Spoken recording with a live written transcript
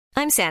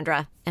I'm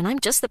Sandra, and I'm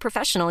just the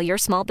professional your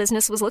small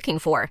business was looking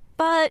for.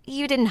 But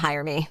you didn't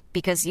hire me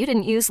because you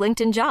didn't use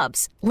LinkedIn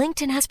Jobs.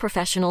 LinkedIn has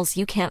professionals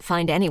you can't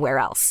find anywhere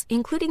else,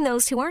 including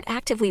those who aren't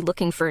actively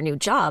looking for a new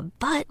job,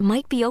 but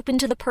might be open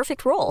to the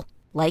perfect role,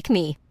 like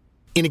me.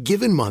 In a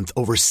given month,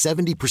 over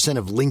 70%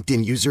 of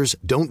LinkedIn users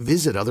don't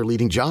visit other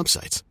leading job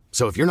sites.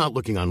 So if you're not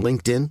looking on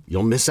LinkedIn,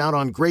 you'll miss out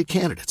on great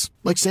candidates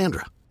like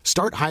Sandra.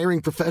 Start hiring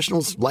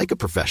professionals like a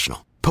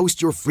professional.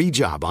 Post your free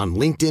job on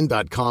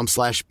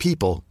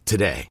linkedin.com/people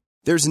today.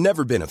 There's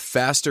never been a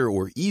faster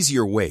or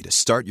easier way to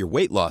start your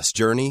weight loss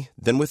journey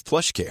than with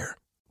PlushCare.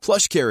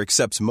 PlushCare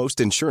accepts most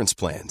insurance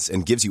plans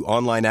and gives you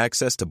online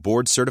access to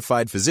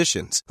board-certified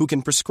physicians who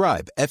can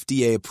prescribe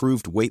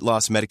FDA-approved weight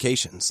loss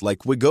medications like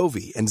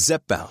Wegovy and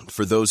Zepbound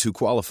for those who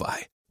qualify.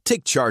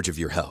 Take charge of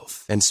your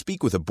health and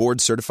speak with a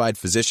board-certified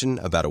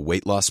physician about a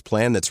weight loss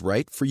plan that's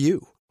right for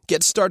you.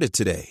 Get started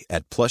today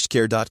at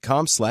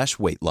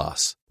plushcare.com/weight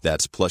loss.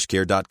 That's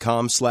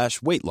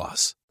plushcare.com/weight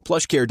loss.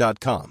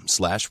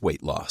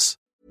 plushcare.com/weight loss.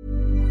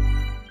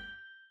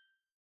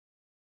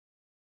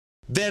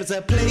 There's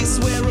a place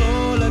where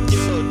all of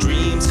your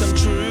dreams come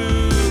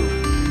true,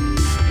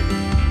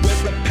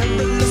 where a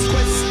perilous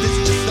quest is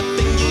just the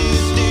thing you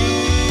do.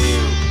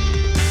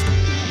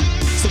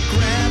 So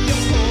grab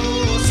your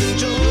horse and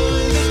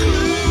join the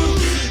crew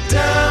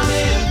down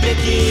in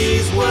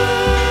Vicky's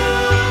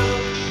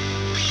world.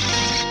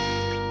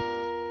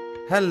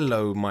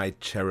 Hello, my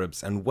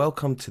cherubs, and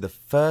welcome to the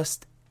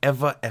first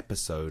ever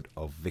episode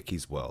of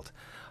Vicky's World.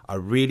 I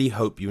really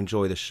hope you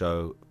enjoy the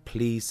show.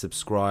 Please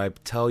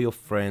subscribe, tell your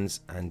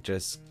friends, and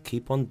just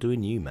keep on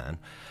doing you, man.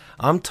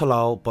 I'm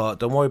Talal, but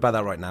don't worry about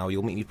that right now.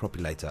 You'll meet me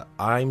properly later.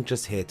 I'm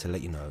just here to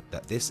let you know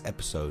that this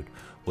episode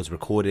was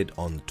recorded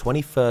on the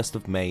 21st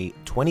of May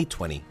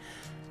 2020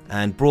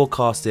 and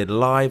broadcasted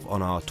live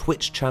on our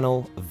Twitch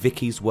channel,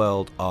 Vicky's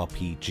World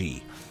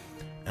RPG.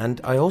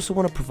 And I also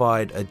want to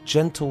provide a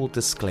gentle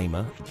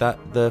disclaimer that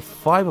the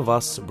 5 of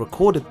us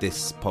recorded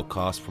this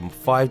podcast from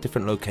 5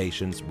 different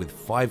locations with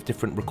 5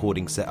 different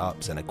recording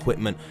setups and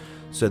equipment,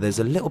 so there's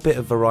a little bit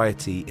of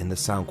variety in the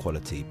sound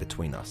quality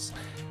between us.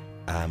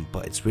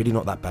 But it's really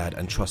not that bad,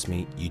 and trust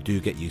me, you do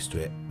get used to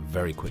it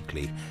very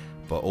quickly.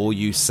 But all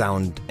you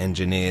sound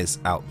engineers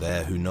out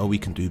there who know we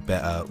can do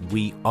better,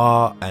 we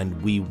are and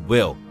we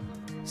will.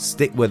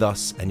 Stick with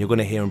us and you're going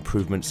to hear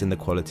improvements in the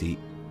quality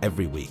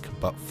every week.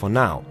 But for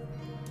now,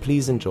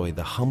 please enjoy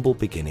the humble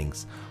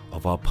beginnings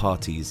of our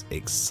party's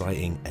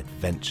exciting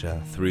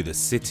adventure through the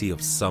city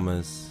of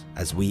Summers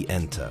as we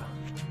enter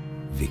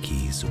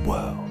Vicky's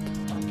World.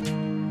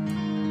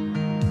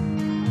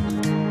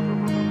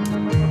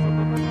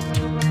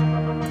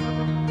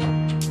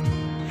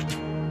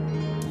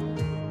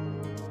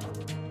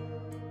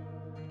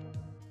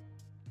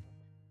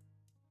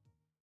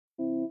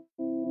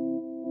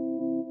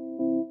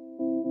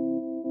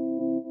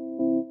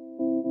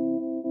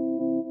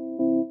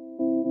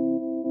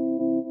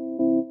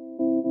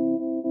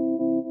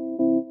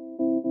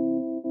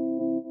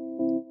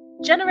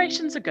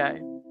 Generations ago,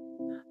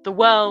 the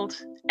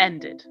world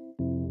ended.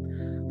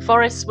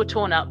 Forests were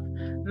torn up,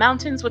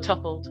 mountains were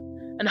toppled,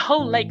 and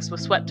whole lakes were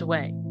swept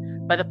away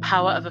by the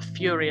power of a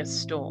furious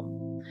storm.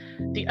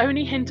 The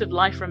only hint of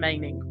life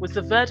remaining was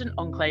the verdant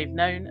enclave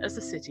known as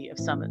the City of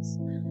Summers.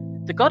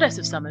 The goddess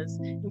of Summers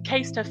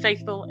encased her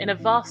faithful in a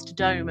vast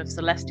dome of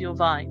celestial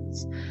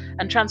vines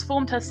and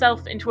transformed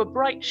herself into a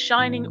bright,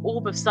 shining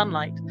orb of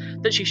sunlight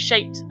that she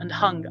shaped and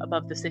hung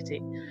above the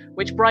city,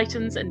 which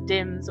brightens and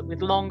dims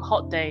with long,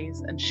 hot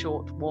days and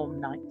short, warm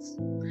nights.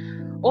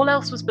 All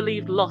else was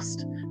believed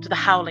lost to the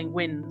howling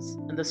winds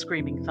and the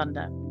screaming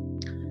thunder.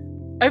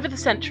 Over the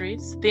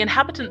centuries, the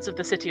inhabitants of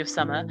the City of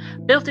Summer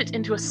built it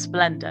into a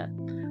splendor.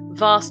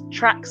 Vast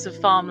tracts of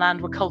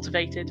farmland were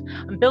cultivated,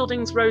 and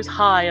buildings rose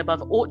high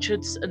above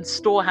orchards and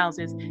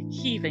storehouses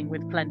heaving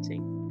with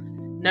plenty.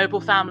 Noble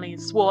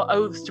families swore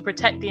oaths to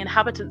protect the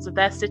inhabitants of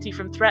their city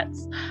from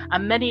threats,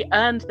 and many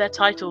earned their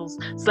titles,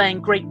 slaying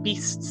great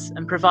beasts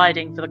and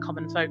providing for the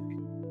common folk.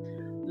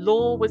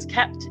 Law was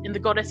kept in the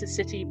goddess's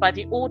city by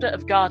the Order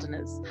of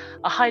Gardeners,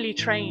 a highly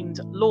trained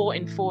law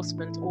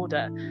enforcement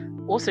order,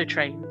 also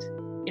trained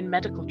in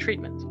medical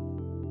treatment.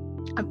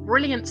 A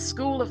brilliant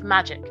school of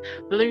magic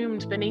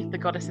bloomed beneath the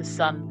goddess's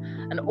sun,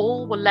 and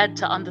all were led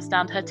to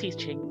understand her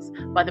teachings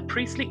by the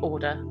priestly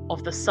order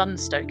of the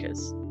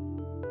Sunstokers.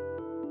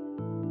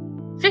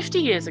 50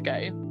 years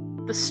ago,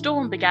 the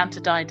storm began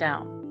to die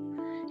down,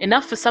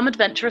 enough for some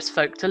adventurous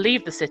folk to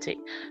leave the city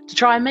to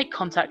try and make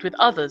contact with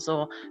others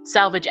or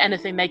salvage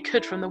anything they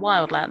could from the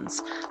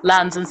wildlands,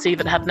 lands and sea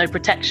that had no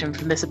protection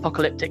from this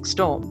apocalyptic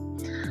storm.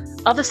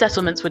 Other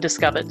settlements were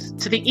discovered.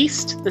 To the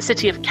east, the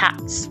city of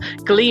Cats,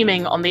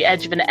 gleaming on the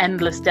edge of an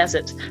endless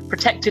desert,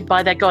 protected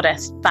by their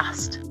goddess,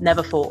 Bast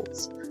Never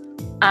Falls.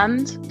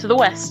 And to the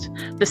west,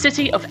 the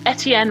city of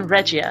Etienne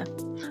Regia,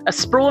 a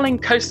sprawling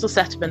coastal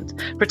settlement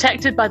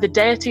protected by the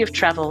deity of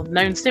travel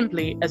known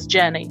simply as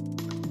Journey.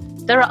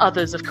 There are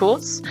others, of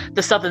course,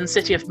 the southern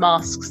city of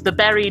Masks, the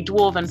buried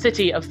dwarven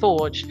city of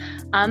Forge,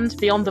 and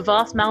beyond the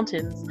vast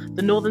mountains,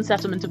 the northern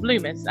settlement of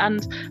Loomis,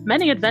 and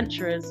many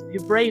adventurers who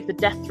brave the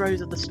death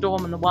throes of the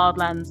storm and the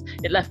wildlands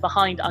it left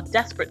behind are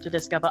desperate to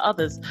discover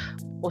others,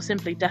 or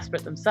simply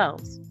desperate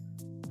themselves.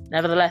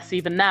 Nevertheless,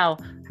 even now,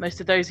 most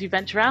of those who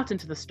venture out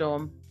into the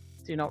storm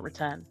do not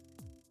return.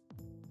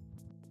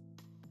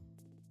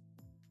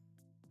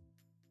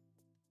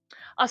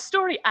 Our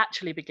story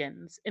actually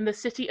begins in the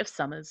city of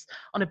Summers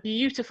on a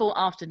beautiful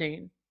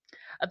afternoon.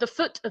 At the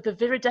foot of the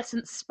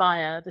viridescent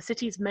spire, the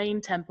city's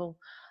main temple,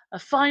 a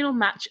final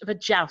match of a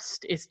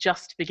joust is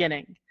just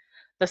beginning.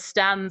 The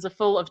stands are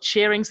full of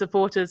cheering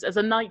supporters as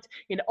a knight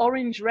in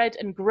orange, red,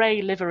 and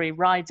grey livery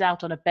rides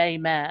out on a bay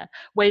mare,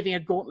 waving a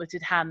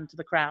gauntleted hand to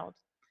the crowd.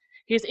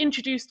 He is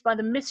introduced by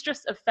the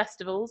mistress of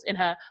festivals in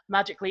her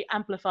magically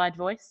amplified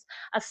voice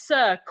as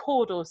Sir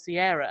Cawdor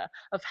Sierra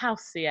of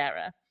House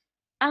Sierra,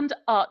 and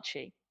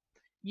Archie.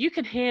 You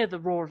can hear the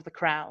roar of the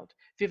crowd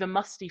through the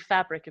musty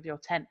fabric of your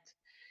tent.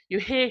 You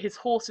hear his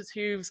horse's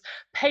hooves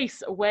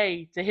pace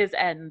away to his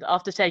end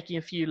after taking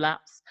a few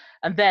laps,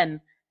 and then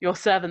your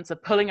servants are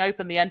pulling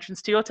open the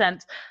entrance to your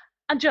tent.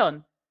 And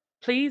John,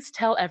 please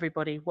tell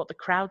everybody what the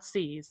crowd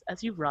sees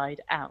as you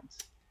ride out.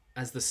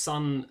 As the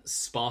sun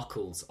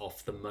sparkles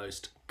off the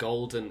most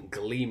golden,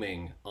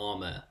 gleaming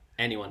armour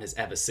anyone has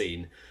ever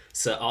seen,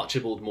 Sir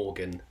Archibald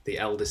Morgan, the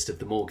eldest of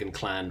the Morgan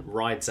clan,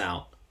 rides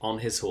out on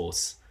his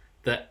horse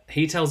that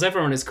he tells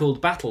everyone is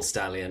called Battle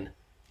Stallion,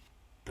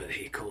 but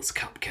he calls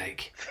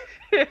Cupcake,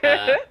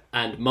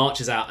 and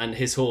marches out. And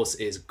his horse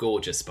is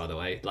gorgeous, by the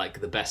way, like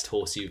the best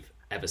horse you've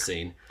ever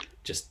seen.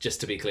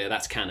 Just to be clear,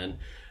 that's canon.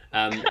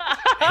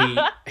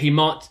 He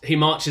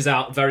marches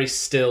out very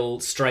still,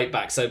 straight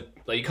back, so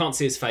like, you can't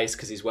see his face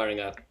because he's wearing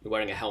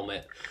a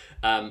helmet.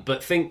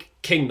 But think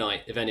King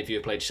Knight, if any of you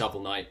have played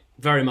Shovel Knight,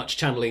 very much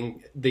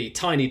channeling the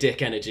tiny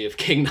dick energy of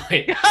King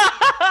Knight.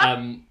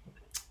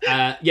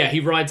 He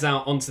rides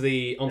out onto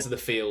the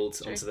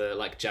field, onto the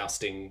like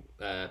jousting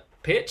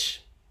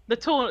pitch. The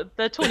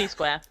tawny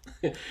square.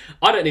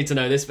 I don't need to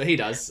know this, but he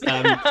does.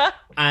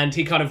 And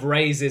he kind of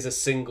raises a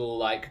single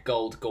like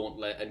gold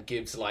gauntlet and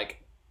gives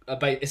like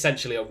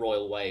essentially a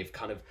royal wave,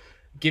 kind of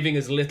giving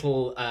as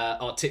little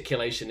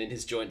articulation in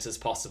his joints as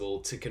possible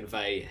to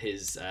convey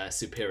his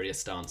superior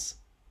stance.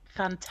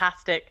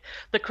 Fantastic.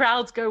 The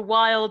crowds go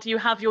wild. You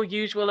have your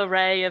usual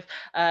array of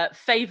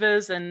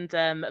favours and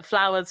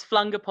flowers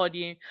flung upon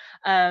you.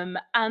 And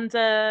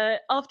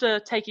after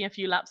taking a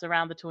few laps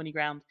around the tawny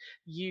ground,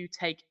 you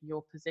take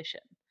your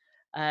position.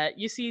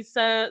 You see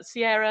Sir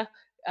Sierra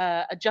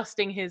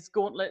adjusting his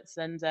gauntlets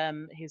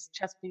and his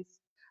chest piece,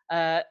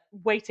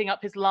 weighting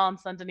up his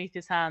lance underneath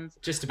his hands.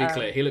 Just to be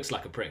clear, he looks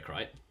like a prick,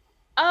 right?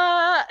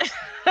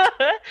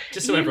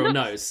 Just so everyone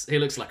knows, he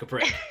looks like a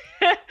prick.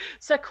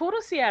 Sir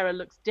Cawdor Sierra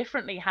looks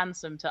differently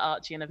handsome to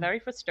Archie in a very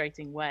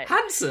frustrating way.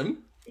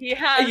 Handsome? He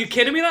has. Are you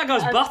kidding me? That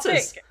guy's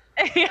butters.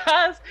 He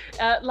has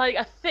like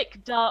a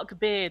thick, dark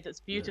beard that's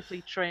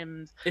beautifully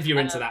trimmed. If you're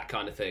into that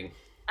kind of thing.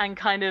 And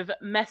kind of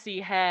messy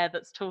hair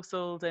that's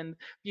tousled and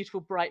beautiful,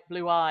 bright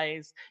blue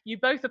eyes. You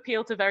both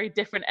appeal to very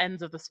different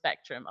ends of the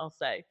spectrum, I'll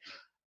say.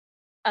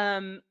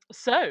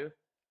 So,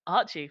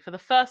 Archie, for the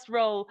first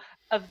roll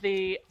of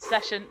the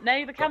session,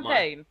 the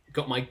campaign.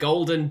 Got my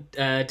golden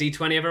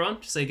D20, everyone,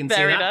 just so you can see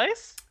that. Very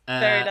nice.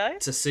 Very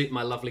nice. To suit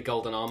my lovely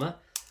golden armour.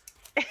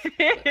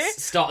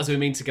 Let's start as we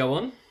mean to go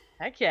on.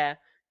 Heck yeah.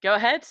 Go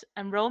ahead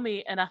and roll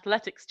me an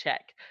athletics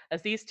check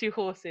as these two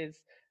horses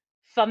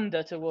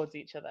thunder towards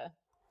each other.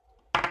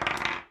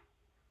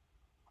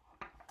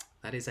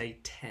 That is a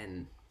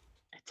 10.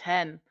 A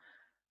 10.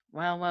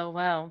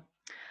 Well.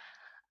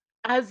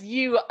 As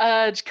you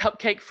urge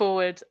Cupcake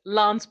forward,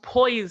 Lance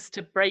poised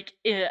to break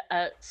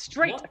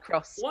straight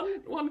across.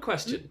 One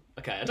question.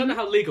 Okay, I don't know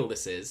how legal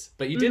this is,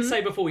 but you did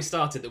say before we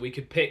started that we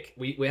could pick.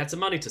 We had some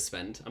money to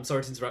spend. I'm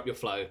sorry to interrupt your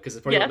flow because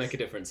it probably won't make a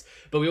difference.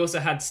 But we also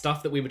had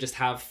stuff that we would just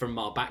have from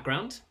our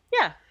background.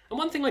 Yeah. And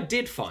one thing I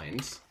did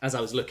find as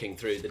I was looking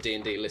through the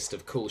D&D list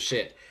of cool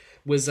shit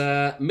was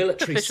a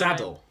military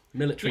saddle.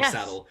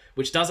 Saddle,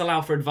 which does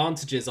allow for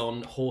advantages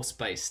on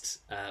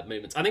horse-based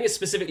movements. I think it's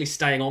specifically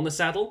staying on the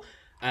saddle.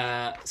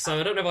 So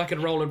I don't know if I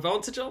can roll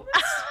advantage on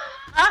this.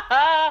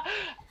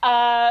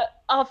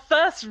 Our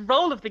first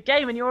roll of the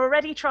game and you're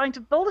already trying to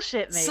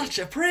bullshit me. Such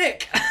a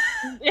prick.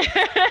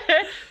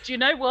 Do you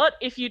know what?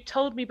 If you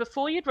told me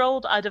before you'd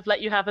rolled, I'd have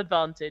let you have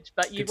advantage.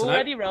 But you've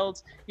already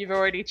rolled, you've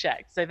already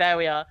checked. So there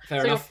we are.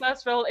 Fair enough. Your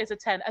first roll is a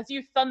 10. As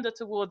you thunder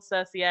towards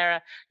Sir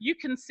Sierra, you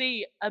can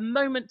see a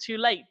moment too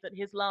late that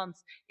his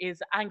lance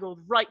is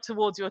angled right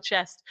towards your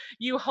chest.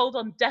 You hold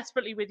on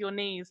desperately with your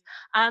knees.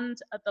 And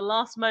at the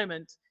last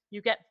moment,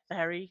 you get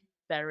very,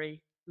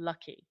 very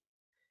lucky.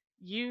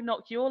 You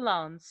knock your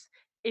lance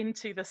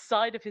into the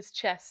side of his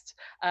chest,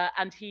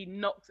 and he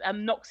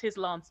knocks his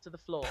lance to the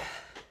floor.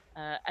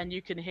 And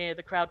you can hear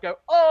the crowd go,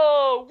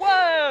 "Oh,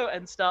 whoa!"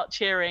 and start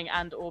cheering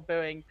and or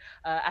booing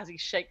as he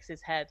shakes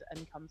his head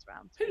and comes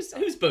round.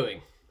 Who's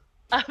booing?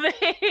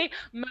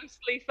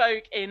 Mostly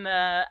folk in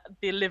the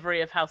livery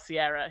of House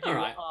Sierra who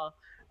are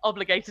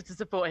obligated to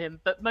support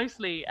him, but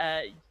mostly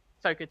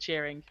folk are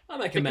cheering. I'll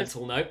make a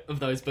mental note of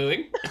those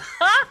booing.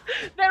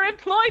 They're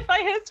employed by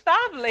his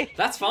family.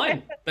 That's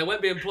fine. They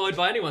won't be employed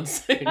by anyone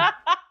soon.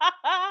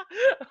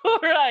 All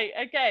right,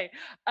 okay.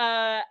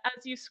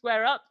 As you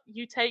square up,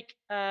 you take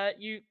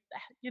you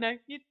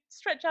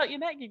stretch out your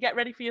neck. You get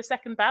ready for your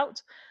second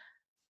bout.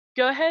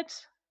 Go ahead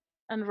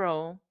and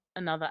roll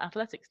another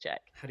athletics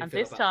check. How do you And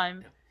feel this about-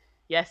 time,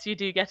 yes, you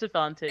do get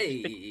advantage.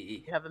 Hey. Because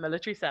you have a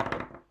military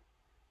saddle.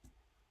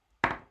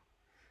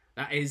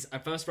 That is, I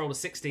first rolled a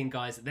 16,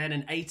 guys, then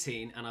an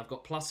 18, and I've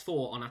got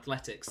 +4 on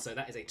athletics, so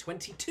that is a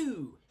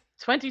 22.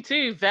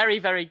 22, very,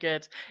 very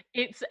good.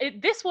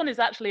 This one is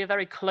actually a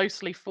very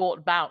closely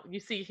fought bout.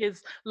 You see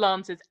his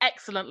lance is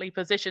excellently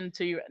positioned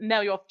to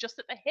nail you off just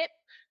at the hip,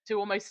 to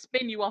almost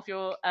spin you off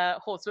your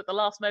horse. So at the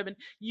last moment,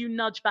 you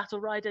nudge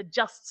Battle Rider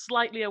just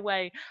slightly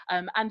away,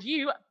 and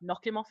you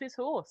knock him off his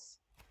horse.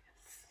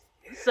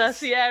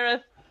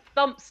 Cerciera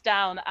thumps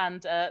down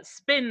and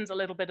spins a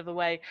little bit of the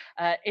way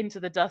into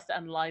the dust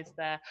and lies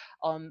there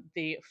on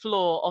the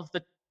floor of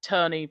the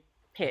tourney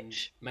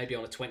pitch. Maybe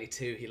on a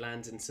 22 he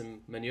lands in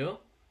some manure.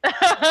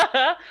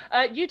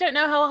 You don't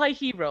know how high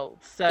he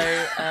rolled, so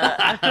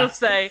I will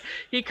say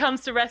he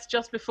comes to rest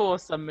just before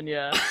some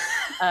manure.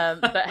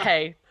 But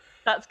hey,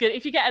 that's good.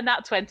 If you get a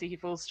nat 20, he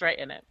falls straight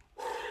in it.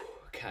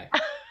 Okay.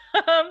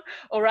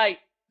 All right,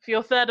 for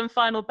your third and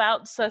final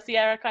bout,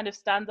 Cerciera kind of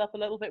stands up a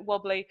little bit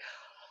wobbly,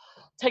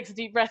 takes a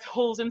deep breath,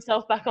 hauls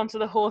himself back onto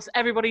the horse.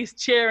 Everybody's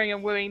cheering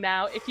and wooing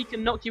now. If he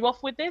can knock you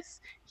off with this,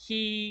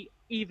 he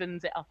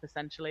evens it up,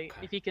 essentially.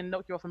 Okay. If he can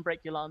knock you off and break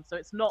your lance. So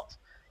it's not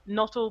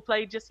all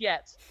played just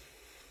yet.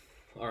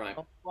 All right.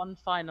 One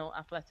final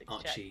athletics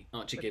check.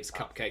 Archie gives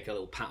Cupcake a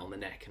little pat on the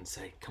neck and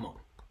say, come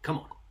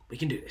on, we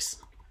can do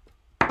this.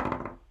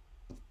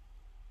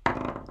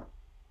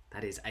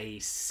 That is a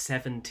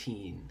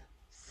 17.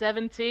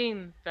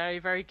 17. Very,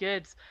 very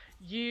good.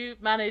 You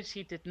managed.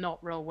 He did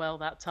not roll well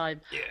that time.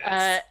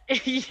 Yes.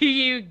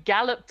 You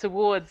gallop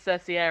towards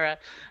Cerciera,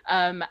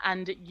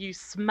 and you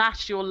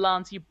smash your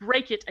lance. You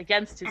break it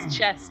against his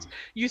chest.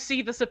 You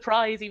see the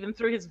surprise even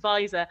through his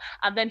visor,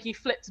 and then he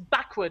flips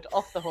backward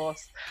off the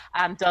horse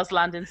and does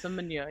land in some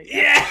manure.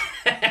 Yes!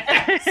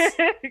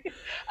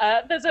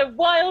 There's a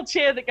wild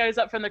cheer that goes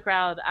up from the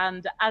crowd,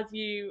 and as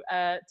you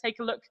take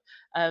a look,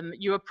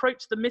 you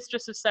approach the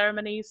mistress of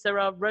ceremonies,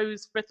 Sarah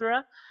Rose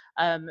Frithera,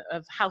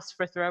 of House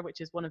Frithera,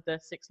 which is one of the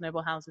 6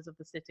 noble houses of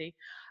the city.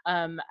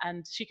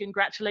 And she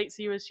congratulates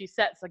you as she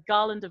sets a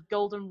garland of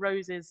golden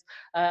roses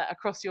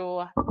across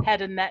your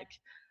head and neck.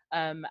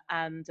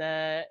 And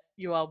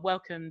you are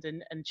welcomed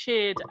and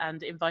cheered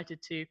and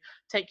invited to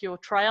take your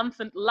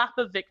triumphant lap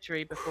of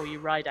victory before you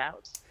ride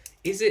out.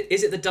 Is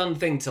it the done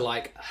thing to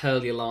like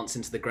hurl your lance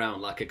into the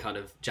ground like a kind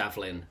of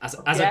javelin as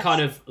Yes. a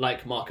kind of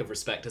like mark of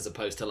respect as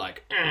opposed to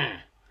like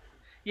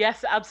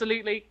Yes,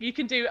 absolutely. You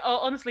can do,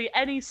 honestly,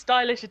 any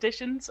stylish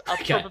additions are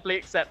probably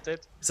accepted.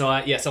 So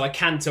I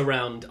canter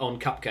around on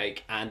Cupcake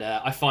and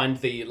I find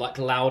the like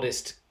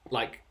loudest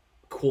like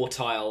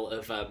quartile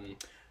of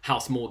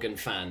House Morgan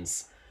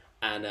fans.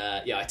 And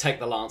I take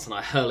the lance and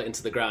I hurl it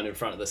into the ground in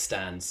front of the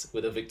stands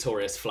with a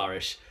victorious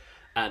flourish,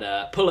 and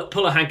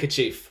pull a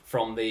handkerchief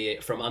from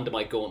under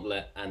my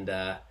gauntlet and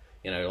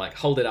like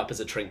hold it up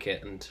as a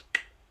trinket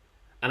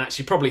and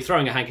actually probably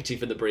throwing a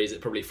handkerchief in the breeze, it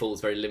probably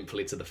falls very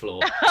limply to the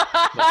floor.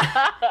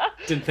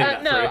 Didn't think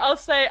that no,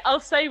 through. I'll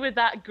say with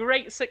that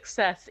great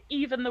success,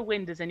 even the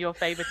wind is in your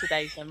favour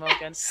today, Sir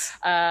Morgan.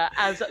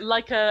 As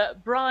like a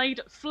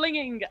bride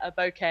flinging a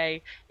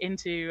bouquet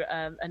into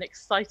an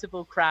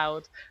excitable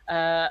crowd,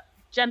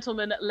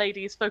 gentlemen,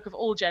 ladies, folk of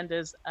all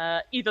genders,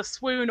 either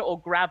swoon or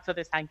grab for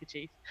this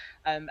handkerchief,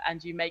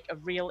 and you make a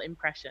real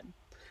impression.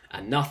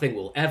 And nothing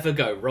will ever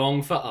go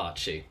wrong for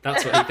Archie.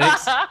 That's what he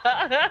thinks.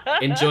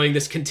 Enjoying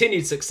this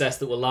continued success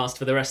that will last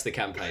for the rest of the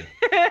campaign.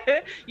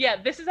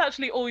 Yeah, this is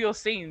actually all your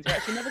scenes. You're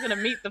actually never going to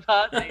meet the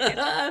party.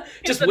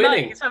 Just the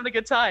winning. Night. He's having a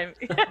good time.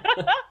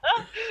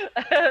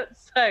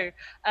 So,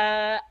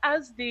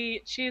 as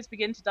the cheers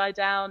begin to die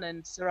down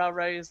and Sarah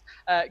Rose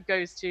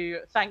goes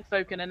to thank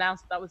folk and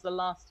announce that was the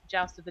last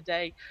joust of the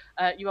day,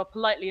 you are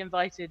politely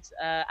invited,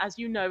 as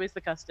you know is the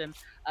custom,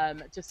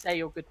 to say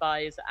your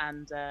goodbyes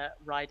and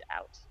ride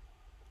out.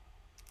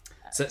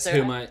 So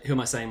who am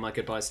I saying my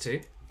goodbyes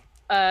to?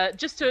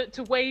 Just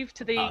to wave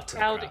to the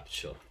crowd.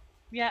 Sure.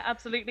 Yeah,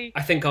 absolutely.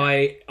 I think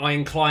I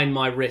incline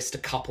my wrist a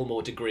couple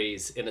more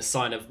degrees in a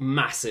sign of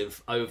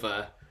massive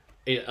over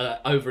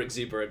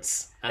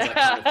exuberance as I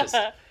kind of just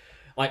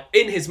like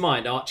in his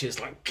mind Archie is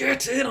like,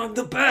 get in, I'm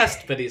the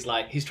best, but he's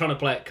trying to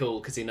play it cool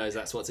because he knows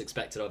that's what's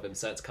expected of him,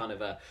 so it's kind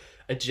of a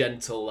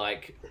gentle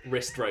like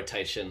wrist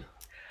rotation.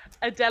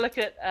 A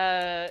delicate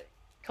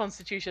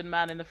constitution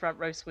man in the front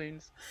row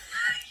swoons.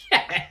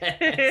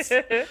 Yes.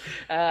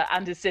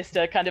 And his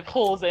sister kind of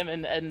hauls him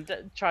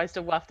and tries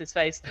to waft his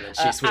face. And then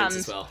she swoons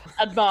as well.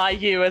 Admire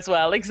you as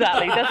well,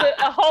 exactly. There's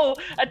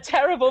a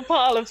terrible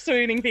pile of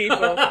swooning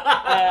people,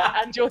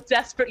 and you're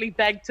desperately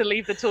begged to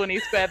leave the tourney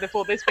square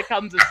before this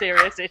becomes a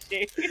serious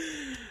issue.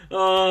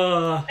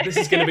 Oh, this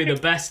is going to be the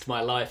best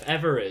my life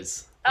ever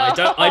is. I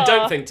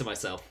don't think to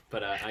myself,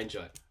 but I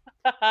enjoy it.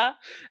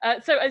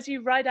 So as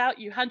you ride out,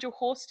 you hand your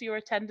horse to your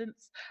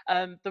attendants.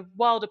 The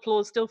wild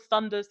applause still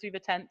thunders through the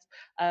tent,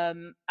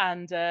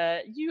 and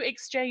you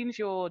exchange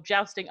your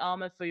jousting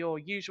armor for your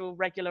usual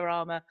regular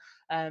armor.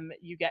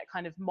 You get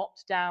kind of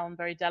mopped down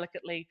very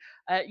delicately.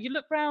 You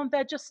look round;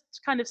 they're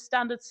just kind of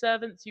standard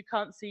servants. You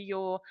can't see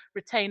your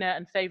retainer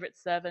and favorite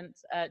servant,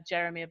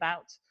 Jeremy,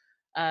 about.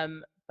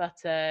 But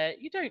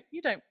you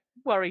don't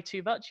worry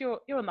too much. You're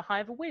on the high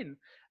of a win.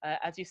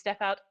 As you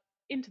step out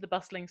into the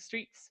bustling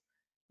streets,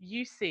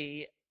 you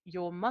see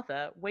your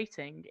mother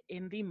waiting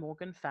in the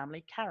Morgan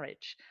family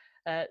carriage.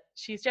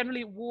 She's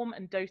generally warm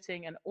and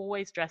doting and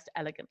always dressed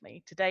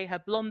elegantly. Today, her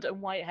blonde and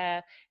white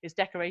hair is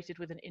decorated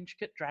with an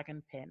intricate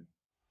dragon pin.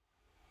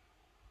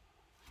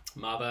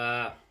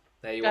 Mother,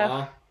 there you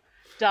are.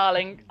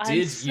 Darling,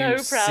 I'm so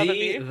proud of you.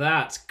 Did you see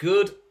that?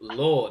 Good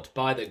Lord,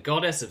 by the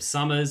goddess of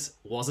summers,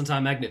 wasn't I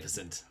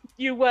magnificent?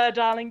 You were,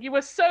 darling. You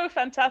were so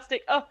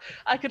fantastic. Oh,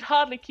 I could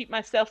hardly keep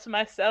myself to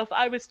myself.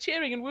 I was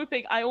cheering and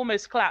whooping. I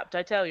almost clapped,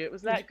 I tell you. It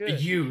was that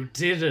good. You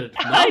didn't.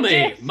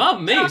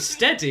 Mummy,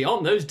 steady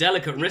on. Those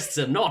delicate wrists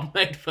are not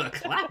made for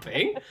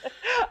clapping.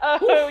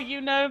 Oh, you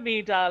know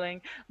me,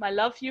 darling. My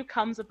love for you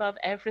comes above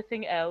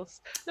everything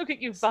else. Look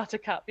at you,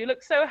 Buttercup. You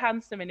look so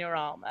handsome in your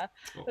armour.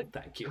 Oh,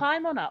 thank you.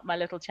 Climb on up, my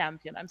little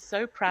champion. I'm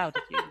so proud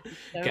of you.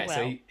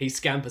 So he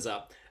scampers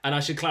up. And I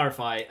should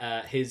clarify,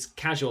 his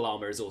casual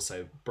armour is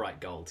also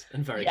bright gold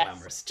and very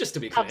glamorous, just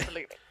to be clear.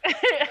 Absolutely.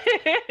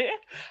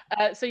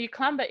 So you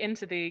clamber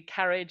into the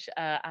carriage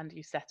and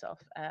you set off.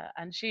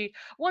 And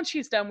once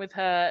she's done with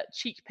her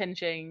cheek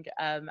pinching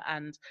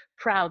and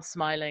proud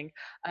smiling,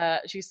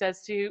 she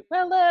says to you,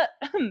 well,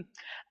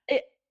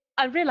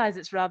 I realise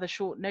it's rather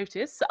short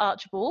notice,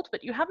 Archibald,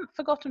 but you haven't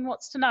forgotten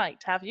what's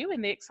tonight, have you,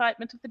 in the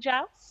excitement of the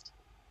joust?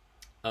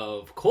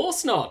 Of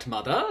course not,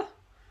 Mother.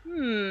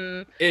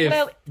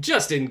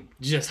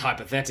 Just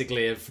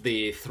hypothetically, if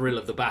the thrill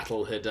of the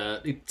battle had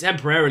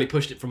temporarily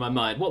pushed it from my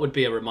mind, what would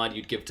be a reminder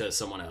you'd give to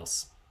someone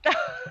else?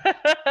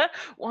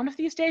 One of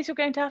these days you're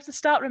going to have to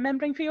start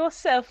remembering for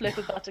yourself,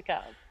 little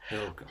Buttercup.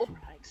 Oh, God. All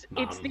right.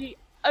 It's the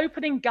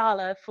opening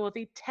gala for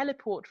the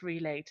teleport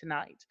relay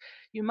tonight.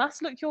 You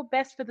must look your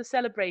best for the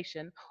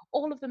celebration.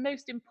 All of the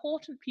most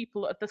important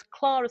people of the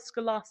Clara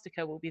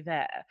Scholastica will be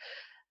there.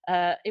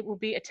 It will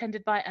be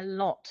attended by a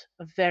lot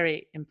of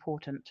very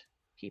important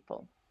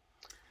people.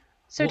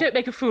 So don't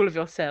make a fool of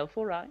yourself,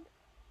 all right?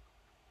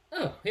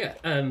 Oh, yeah.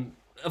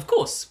 Of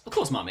course,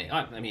 Mummy.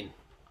 I mean,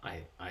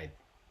 I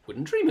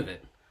wouldn't dream of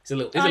it.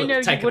 I know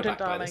you wouldn't,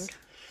 darling.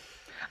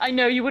 I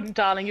know you wouldn't,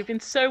 darling. You've been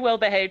so well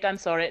behaved. I'm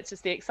sorry. It's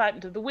just the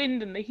excitement of the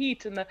wind and the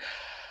heat and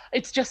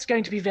it's just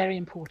going to be very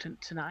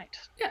important tonight.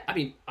 Yeah, I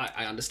mean,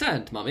 I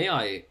understand, Mummy.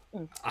 I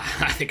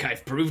think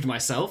I've proved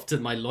myself to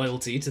my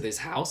loyalty to this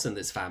house and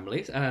this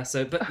family.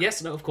 But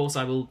yes, no, of course,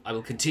 I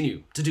will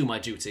continue to do my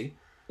duty.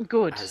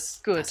 Good.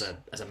 As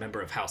a member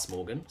of House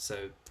Morgan.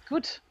 So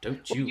good.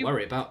 Don't you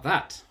worry about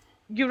that.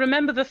 You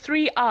remember the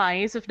 3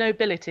 eyes of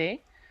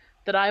nobility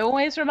that I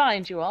always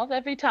remind you of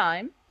every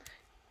time?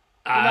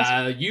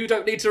 You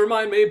don't need to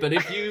remind me, but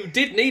if you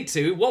did need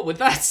to, what would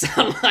that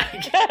sound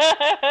like?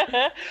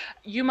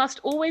 You must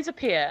always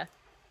appear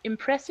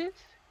impressive,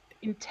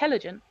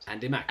 intelligent,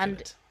 and immaculate.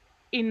 And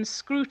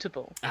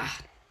inscrutable.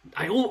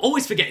 I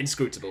always forget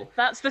inscrutable.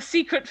 That's the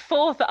secret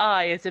 4th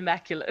eye is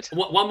immaculate.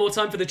 One more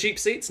time for the cheap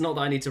seats. Not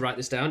that I need to write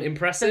this down.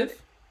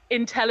 Impressive.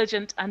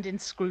 Intelligent and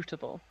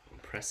inscruttable.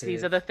 Impressive.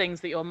 These are the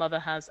things that your mother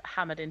has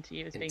hammered into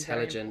you as being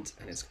intelligent,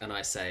 and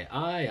I say,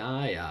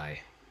 aye,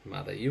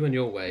 Mother, you and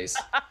your ways.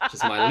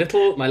 Just my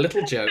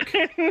little joke.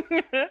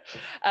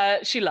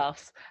 She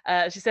laughs.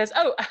 She says,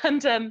 "Oh,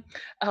 and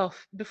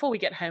before we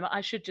get home,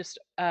 I should just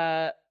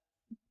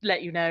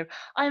let you know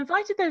I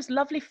invited those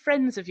lovely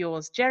friends of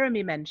yours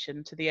Jeremy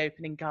mentioned to the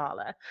opening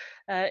gala.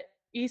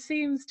 He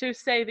seems to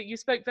say that you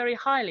spoke very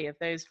highly of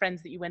those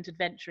friends that you went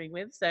adventuring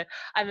with, so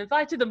I've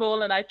invited them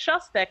all, and I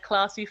trust they're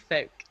classy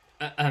folk."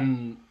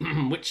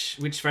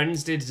 Which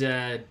friends did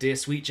dear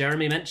sweet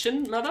Jeremy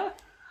mention, Mother?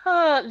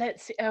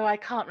 Let's see. Oh, I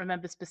can't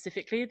remember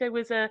specifically. There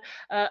was a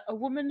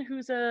woman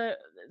who's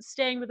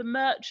staying with a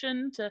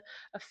merchant, a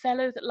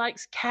fellow that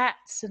likes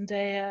cats, and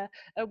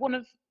one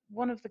of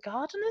the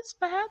gardeners,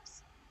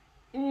 perhaps.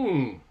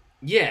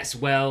 Yes.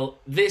 Well,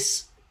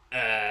 this.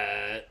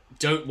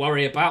 Don't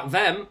worry about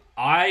them.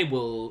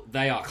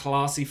 They are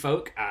classy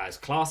folk, as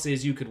classy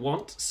as you could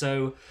want.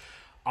 So,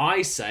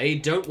 I say,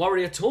 don't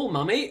worry at all,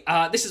 Mummy.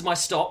 This is my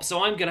stop,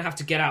 so I'm going to have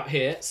to get out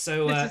here.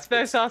 So this is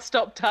both our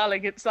stop,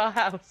 darling. It's our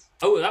house.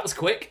 Oh, that was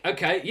quick.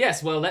 Okay,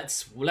 yes. Well,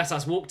 let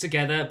us walk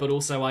together, but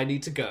also I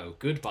need to go.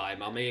 Goodbye,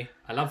 Mummy.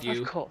 I love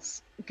you. Of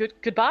course.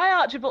 Goodbye,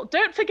 Archibald.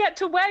 Don't forget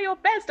to wear your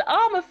best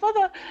armour for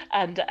the...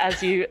 And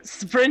as you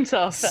sprint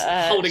off...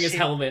 holding his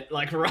helmet,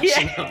 like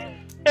rushing up.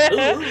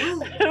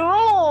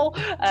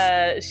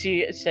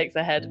 She shakes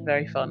her head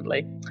very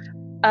fondly.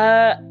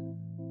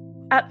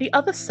 At the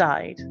other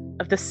side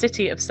of the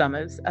city of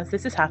Summers, as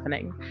this is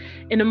happening,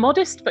 in a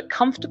modest but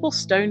comfortable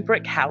stone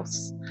brick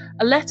house,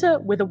 a letter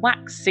with a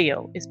wax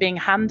seal is being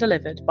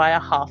hand-delivered by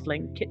a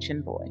halfling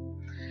kitchen boy.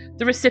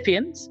 The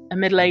recipient, a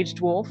middle-aged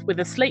dwarf with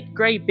a slate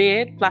grey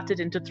beard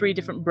plaited into 3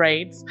 different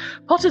braids,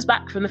 potters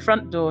back from the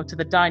front door to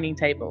the dining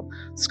table,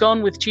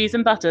 scone with cheese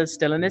and butter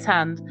still in his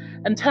hand,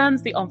 and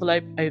turns the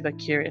envelope over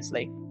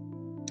curiously.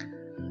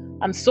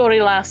 "I'm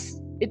sorry, lass.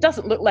 It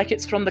doesn't look like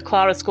it's from the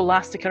Clara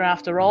Scholastica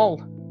after all.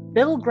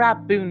 Bill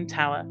Grab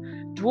Boontower,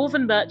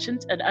 dwarven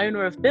merchant and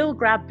owner of Bill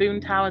Grab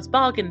Boontower's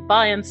bargain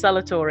buy and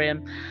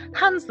sellatorium,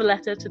 hands the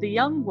letter to the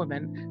young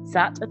woman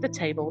sat at the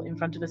table in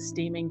front of a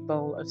steaming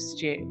bowl of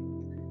stew.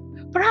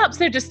 Perhaps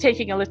they're just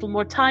taking a little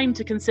more time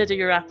to consider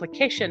your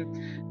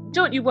application.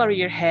 Don't you worry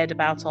your head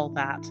about all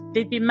that.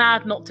 They'd be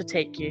mad not to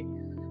take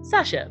you.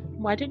 Sasha,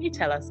 why don't you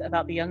tell us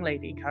about the young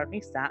lady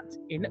currently sat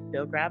in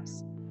Bill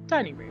Grab's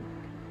dining room?"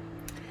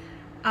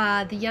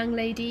 The young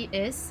lady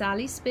is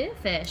Sally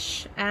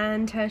Spearfish,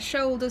 and her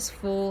shoulders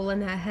fall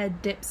and her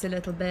head dips a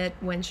little bit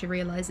when she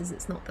realises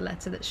it's not the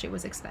letter that she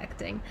was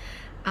expecting.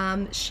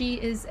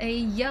 She is a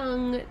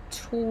young,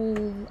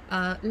 tall,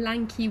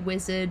 lanky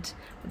wizard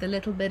with a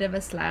little bit of a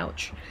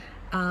slouch,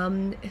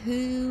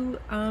 who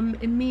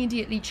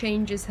immediately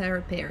changes her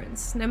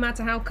appearance. No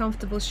matter how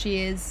comfortable she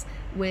is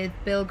with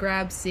Bill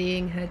Grab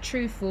seeing her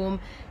true form,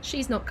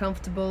 she's not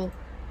comfortable,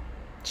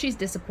 she's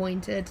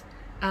disappointed.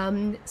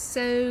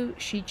 So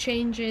she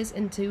changes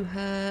into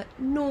her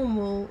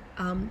normal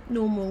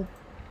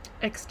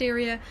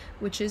exterior,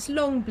 which is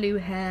long blue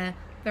hair,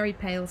 very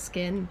pale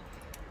skin,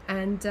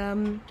 and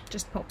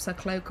just pops her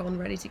cloak on,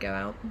 ready to go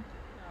out.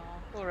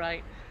 Oh, all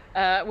right.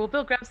 Well,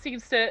 Bill Grab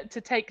seems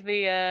to take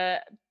the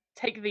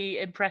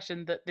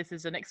impression that this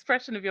is an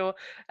expression of your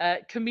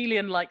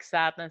chameleon-like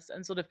sadness,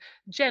 and sort of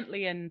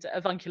gently and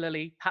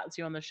avuncularly pats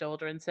you on the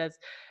shoulder and says,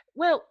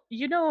 "Well,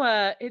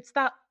 it's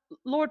that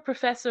Lord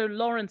Professor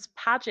Lawrence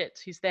Paget,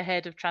 who's the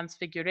head of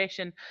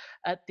Transfiguration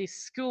at this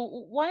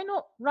school. Why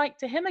not write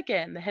to him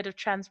again, the head of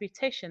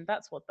Transmutation?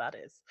 That's what that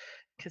is,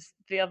 because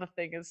the other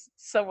thing is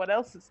someone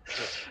else's."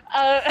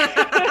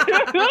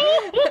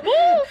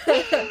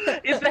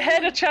 Is the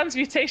head of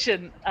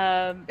Transmutation.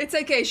 It's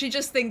okay, she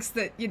just thinks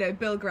that,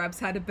 Bill Grab's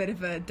had a bit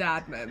of a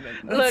dad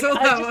moment. Look, That's all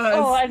that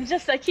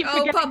was. I keep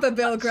forgetting. Oh, Papa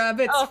Bill Grab,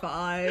 it's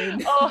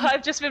fine.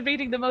 I've just been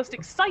reading the most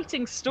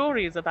exciting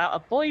stories about a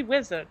boy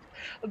wizard.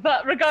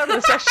 But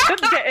regardless, I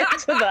shouldn't get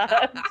into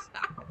that.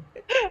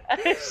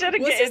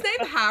 Was his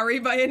name Harry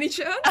by any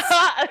chance?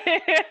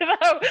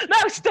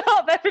 No,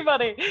 stop,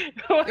 everybody.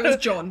 It was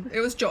John.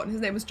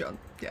 His name was John.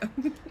 Yeah.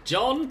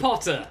 John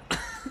Potter.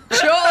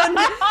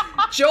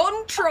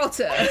 John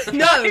Trotter.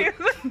 No.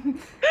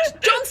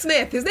 John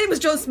Smith. His name was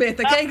John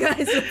Smith, okay,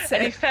 guys?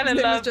 And he fell in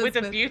love with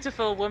a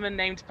beautiful woman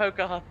named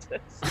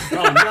Pocahontas.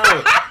 Oh,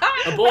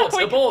 no.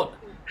 Abort.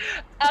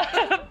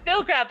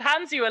 Bill Grab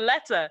hands you a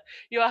letter.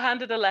 You are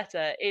handed a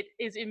letter. It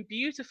is in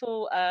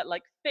beautiful,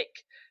 thick,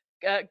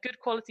 good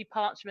quality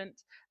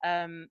parchment.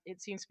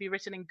 It seems to be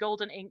written in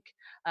golden ink,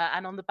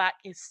 and on the back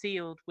is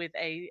sealed with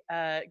a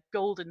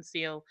golden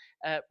seal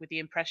with the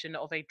impression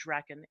of a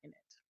dragon in it.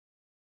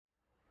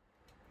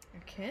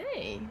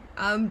 Okay.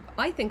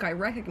 I think I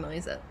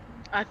recognise it.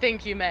 I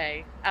think you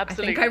may.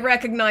 Absolutely. I think I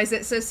recognise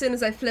it. So as soon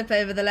as I flip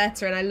over the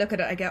letter and I look at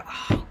it, I go,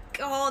 "Oh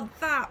God,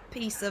 that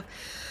piece of."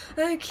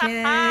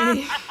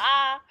 Okay.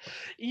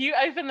 You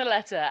open the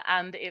letter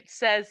and it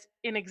says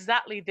in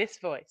exactly this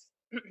voice.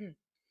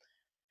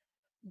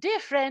 "Dear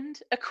friend,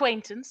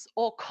 acquaintance,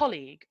 or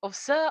colleague of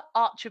Sir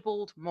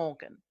Archibald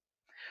Morgan,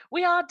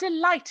 we are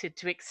delighted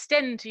to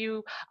extend to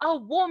you our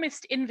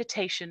warmest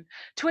invitation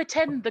to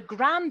attend the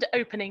grand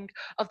opening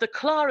of the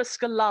Clara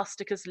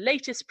Scholastica's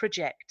latest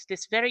project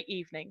this very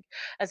evening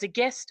as a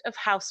guest of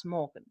House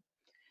Morgan.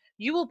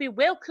 You will be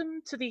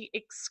welcome to the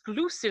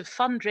exclusive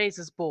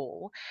fundraisers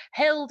ball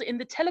held in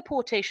the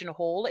teleportation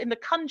hall in the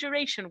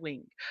conjuration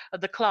wing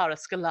of the Clara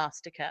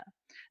Scholastica.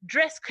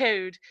 Dress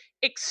code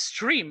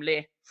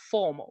extremely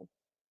formal.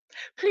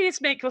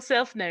 Please make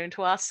yourself known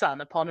to our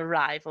son upon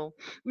arrival.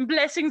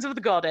 Blessings of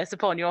the goddess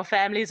upon your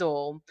families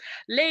all.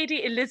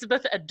 Lady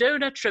Elizabeth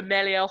Adona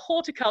Tremelia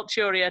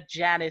Horticulturia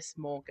Janice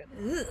Morgan."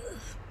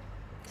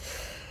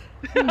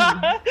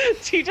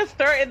 Do you just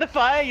throw it in the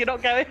fire? You're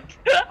not going?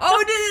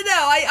 Oh,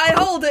 no. I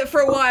hold it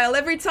for a while.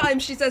 Every time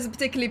she says a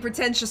particularly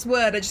pretentious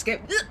word, I just go,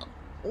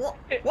 what?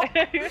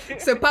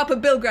 So Papa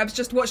Bill Grab's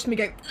just watched me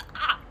go,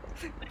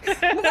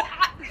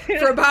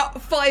 for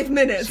about 5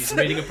 minutes. She's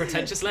reading a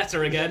pretentious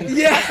letter again.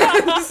 Yes.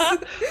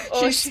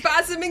 She's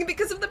spasming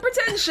because of the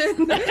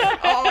pretension.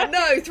 Oh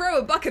no, throw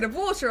a bucket of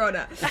water on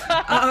her.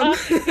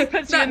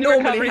 That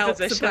normally helps,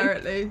 position.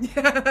 Apparently.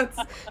 Yeah,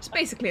 it's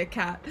basically a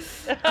cat.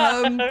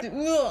 And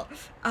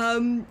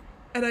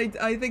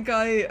I think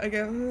I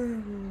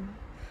go,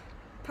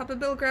 Papa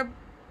Bill Grab,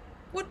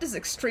 what does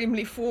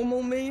extremely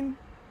formal mean?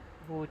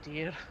 Oh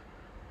dear.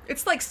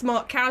 It's like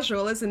smart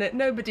casual, isn't it?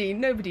 Nobody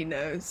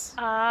knows.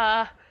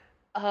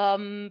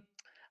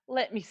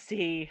 Let me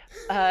see.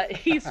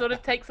 He sort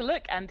of takes a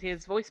look and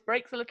his voice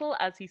breaks a little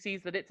as he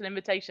sees that it's an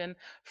invitation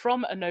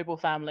from a noble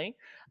family.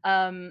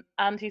 And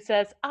he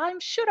says,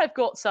 I'm sure I've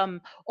got some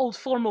old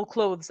formal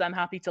clothes I'm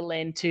happy to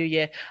lend to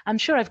you. I'm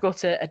sure I've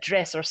got a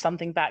dress or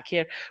something back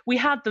here. We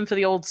had them for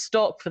the old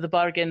stock for the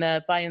bargain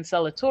buy and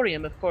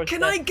sellatorium, of course.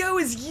 Can I go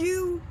as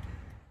you?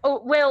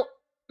 Oh, well,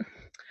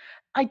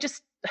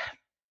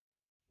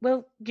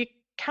 well, you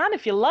can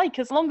if you like,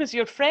 as long as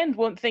your friend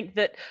won't think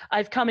that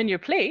I've come in your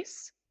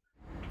place.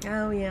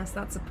 Oh, yes,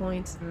 that's a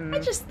point. I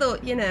just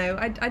thought,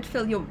 I'd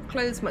feel your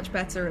clothes much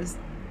better as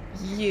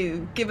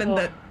you, given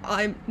that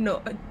I'm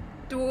not a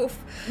dwarf.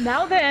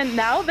 Now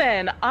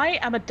then, I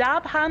am a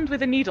dab hand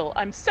with a needle.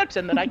 I'm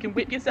certain that I can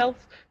whip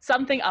yourself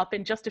something up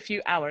in just a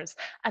few hours.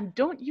 And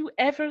don't you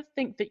ever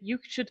think that you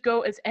should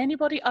go as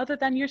anybody other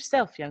than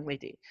yourself, young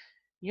lady.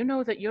 You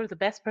know that you're the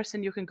best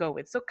person you can go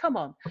with. So come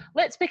on,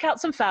 let's pick out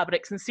some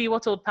fabrics and see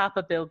what old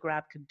Papa Bill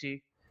Grab can do.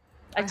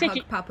 I hug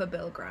Papa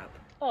Bill Grab.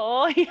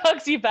 Oh, he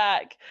hugs you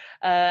back.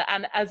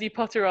 And as you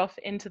potter off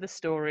into the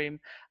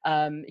storeroom,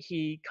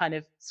 he kind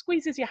of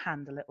squeezes your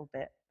hand a little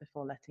bit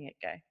before letting it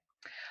go.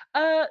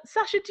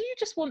 Sasha, do you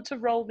just want to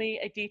roll me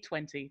a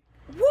d20?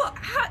 What?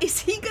 How is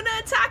he gonna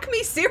attack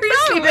me?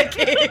 Seriously,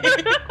 Vicky?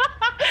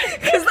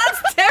 Because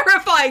that's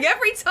terrifying.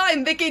 Every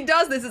time Vicky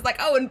does this, it's like,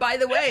 oh, and by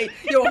the way,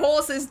 your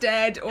horse is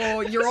dead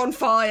or you're on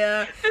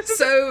fire. This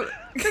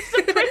is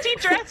a pretty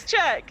dress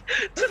check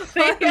to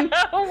see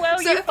how well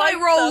so you if I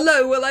roll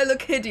low, will I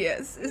look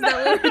hideous? Is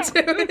that what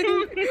we're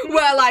doing?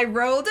 Well, I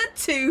rolled a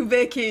 2,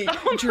 Vicky.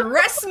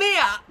 Dress me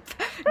up.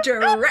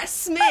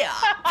 Dress me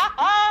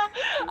up.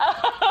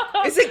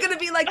 Is it going to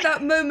be like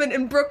that moment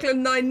in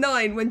Brooklyn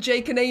Nine-Nine when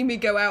Jake and Amy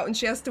go out and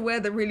she has to wear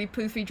the really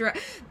poofy dress?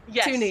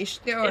 Yes, too niche.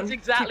 It's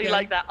exactly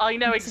like that. I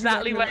know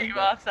exactly where you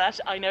are,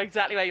 Sash. I know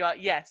exactly where you are.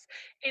 Yes,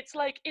 it's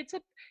like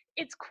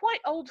it's quite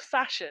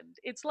old-fashioned.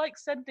 It's like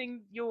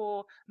sending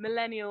your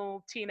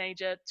millennial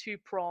teenager to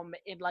prom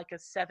in like a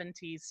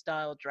 70s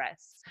style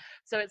dress.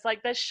 So it's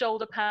like there's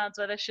shoulder pads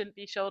where there shouldn't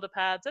be shoulder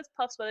pads. There's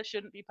puffs where there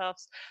shouldn't be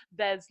puffs.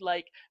 There's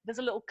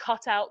a little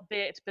cutout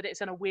bit, but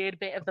it's in a weird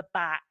bit of the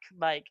back.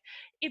 Like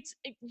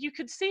you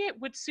could see it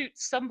would suit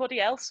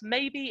somebody else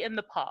maybe in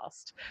the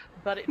past,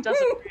 but it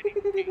doesn't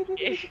really suit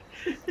you.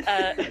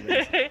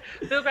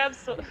 Bill Grab's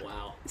sort of...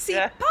 Wow. See,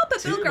 Papa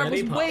Bill Grab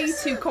was way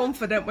too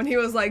confident when he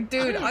was like,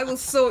 dude, I will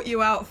sort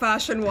you out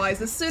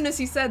fashion-wise. As soon as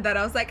he said that,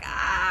 I was like,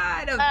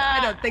 I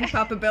don't think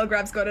Papa Bill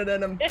Grab's got it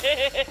in him.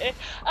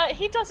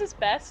 He does his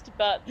best,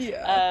 but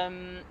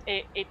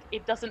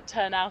it doesn't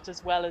turn out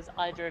as well as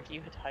either of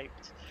you had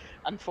hoped,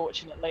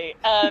 unfortunately.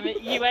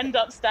 You end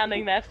up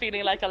standing there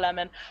feeling like a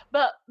lemon,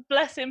 but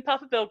bless him,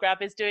 Papa Bill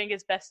Grab is doing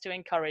his best to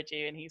encourage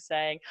you, and he's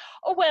saying,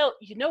 oh, well,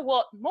 you know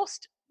what?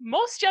 Most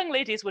young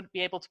ladies wouldn't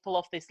be able to pull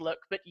off this look,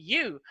 but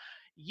you,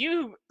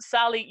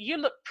 Sally, you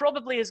look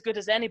probably as good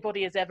as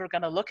anybody is ever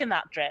going to look in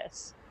that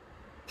dress.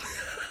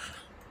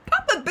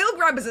 Papa Bill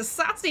Grab is a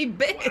sassy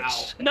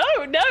bitch.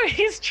 Wow. No,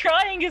 he's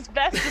trying his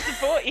best to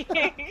support you.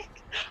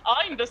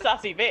 I'm the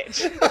sassy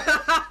bitch.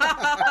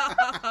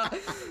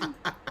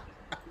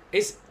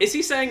 Is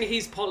he saying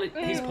he's polished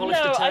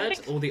a turd,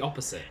 or the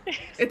opposite?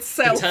 It's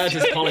self. The turd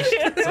is polished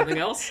something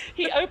else?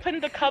 He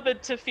opened the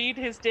cupboard to feed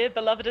his dear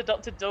beloved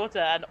adopted daughter,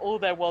 and all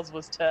there was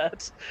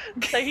turd.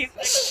 So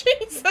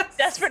he's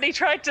desperately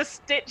tried to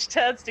stitch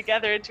turds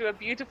together into a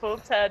beautiful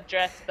turd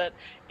dress, but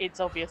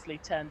it's obviously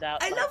turned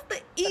out. I love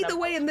that either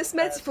way in this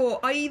metaphor,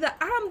 I either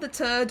am the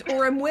turd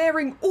or I'm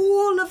wearing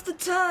all of the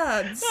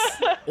turds.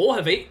 or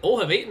have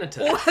eaten a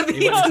turd. Or have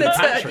eaten a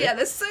turd. Yeah,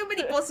 there's so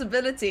many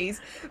possibilities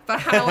for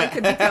how I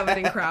could be covered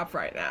in crap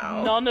right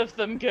now. None of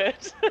them good.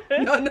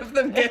 None of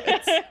them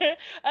good.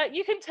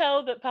 You can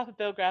tell that Papa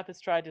Bill Grab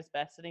has tried his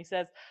best, and he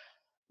says,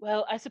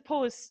 well, I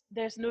suppose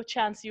there's no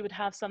chance you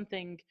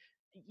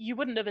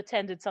wouldn't have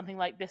attended something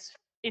like this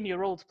in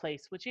your old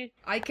place, would you?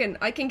 I can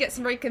get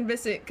some very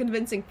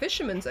convincing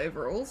fisherman's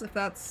overalls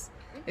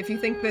if you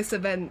think this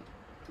event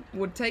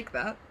would take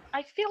that.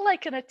 I feel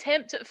like an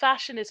attempt at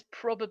fashion is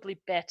probably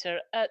better.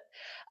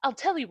 I'll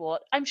tell you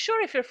what, I'm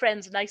sure if your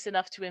friend's nice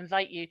enough to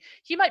invite you,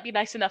 he might be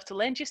nice enough to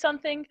lend you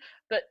something,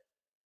 but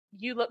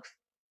you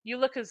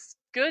look as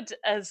good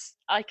as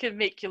I can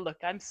make you look.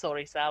 I'm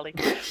sorry, Sally.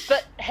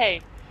 But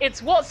hey,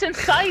 it's what's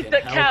inside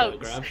that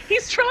counts.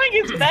 He's trying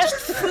his best.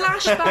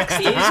 Flashbacks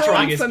to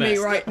prom for me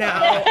right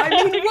now.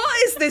 I mean,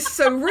 why is this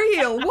so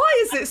real?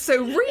 Why is it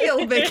so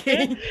real,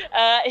 Vicky?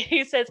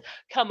 He says,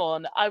 come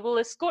on, I will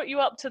escort you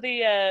up to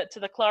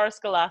the Clara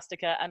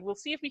Scholastica, and we'll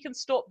see if we can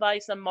stop by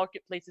some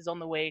marketplaces on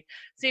the way,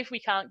 see if we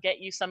can't get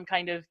you some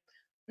kind of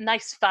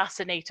nice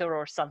fascinator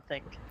or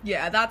something.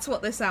 Yeah, that's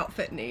what this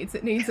outfit needs.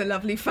 It needs a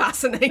lovely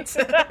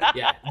fascinator.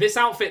 Yeah, this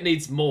outfit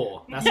needs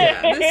more. That's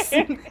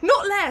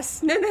not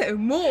less. No,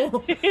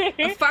 more.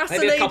 A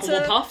fascinator, maybe a couple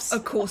more puffs, a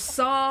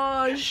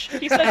corsage,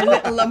 a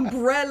little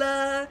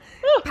umbrella,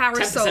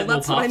 parasol.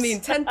 That's what I mean.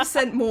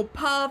 10% more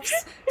puffs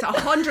to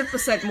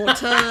 100% more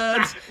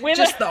turds.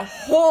 Just the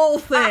whole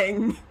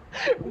thing.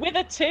 With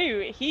a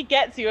 2, he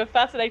gets you a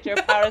fascinator,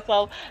 a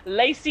parasol,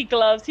 lacy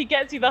gloves. He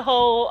gets you the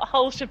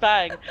whole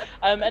shebang.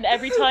 And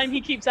every time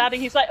he keeps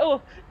adding, he's like,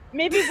 oh,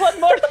 maybe one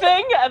more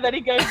thing, and then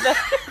he goes there.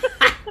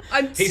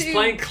 He's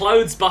playing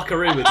clothes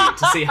buckaroo with you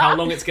to see how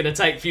long it's going to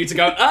take for you to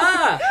go,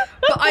 ah!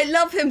 But I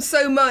love him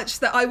so much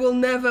that I will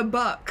never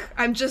buck.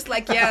 I'm just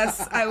like,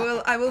 yes, I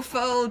will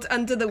fold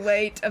under the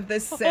weight of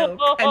this silk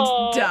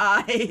and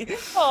die.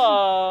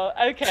 Oh,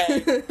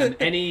 okay. And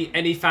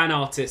any fan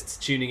artists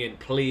tuning in,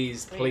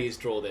 please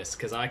draw this,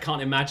 because I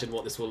can't imagine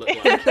what this will look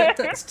like.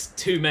 It's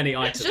too many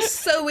items.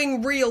 Just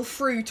sewing real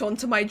fruit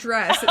onto my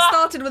dress. It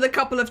started with a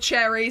couple of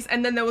cherries,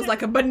 and then there was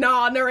like a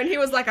banana, and he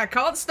was like, I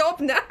can't stop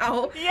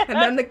now. Yeah. And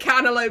then the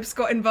cantaloupes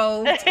got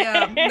involved.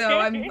 Yeah, no,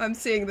 I'm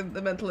seeing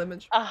the mental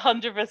image.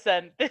 100%.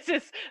 This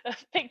is a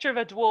picture of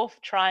a dwarf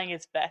trying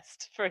his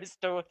best for his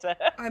daughter.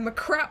 I'm a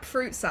crap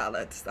fruit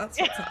salad. That's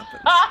what's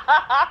happened.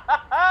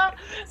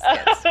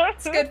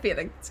 It's a good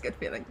feeling. It's a good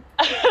feeling.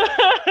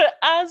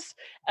 As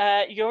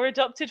your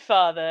adopted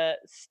father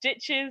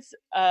stitches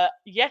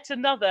yet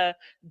another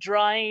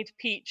dried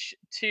peach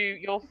to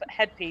your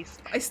headpiece,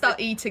 I start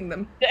eating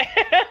them.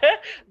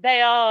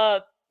 they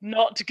are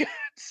not good.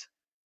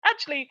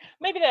 Actually,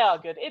 maybe they are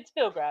good. It's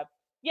Bill Grab.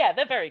 Yeah,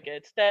 they're very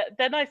good.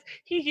 They're nice.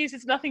 He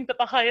uses nothing but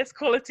the highest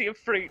quality of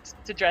fruit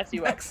to dress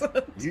you up.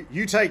 Excellent.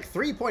 You take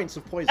 3 points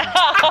of poison.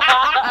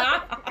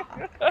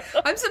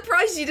 I'm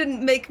surprised you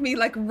didn't make me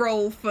like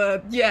roll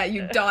for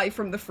you die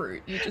from the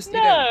fruit. You just you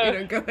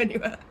don't go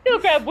anywhere. Bill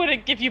Grab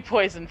wouldn't give you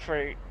poison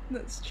fruit.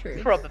 That's true.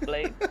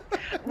 Probably.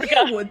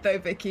 You would though,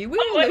 Vicky. We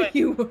all know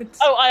you would.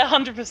 Oh, I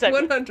 100%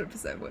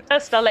 100% would.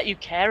 First, I'll let you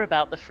care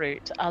about the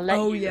fruit. I'll let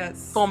you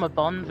form a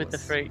bond with the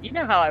course. fruit. You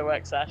know how I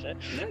work, Sasha.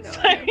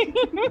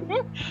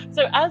 No.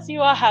 So as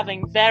you are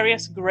having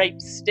various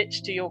grapes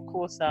stitched to your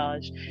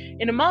corsage,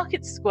 in a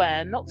market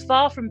square not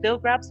far from Bill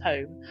Grab's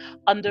home,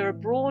 under a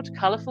broad,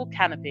 colourful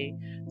canopy,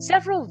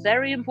 several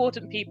very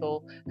important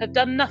people have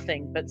done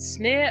nothing but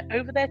sneer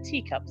over their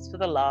teacups for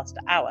the last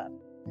hour.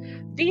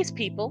 These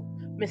people,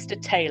 Mr.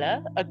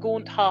 Taylor, a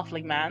gaunt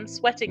halfling man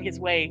sweating his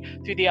way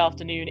through the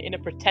afternoon in a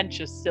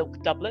pretentious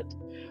silk doublet,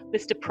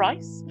 Mr.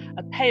 Price,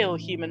 a pale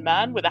human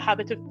man with a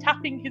habit of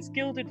tapping his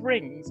gilded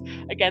rings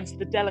against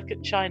the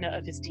delicate china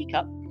of his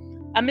teacup,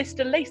 and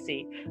Mr.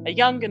 Lacey, a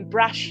young and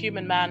brash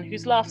human man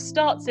whose laugh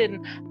starts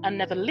in and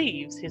never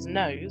leaves his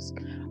nose,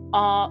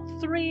 are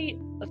 3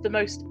 of the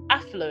most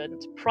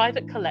affluent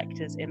private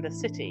collectors in the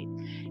city,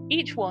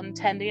 each one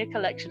tending a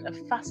collection of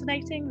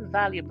fascinating,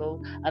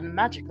 valuable, and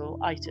magical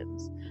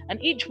items.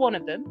 And each one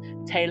of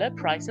them, Taylor,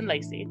 Price, and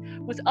Lacey,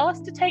 was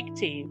asked to take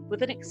tea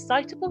with an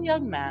excitable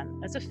young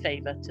man as a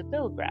favour to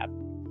Bill Grab.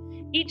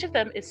 Each of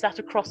them is sat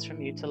across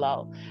from you,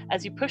 Talal,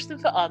 as you push them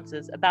for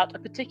answers about a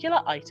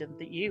particular item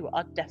that you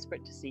are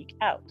desperate to seek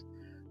out.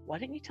 Why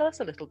don't you tell us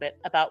a little bit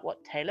about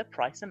what Taylor,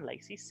 Price, and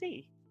Lacey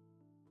see?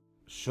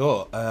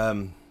 Sure.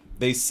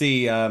 They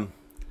see, I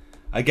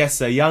guess,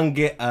 a young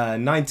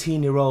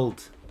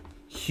 19-year-old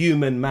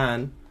human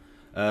man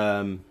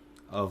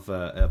of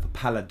a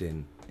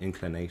paladin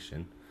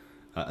inclination.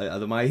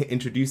 Am I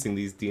introducing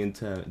these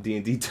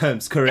D&D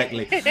terms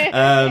correctly?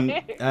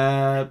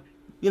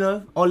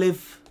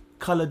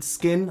 Olive-coloured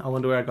skin. I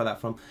wonder where I got that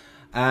from.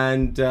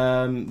 And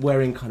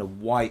wearing kind of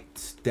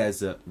white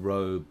desert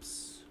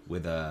robes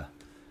with a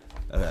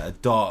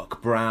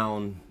dark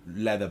brown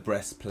leather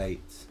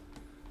breastplate.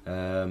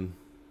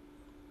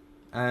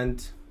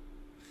 And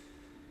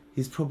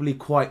he's probably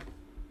quite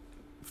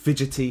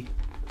fidgety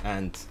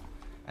and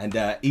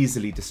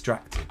easily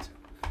distracted.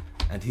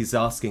 And he's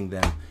asking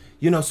them,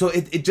 so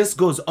it just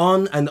goes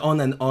on and on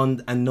and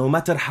on, and no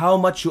matter how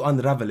much you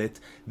unravel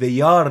it, the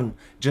yarn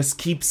just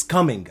keeps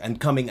coming and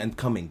coming and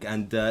coming,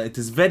 and it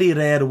is very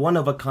rare, one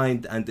of a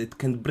kind, and it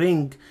can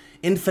bring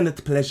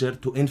infinite pleasure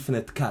to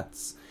infinite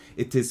cats.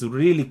 It is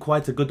really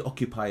quite a good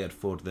occupier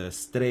for the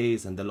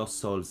strays and the lost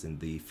souls in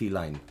the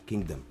feline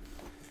kingdom.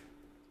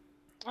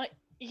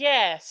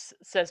 Yes,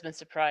 says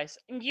Mr. Price.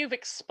 You've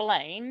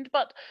explained,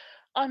 but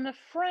I'm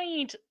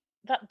afraid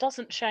that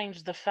doesn't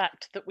change the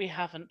fact that we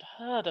haven't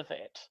heard of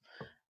it.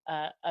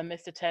 And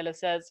Mr. Taylor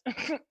says,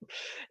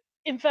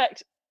 in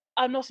fact,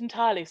 I'm not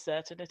entirely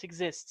certain it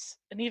exists.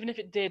 And even if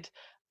it did,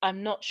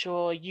 I'm not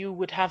sure you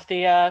would have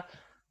the,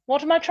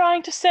 what am I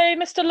trying to say,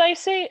 Mr.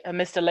 Lacey? And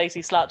Mr.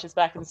 Lacey slouches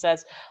back and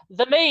says,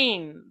 the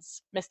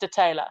means, Mr.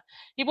 Taylor.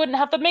 He wouldn't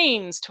have the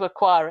means to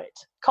acquire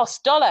it. Costs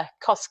dollar,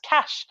 costs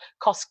cash,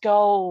 costs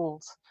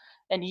gold.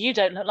 And you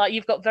don't look like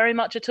you've got very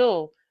much at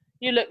all.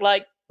 You look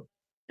like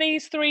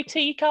these 3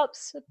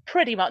 teacups have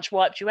pretty much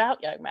wiped you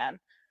out, young man.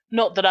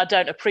 Not that I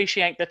don't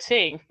appreciate the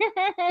tea.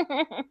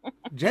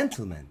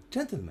 Gentlemen.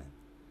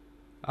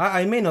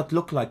 I may not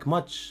look like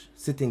much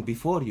sitting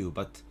before you,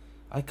 but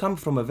I come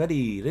from a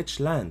very rich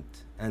land.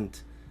 And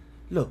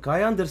look,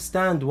 I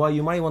understand why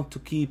you might want to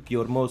keep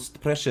your most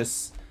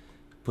precious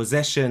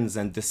possessions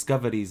and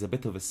discoveries a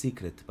bit of a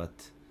secret,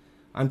 but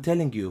I'm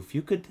telling you, if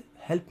you could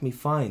help me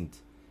find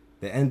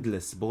the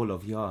endless ball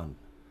of yarn,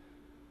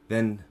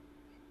 then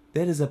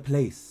there is a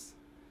place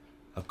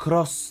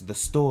across the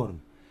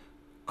storm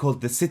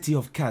called the City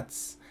of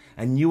Cats,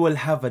 and you will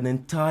have an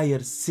entire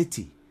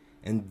city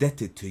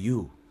indebted to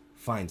you,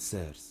 fine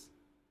sirs.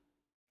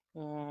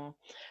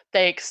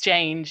 They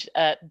exchange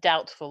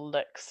doubtful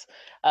looks,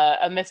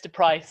 and Mr.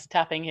 Price,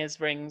 tapping his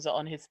rings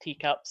on his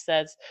teacup,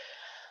 says,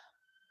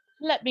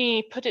 "Let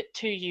me put it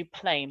to you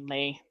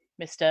plainly,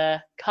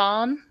 Mr.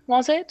 Khan,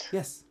 was it?"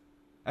 Yes,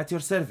 at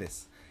your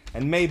service.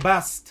 And may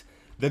Bast,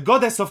 the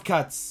goddess of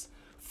cats,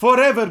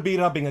 forever be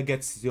rubbing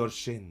against your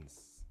shins.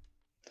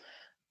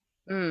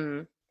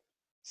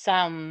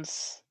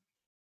 Sounds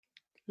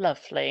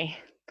lovely.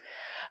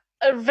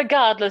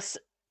 Regardless,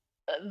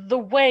 the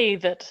way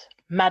that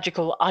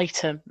magical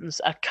items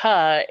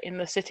occur in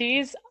the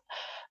cities,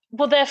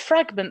 well, they're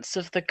fragments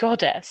of the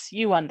goddess,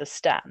 you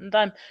understand.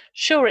 I'm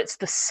sure it's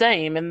the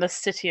same in the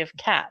City of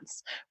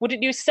Cats.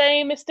 Wouldn't you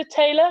say, Mr.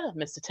 Taylor?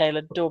 Mr.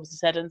 Taylor daubs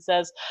his head and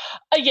says,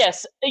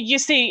 yes, you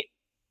see,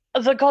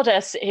 the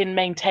goddess, in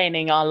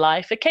maintaining our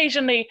life,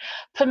 occasionally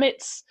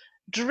permits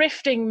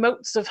drifting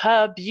motes of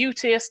her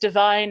beauteous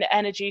divine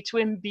energy to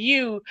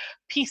imbue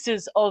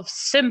pieces of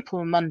simple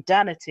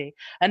mundanity,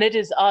 and it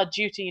is our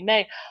duty,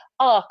 nay,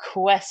 our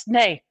quest,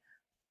 nay,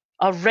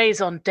 our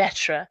raison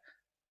d'etre,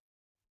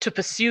 to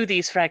pursue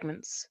these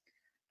fragments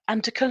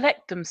and to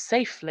collect them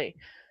safely.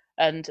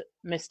 And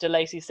Mr.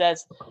 Lacey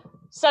says,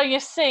 so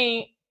you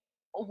see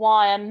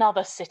why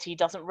another city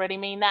doesn't really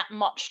mean that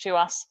much to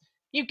us.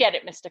 You get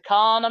it, Mr.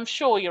 Khan. I'm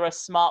sure you're a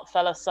smart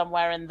fella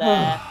somewhere in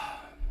there.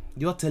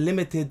 You're a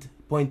limited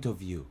point of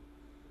view.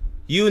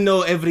 You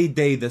know every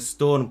day the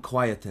storm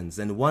quietens,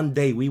 and one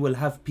day we will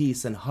have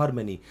peace and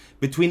harmony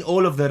between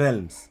all of the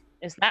realms.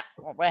 Is that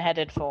what we're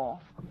headed for?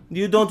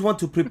 You don't want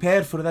to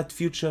prepare for that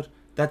future?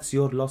 That's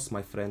your loss,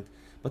 my friend.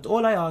 But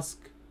all I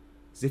ask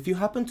is if you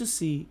happen to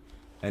see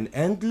an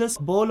endless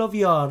ball of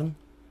yarn,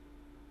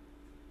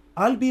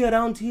 I'll be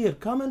around here.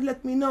 Come and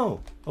let me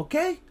know,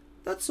 okay?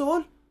 That's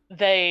all.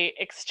 They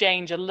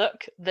exchange a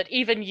look that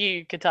even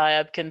you,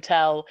 Katayab, can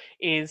tell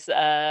is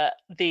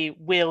the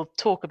 "we'll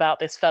talk about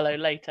this fellow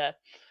later"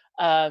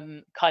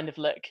 kind of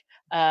look,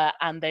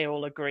 and they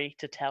all agree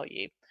to tell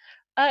you.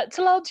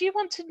 Talal, do you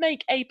want to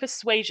make a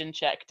persuasion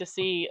check to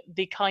see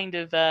the kind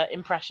of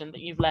impression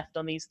that you've left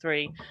on these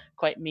three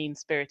quite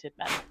mean-spirited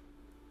men?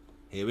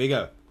 Here we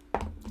go.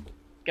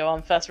 Go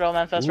on, first roll,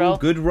 man, first roll.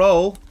 Good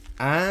roll,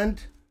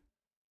 and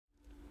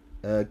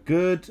a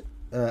good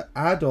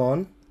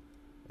add-on.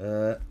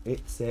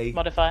 It's a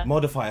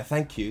modifier.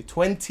 Thank you.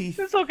 20.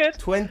 It's all good.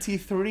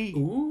 23.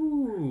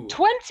 Ooh.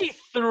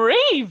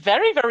 23.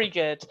 Very, very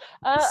good.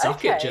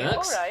 Suck it,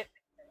 jerks. All right.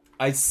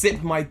 I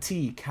sip my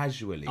tea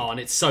casually. Oh, and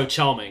it's so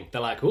charming.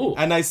 They're like, ooh.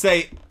 And I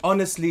say,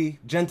 honestly,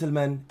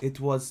 gentlemen, it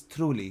was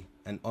truly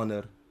an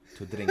honor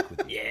to drink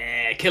with you.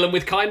 Yeah, kill him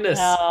with kindness.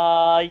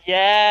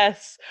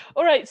 Yes.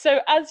 All right. So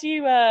as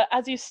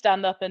you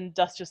stand up and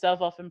dust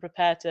yourself off and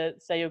prepare to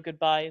say your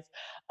goodbyes,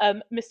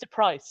 Mr.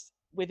 Price,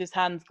 with his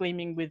hands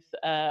gleaming with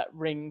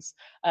rings,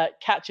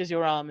 catches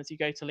your arm as you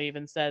go to leave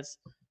and says,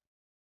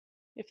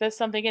 "If there's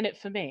something in it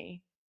for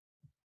me,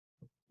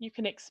 you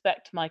can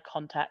expect my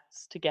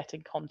contacts to get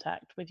in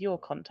contact with your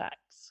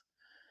contacts."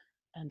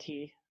 And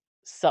he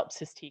sups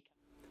his tea.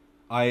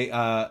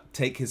 I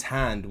take his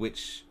hand,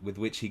 with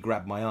which he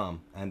grabbed my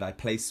arm, and I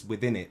place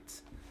within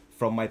it,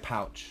 from my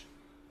pouch,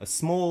 a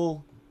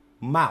small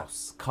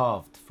mouse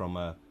carved from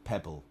a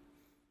pebble.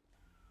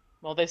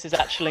 Well, this is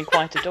actually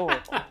quite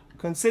adorable.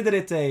 Consider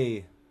it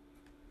a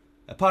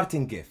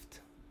parting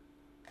gift.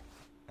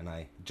 And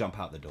I jump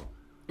out the door.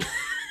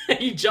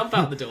 You jump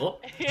out the door?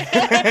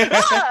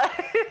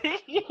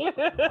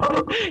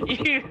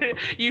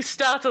 you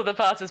startle the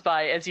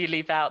passers-by as you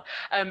leap out.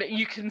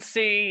 You can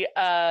see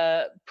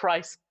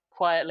Price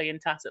quietly and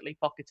tacitly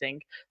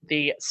pocketing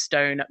the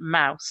stone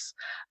mouse.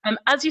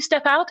 As you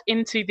step out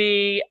into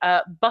the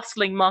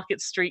bustling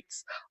market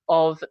streets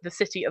of the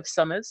city of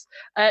Summers,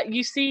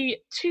 you see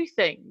two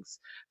things.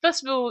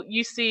 First of all,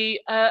 you see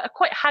a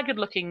quite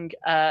haggard-looking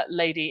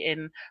lady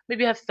in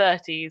maybe her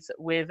 30s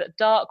with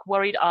dark,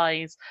 worried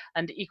eyes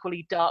and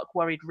equally dark,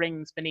 worried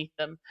rings beneath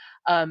them,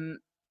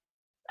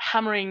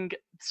 hammering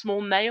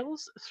small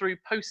nails through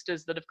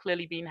posters that have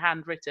clearly been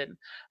handwritten,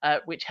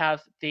 which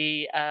have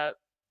the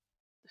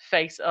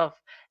face of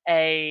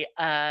a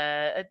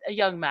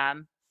young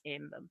man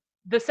in them.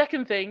 The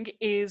second thing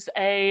is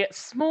a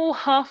small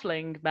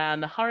halfling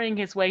man hurrying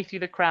his way through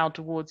the crowd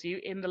towards you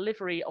in the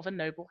livery of a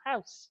noble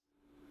house.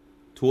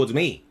 Towards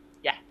me?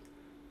 Yeah.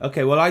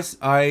 Okay, well,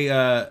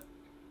 I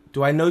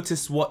do I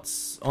notice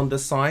what's on the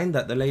sign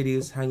that the lady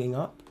is hanging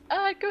up?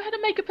 Go ahead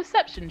and make a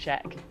perception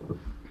check.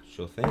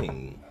 Sure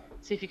thing.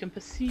 See if you can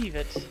perceive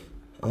it.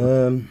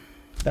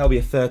 That'll be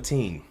a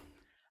 13.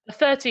 A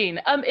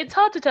 13. It's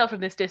hard to tell from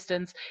this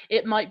distance.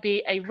 It might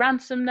be a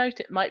ransom note.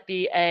 It might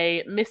be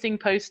a missing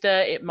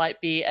poster. It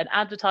might be an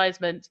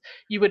advertisement.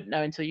 You wouldn't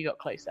know until you got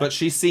closer. But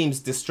she seems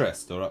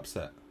distressed or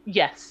upset.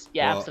 Yes.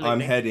 Yeah, well, absolutely. I'm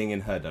heading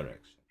in her direction.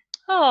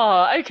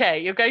 Oh, okay.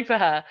 You're going for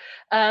her.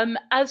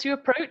 As you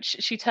approach,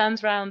 she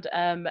turns around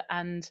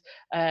and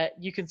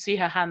you can see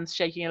her hands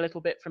shaking a little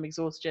bit from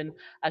exhaustion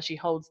as she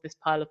holds this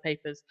pile of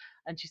papers.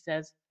 And she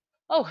says,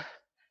 "Oh,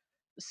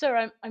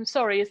 Sir, I'm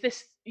sorry. Is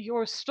this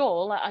your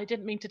stall? I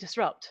didn't mean to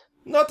disrupt.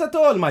 Not at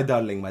all, my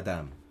darling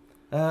madame.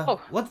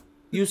 What?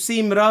 You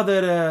seem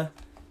rather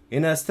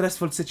in a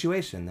stressful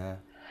situation.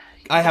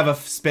 I have a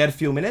spare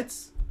few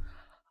minutes.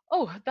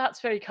 Oh, that's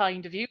very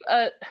kind of you.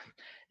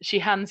 She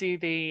hands you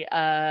the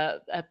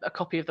a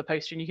copy of the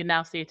poster, and you can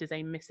now see it is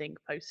a missing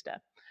poster.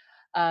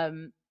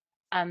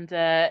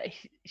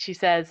 She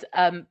says,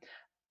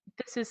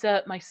 "This is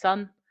my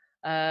son,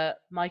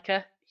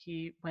 Micah.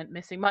 He went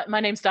missing. My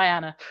name's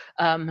Diana.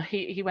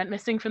 He went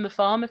missing from the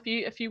farm a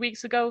few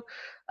weeks ago.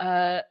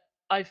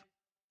 I've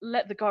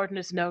let the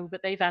gardeners know,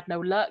 but they've had no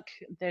luck.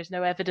 There's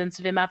no evidence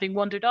of him having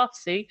wandered off.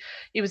 See,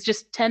 he was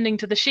just tending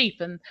to the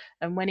sheep, and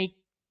when he,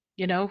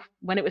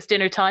 when it was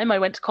dinner time, I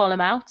went to call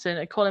him out and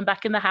I call him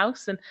back in the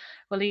house, and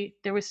well,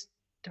 there was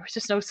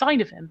just no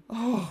sign of him.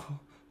 Oh,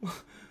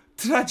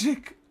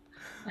 tragic!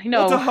 I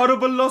know. What a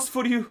horrible loss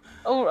for you.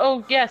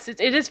 Oh, yes,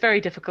 it is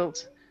very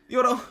difficult.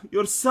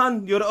 Your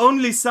son, your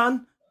only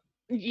son?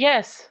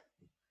 Yes.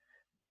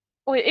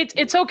 Oh,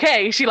 it's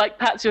okay. She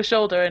pats your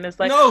shoulder and is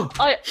like, no!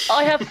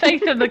 I have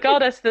faith in the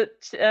goddess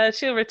that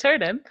she'll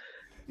return him.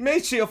 May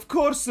she, of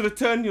course,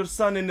 return your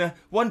son in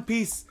one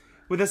piece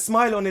with a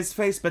smile on his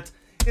face, but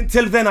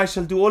until then I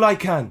shall do all I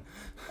can.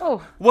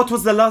 Oh. What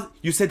was the last...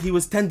 You said he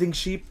was tending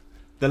sheep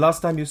the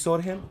last time you saw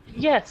him?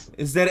 Yes.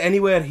 Is there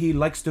anywhere he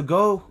likes to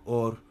go,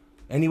 or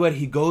anywhere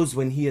he goes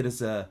when he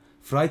is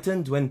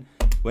frightened?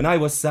 When I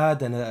was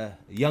sad and a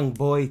young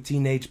boy,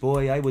 teenage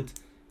boy, I would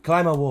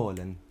climb a wall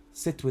and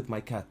sit with my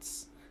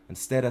cats and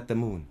stare at the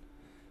moon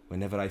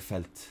whenever I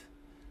felt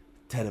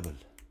terrible.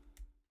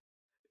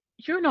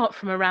 You're not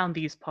from around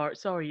these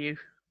parts, are you?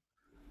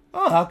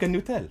 Oh, how can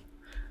you tell?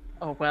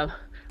 Oh, well,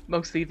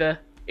 mostly the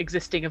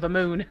existing of a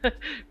moon.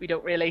 We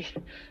don't really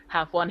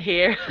have one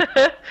here.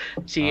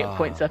 She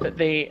points up at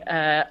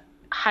the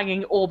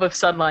hanging orb of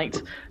sunlight.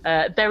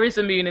 There is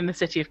a moon in the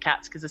City of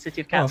Cats, because the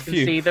City of Cats can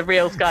see the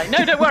real sky.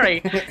 No, don't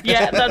worry.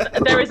 Yeah,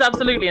 there is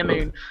absolutely a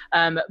moon,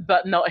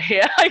 but not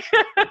here.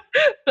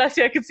 Bless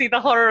you, I can see the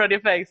horror on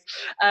your face.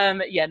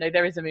 Yeah, no,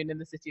 there is a moon in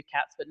the City of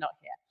Cats, but not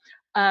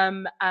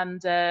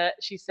here.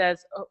 She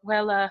says,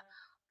 well,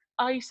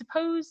 I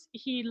suppose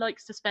he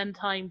likes to spend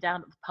time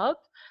down at the pub,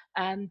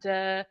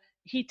 and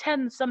he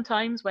tends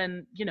sometimes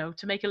when,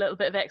 to make a little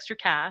bit of extra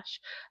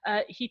cash,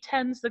 he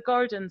tends the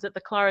gardens at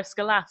the Clara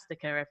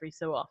Scholastica every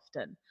so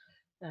often.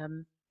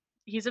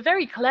 He's a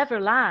very clever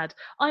lad.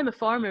 I'm a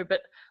farmer,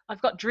 but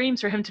I've got dreams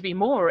for him to be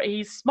more.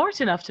 He's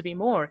smart enough to be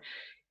more.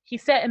 He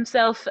set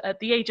himself at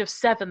the age of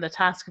 7 the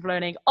task of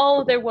learning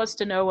all there was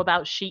to know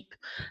about sheep,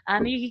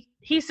 and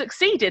he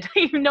succeeded.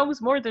 He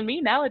knows more than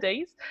me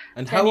nowadays.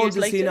 And how old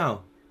is he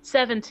now?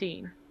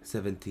 17.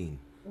 17.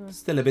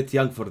 Still a bit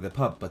young for the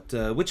pub,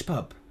 but which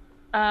pub?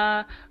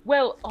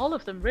 Well, all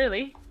of them,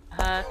 really.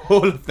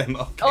 All of them,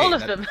 okay. All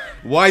of them.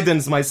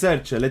 Widens my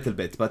search a little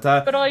bit, but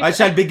I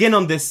shall begin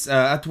on this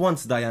at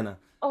once, Diana.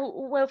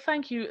 Oh, well,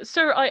 thank you.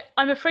 Sir,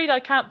 I'm afraid I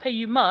can't pay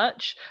you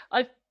much.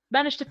 I've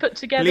managed to put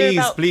together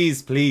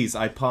Please,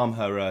 I palm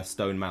her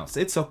stone mouse.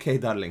 It's okay,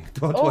 darling.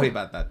 Don't worry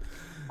about that.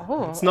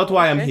 It's not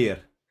why I'm here.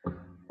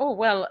 Oh,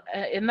 well,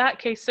 in that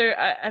case, sir,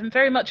 I'm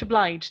very much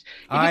obliged.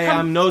 I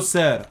am no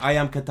sir. I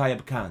am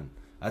Katayeb Khan,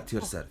 at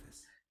your service.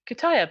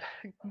 Katayeb,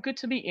 good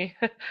to meet you.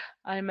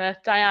 I'm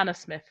Diana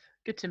Smith.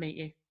 Good to meet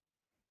you.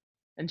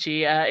 And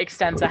she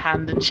extends a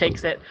hand and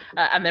shakes it,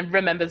 and then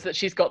remembers that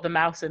she's got the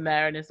mouse in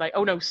there and is like,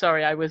 oh no,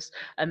 sorry, I was...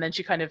 And then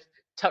she kind of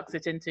tucks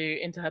it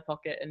into her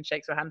pocket and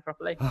shakes her hand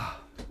properly.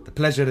 The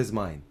pleasure is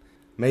mine.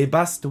 May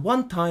Bast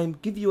one time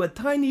give you a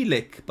tiny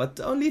lick, but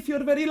only if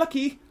you're very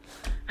lucky.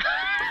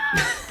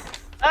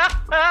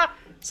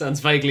 Sounds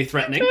vaguely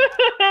threatening.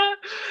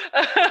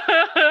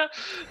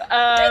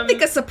 I don't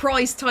think a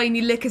surprise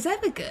tiny lick is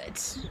ever good.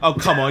 Oh,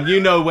 come on. You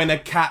know when a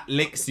cat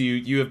licks you,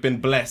 you have been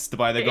blessed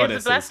by the goddesses.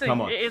 It's a blessing.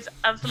 Come on. It is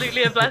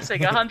absolutely a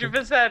blessing,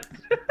 100%.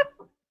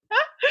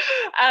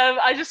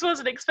 I just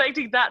wasn't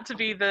expecting that to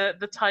be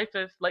the type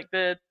of,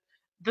 the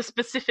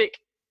specific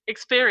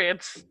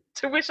experience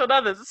to wish on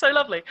others. It's so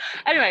lovely.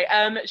 Anyway,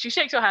 she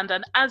shakes your hand,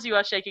 and as you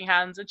are shaking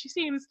hands, and she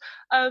seems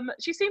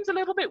a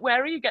little bit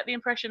wary. You get the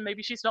impression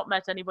maybe she's not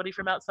met anybody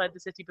from outside the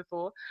city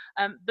before,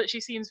 but she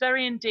seems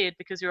very endeared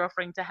because you're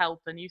offering to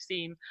help, and you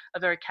seem a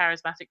very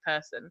charismatic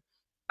person.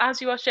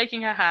 As you are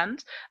shaking her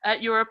hand,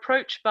 you're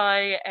approached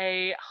by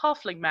a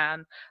halfling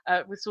man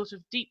with sort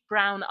of deep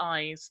brown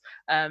eyes,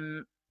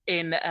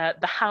 in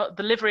the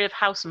livery of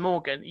House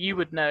Morgan. You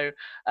would know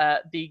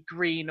the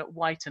green,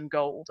 white and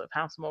gold of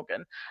House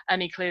Morgan.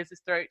 And he clears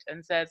his throat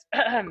and says,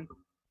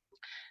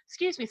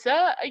 excuse me,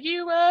 sir, are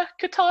you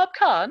Katayeb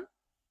Khan?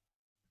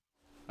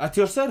 At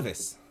your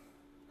service.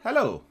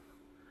 Hello.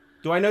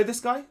 Do I know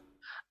this guy?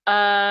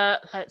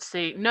 Let's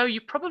see. No,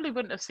 you probably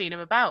wouldn't have seen him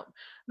about.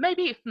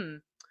 Maybe,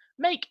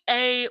 make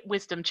a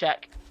wisdom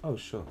check. Oh,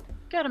 sure.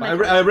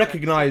 I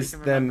recognize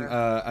them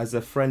as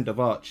a friend of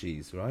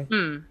Archie's, right?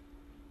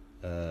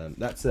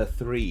 That's a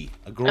 3.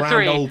 A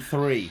grand old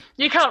 3.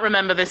 You can't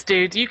remember this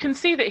dude. You can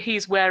see that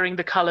he's wearing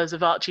the colours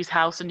of Archie's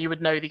house, and you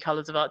would know the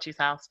colours of Archie's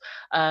house.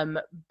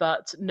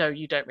 But no,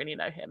 you don't really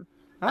know him.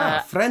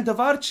 Friend of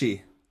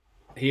Archie.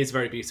 He is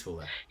very beautiful,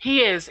 though.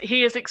 He is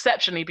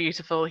exceptionally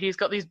beautiful. He's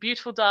got these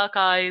beautiful dark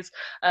eyes,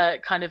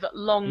 kind of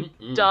long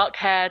dark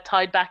hair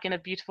tied back in a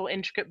beautiful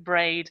intricate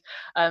braid,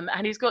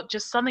 and he's got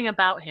just something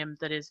about him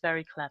that is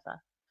very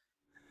clever.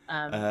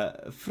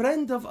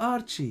 Friend of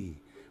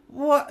Archie.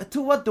 What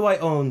do I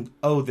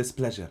owe this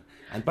pleasure?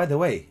 And by the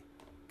way,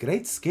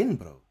 great skin,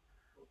 bro.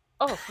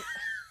 Oh,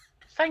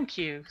 thank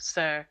you,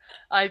 sir.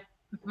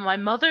 My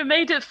mother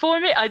made it for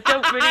me. I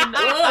don't really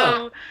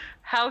know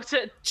how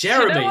to...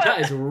 Jeremy, that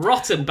is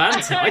rotten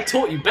banter. I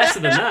taught you better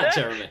than that,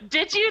 Jeremy.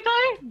 Did you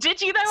though,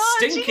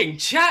 Archie? Stinking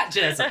chat,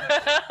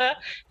 Jezza.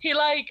 He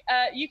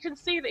you can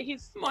see that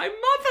he's... My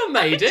mother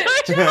made it,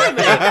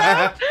 Jeremy.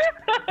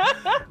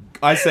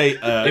 I say,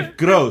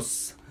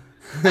 gross.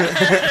 And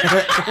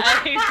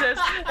he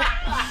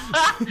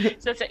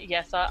says,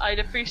 yes, I'd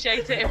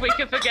appreciate it if we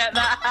could forget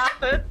that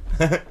happened.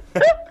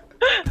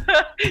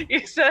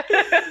 He said...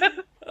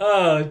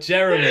 Oh,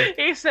 Jeremy.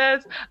 He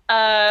says,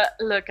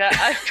 look,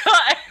 I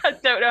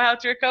don't know how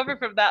to recover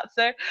from that,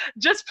 so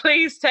just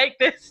please take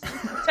this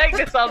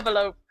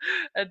envelope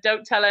and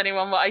don't tell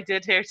anyone what I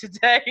did here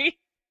today.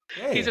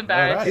 Hey, He's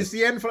embarrassed.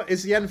 right.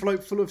 Is the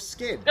envelope full of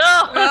skin?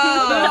 Oh,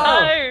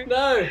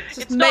 No.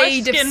 It's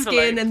made of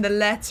skin, and the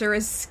letter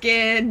is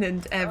skin,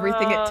 and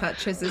everything it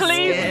touches is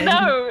please, skin.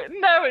 no,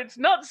 it's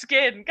not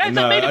skin. Guys,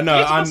 No, I made a no,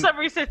 beautiful I'm-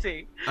 summery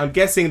city. I'm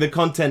guessing the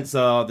contents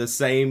are the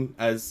same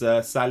as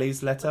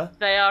Sally's letter.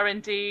 They are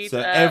indeed. So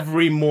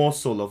every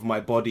morsel of my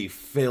body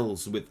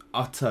fills with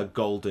utter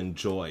golden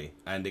joy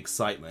and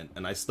excitement,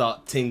 and I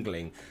start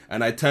tingling,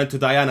 and I turn to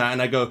Diana and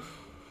I go,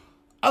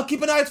 I'll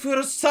keep an eye out for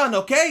your son,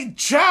 okay?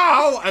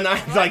 Ciao! And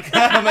I'm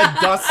I'm a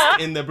dust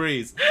in the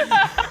breeze.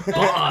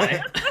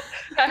 Bye.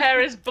 Her hair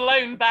is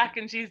blown back,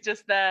 and she's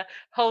just there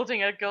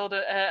holding a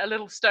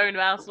little stone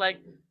mouse. Like,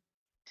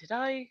 did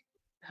I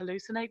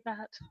hallucinate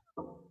that?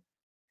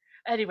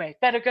 Anyway,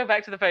 better go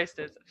back to the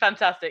posters.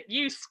 Fantastic.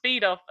 You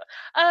speed off.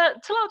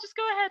 Talal, just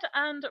go ahead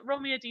and roll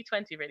me a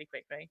d20 really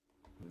quickly.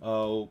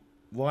 Oh,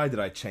 why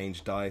did I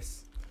change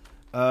dice?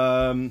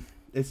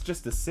 It's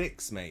just a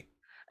 6, mate.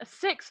 A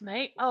 6,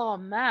 mate? Oh,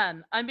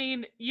 man. I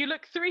mean, you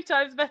look 3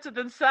 times better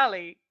than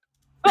Sally.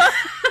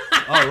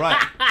 All right.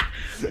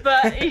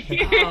 But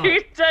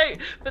you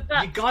don't. But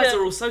that's You guys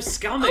are all so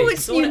scummy. Oh,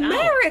 it's Sort it out.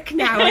 numeric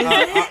now, is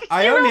it?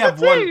 I You're only all have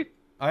two. one.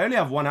 I only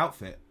have one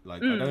outfit. I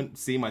don't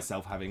see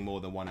myself having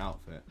more than one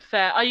outfit.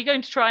 fair. Are you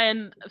going to try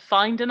and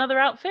find another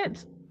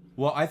outfit?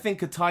 Well, I think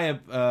Kataya,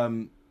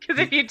 Because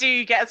if you do,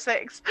 you get a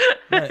 6.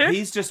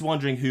 he's just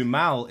wondering who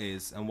Mal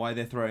is and why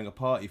they're throwing a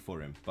party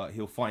for him, but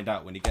he'll find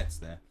out when he gets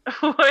there.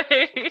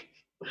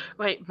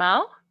 Wait,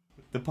 Mal?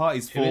 The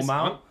party's Who for is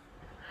Mal.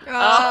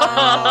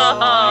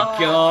 Oh,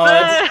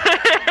 God.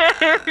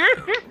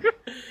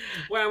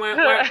 No,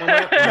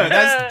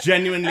 that's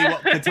genuinely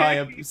what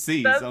Kataya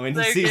sees. That's I mean,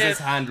 so he sees good. this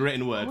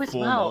handwritten word, Who's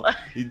formal. Mal?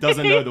 He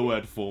doesn't know the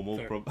word formal.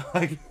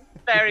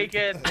 Very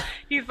good.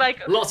 He's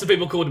like, Lots of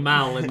people called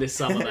Mal in this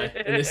summer, though.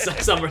 In this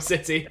summer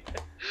city.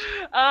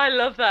 I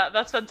love that.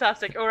 That's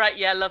fantastic. All right,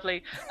 yeah,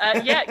 lovely.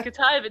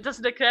 Katayev, it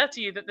doesn't occur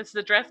to you that this is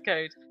a dress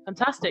code.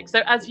 Fantastic.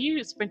 So as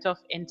you sprint off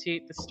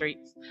into the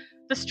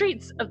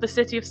streets of the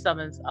City of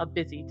Summers are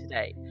busy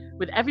today,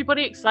 with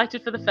everybody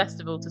excited for the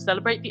festival to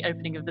celebrate the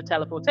opening of the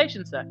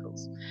teleportation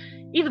circles.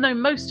 Even though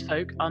most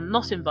folk are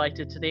not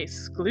invited to the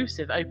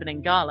exclusive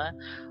opening gala,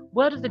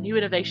 word of the new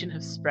innovation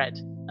has spread,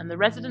 and the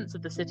residents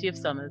of the City of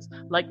Summers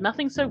like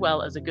nothing so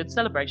well as a good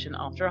celebration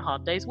after a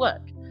hard day's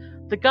work.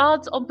 The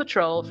guards on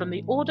patrol from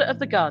the Order of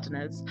the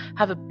Gardeners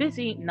have a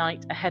busy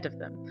night ahead of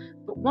them,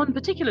 but one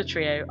particular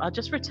trio are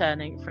just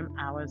returning from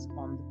hours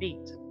on the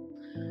beat.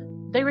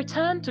 They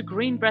return to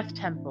Greenbreath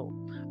Temple,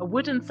 a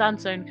wooden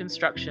sandstone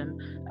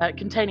construction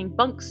containing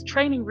bunks,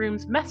 training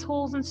rooms, mess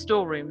halls, and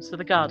storerooms for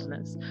the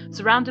gardeners,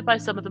 surrounded by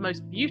some of the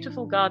most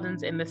beautiful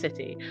gardens in the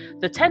city,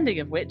 the tending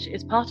of which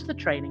is part of the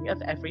training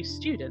of every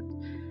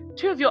student.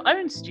 2 of your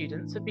own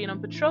students have been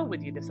on patrol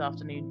with you this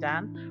afternoon,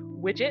 Dan.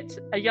 Widget,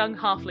 a young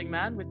halfling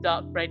man with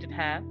dark braided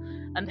hair,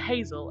 and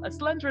Hazel, a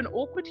slender and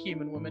awkward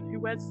human woman who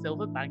wears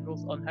silver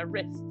bangles on her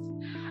wrists.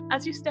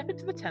 As you step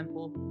into the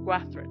temple,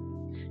 Gwathrin,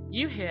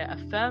 you hear a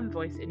firm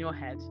voice in your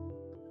head.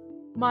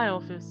 My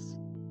office,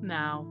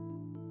 now.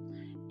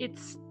 It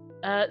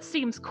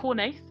seems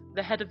Cornaith,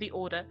 the head of the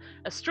order,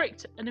 a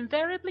strict and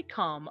invariably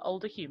calm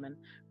older human,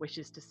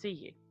 wishes to see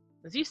you.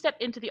 As you step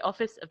into the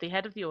office of the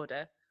head of the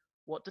order,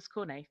 what does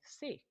Cornaith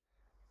see?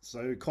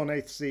 So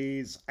Cornaith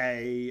sees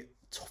a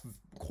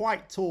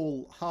quite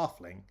tall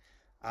halfling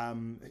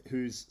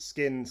whose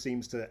skin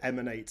seems to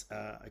emanate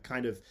a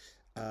kind of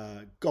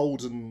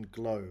golden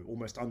glow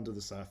almost under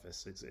the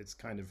surface. It's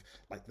kind of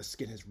like the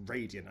skin is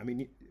radiant. I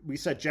mean, we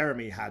said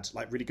Jeremy had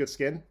like really good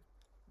skin.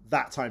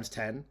 That times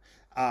 10.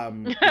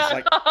 It's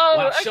like,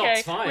 Wow, okay.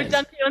 shots fired. We're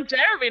dunking on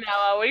Jeremy now,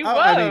 are we? oh,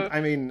 Whoa.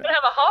 I mean, We're gonna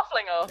have a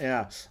halfling off.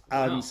 yeah.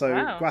 Wow. So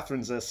Wow.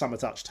 Gwathrin's a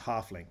summer-touched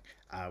halfling,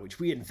 which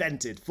we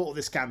invented for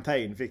this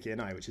campaign, Vicky and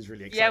I, which is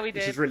really exciting. Yeah, we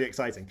Which did. is really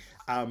exciting.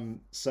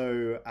 It's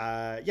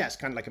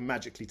kind of like a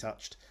magically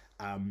touched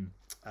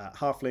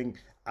halfling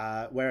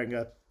wearing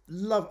a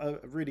love a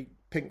really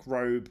pink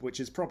robe, which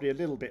is probably a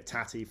little bit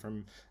tatty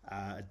from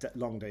a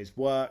long day's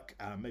work,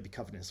 maybe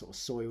covered in sort of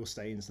soil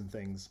stains and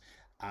things.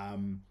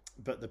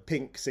 But the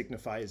pink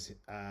signifies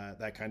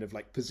their kind of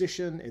like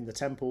position in the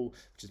temple,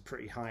 which is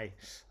pretty high,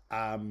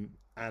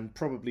 and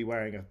probably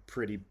wearing a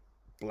pretty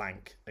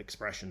blank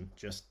expression,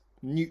 just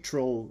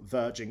neutral,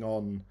 verging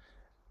on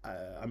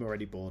I'm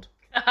already bored.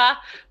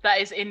 That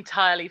is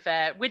entirely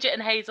fair. Widget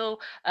and Hazel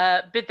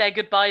bid their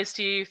goodbyes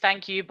to you,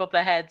 thank you, bob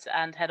their heads,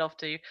 and head off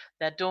to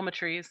their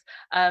dormitories.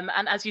 And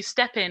as you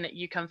step in,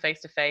 you come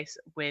face to face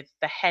with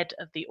the head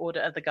of the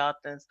Order of the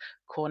Gardeners,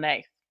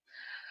 Cornaith.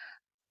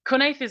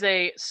 Cornaith is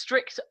a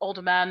strict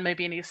older man,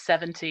 maybe in his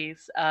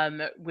 70s,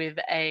 with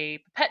a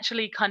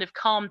perpetually kind of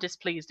calm,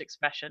 displeased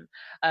expression.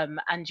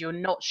 And you're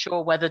not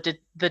sure whether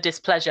the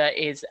displeasure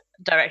is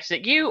directed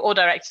at you or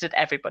directed at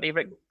everybody.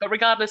 But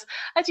regardless,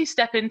 as you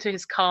step into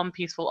his calm,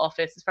 peaceful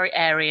office, it's very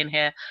airy in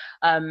here,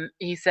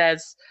 he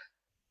says,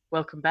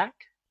 "Welcome back.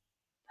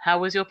 How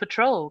was your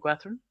patrol,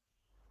 Gwathrin?"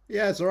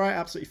 Yeah, it's all right,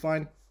 absolutely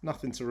fine.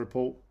 Nothing to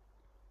report,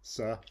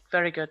 sir.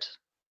 Very good.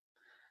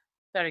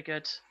 Very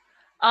good.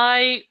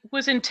 I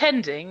was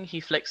intending, he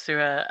flicks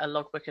through a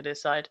logbook at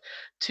his side,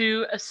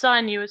 to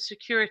assign you a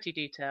security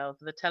detail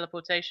for the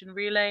teleportation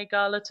relay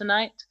gala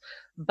tonight,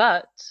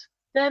 but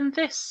then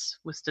this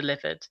was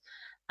delivered,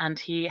 and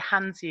he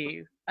hands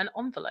you an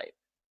envelope.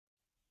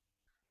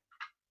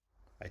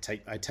 I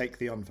take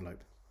the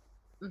envelope.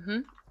 Mm-hmm.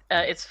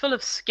 It's full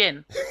of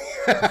skin.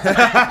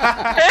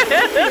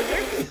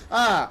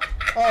 Oh,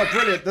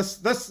 brilliant!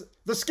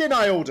 The skin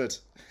I ordered.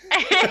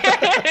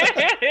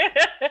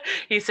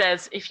 He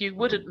says, "If you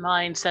wouldn't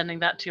mind sending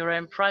that to your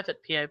own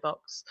private PO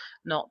box,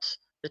 not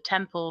the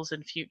temple's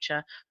in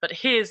future, but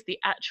here's the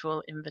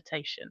actual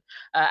invitation."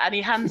 And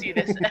he hands you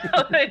this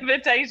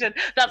invitation.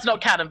 That's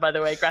not canon, by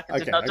the way. Graphic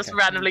did not just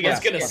randomly get. I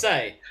was going to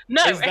say,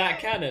 no, is that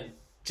canon?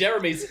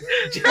 Jeremy's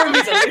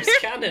a loose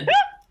cannon.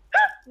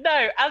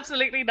 No,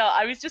 absolutely not.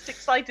 I was just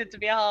excited to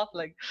be a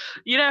halfling.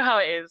 You know how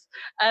it is.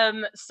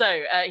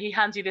 So he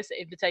hands you this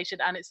invitation,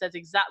 and it says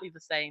exactly the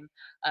same,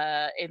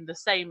 in the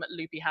same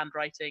loopy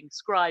handwriting,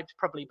 scribed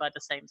probably by the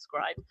same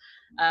scribe.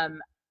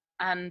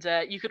 And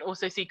you can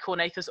also see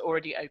Cornaith has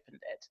already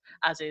opened it,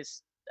 as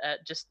is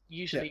just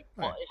usually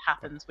what it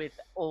happens with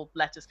all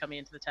letters coming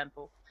into the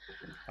temple.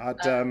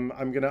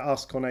 I'm going to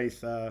ask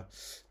Cornaith.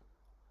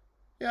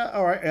 Yeah,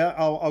 all right. Yeah,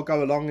 I'll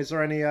go along. Is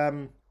there any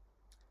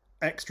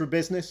extra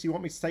business you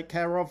want me to take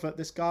care of at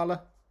this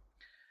gala?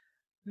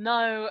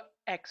 No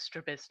extra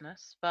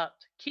business, but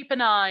keep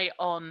an eye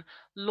on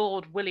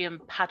Lord William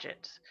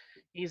Paget.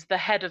 He's the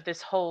head of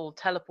this whole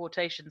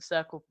teleportation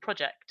circle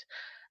project,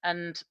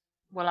 and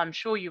well, I'm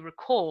sure you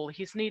recall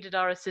he's needed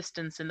our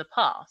assistance in the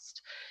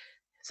past.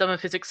 Some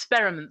of his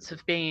experiments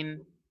have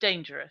been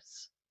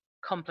dangerous,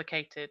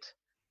 complicated,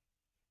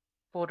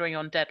 bordering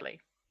on deadly.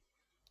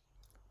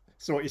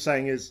 So what you're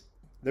saying is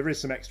there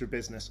is some extra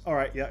business. All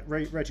right, yeah,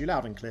 read you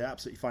loud and clear,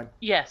 absolutely fine.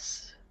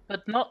 Yes,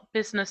 but not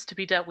business to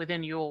be dealt with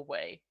in your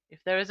way.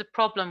 If there is a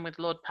problem with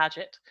Lord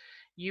Paget,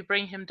 you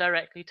bring him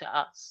directly to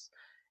us.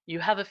 You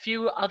have a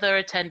few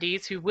other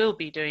attendees who will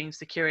be doing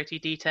security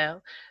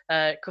detail.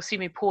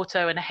 Cosimi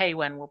Porto and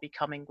Haywen will be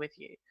coming with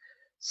you.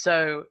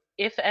 So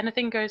if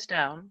anything goes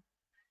down,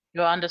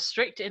 you're under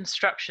strict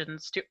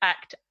instructions to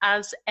act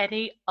as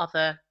any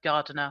other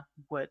gardener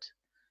would.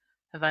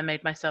 Have I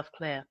made myself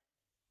clear?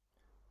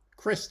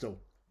 Crystal.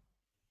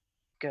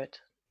 Good.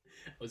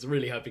 I was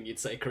really hoping you'd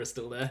say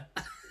Crystal there.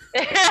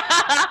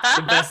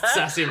 The best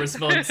sassy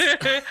response.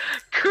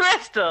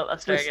 Crystal.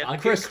 That's very good.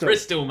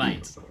 Crystal,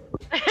 mate.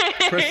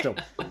 Crystal.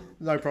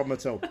 No problem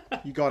at all.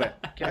 You got it.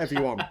 Whatever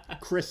you want.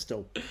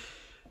 Crystal.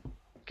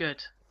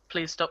 Good.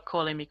 Please stop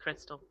calling me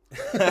Crystal.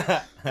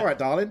 All right,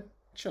 darling.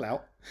 Chill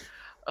out.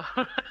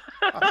 I'm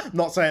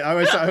not saying. I'm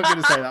going to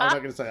say that. I'm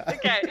not going to say that.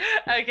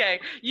 Okay.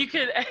 You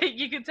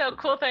can tell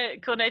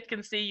Cornaith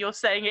can see you're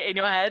saying it in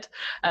your head,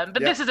 but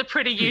This is a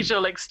pretty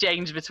usual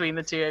exchange between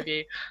the two of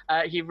you.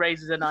 He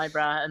raises an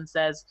eyebrow and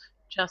says,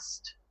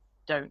 "Just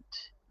don't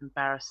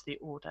embarrass the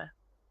order."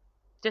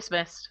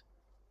 Dismissed.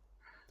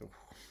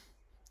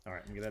 All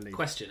right, I'm going to leave.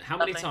 Question: how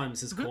many times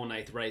has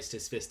Cornaith raised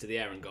his fist to the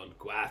air and gone,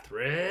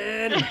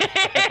 "Gwathrin"?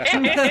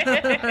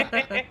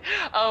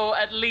 Oh,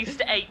 at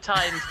least 8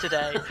 times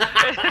today.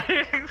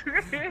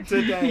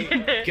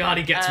 God,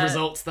 he gets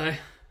results though.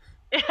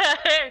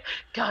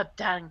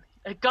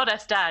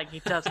 Goddess dang, he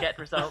does get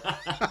results.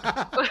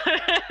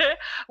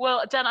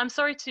 Well, Dan, I'm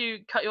sorry to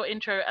cut your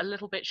intro a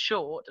little bit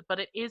short,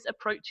 but it is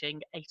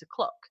approaching 8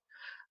 o'clock.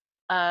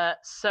 And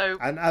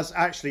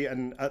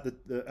at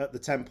the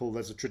temple,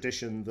 there's a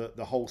tradition that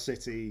the whole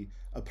city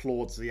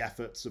applauds the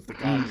efforts of the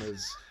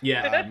gardeners,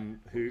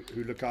 who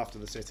look after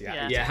the city.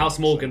 Yeah, House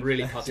Morgan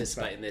really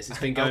participate in this. It's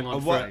been going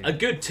on for a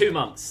good 2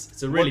 months.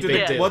 It's a really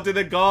big deal. What do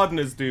the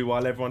gardeners do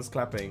while everyone's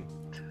clapping?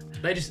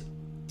 They just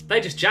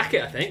jack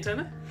it, I think, don't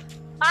they?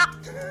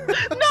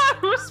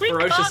 No,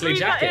 ferociously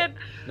jack it.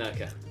 No,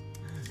 okay.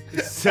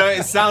 So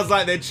it sounds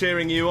like they're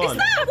cheering you on. Is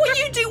that what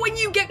you do when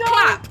you get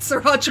clapped,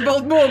 Sir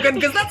Archibald Morgan?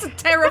 Because that's a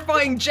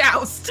terrifying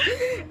joust.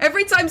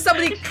 Every time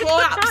somebody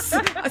claps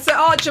Sir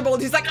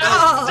Archibald, he's like,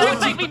 ah!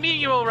 Don't make me meet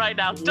you all right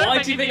now.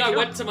 Why do you think I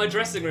went to my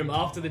dressing room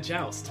after the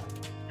joust?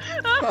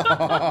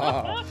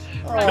 Not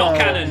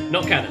canon,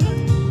 not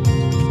canon.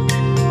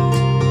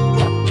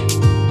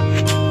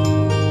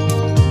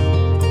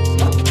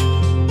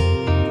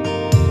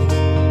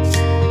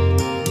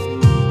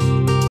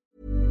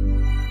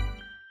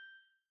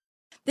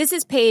 This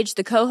is Paige,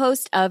 the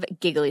co-host of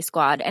Giggly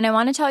Squad, and I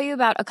want to tell you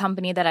about a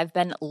company that I've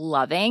been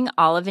loving,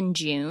 Olive &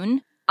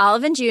 June.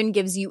 Olive & June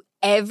gives you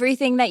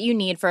everything that you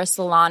need for a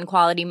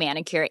salon-quality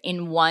manicure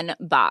in one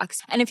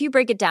box. And if you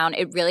break it down,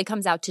 it really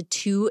comes out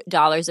to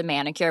 $2 a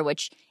manicure,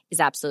 which is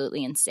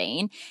absolutely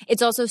insane.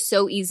 It's also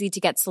so easy to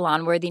get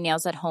salon-worthy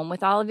nails at home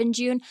with Olive &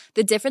 June.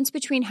 The difference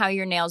between how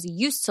your nails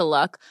used to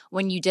look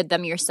when you did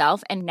them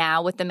yourself and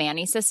now with the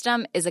Mani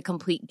system is a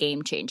complete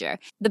game changer.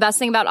 The best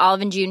thing about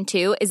Olive & June,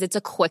 too, is it's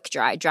a quick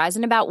dry. Dries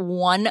in about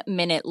 1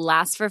 minute,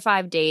 lasts for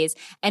 5 days,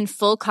 and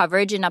full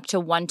coverage in up to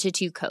 1 to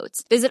 2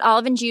 coats. Visit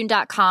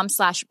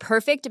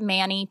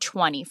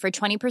oliveandjune.com/perfectmani20 for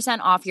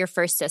 20% off your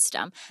first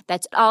system.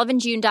 That's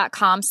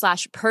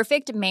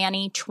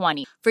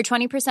oliveandjune.com/perfectmani20 for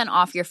 20%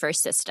 off your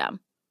first system.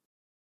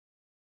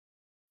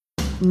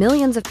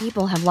 Millions of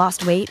people have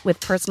lost weight with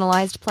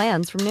personalized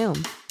plans from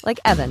Noom. Like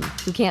Evan,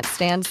 who can't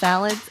stand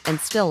salads and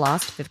still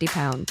lost 50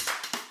 pounds.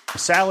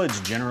 Salads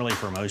generally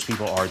for most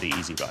people are the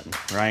easy button,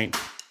 right?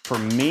 For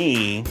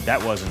me,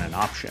 that wasn't an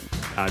option.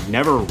 I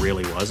never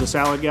really was a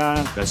salad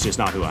guy. That's just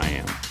not who I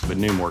am. But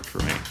Noom worked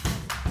for me.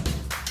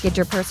 Get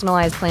your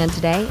personalized plan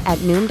today at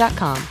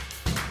Noom.com.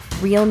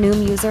 Real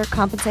Noom user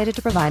compensated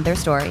to provide their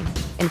story.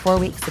 In 4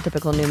 weeks, the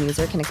typical Noom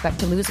user can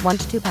expect to lose 1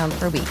 to 2 pounds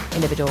per week.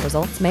 Individual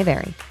results may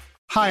vary.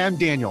 Hi, I'm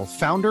Daniel,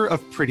 founder of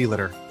Pretty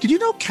Litter. Did you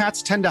know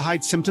cats tend to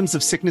hide symptoms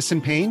of sickness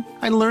and pain?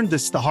 I learned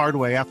this the hard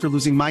way after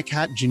losing my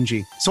cat,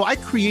 Gingy. So I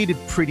created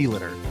Pretty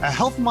Litter, a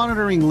health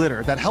monitoring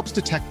litter that helps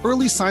detect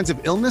early signs of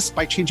illness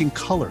by changing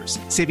colors,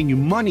 saving you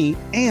money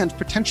and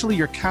potentially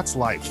your cat's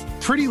life.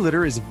 Pretty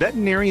Litter is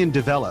veterinarian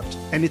developed,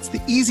 and it's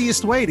the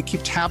easiest way to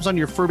keep tabs on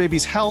your fur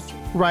baby's health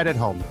right at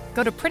home.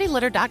 Go to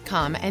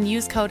prettylitter.com and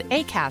use code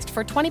ACAST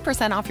for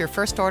 20% off your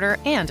first order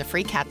and a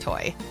free cat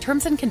toy.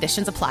 Terms and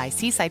conditions apply.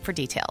 See site for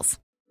details.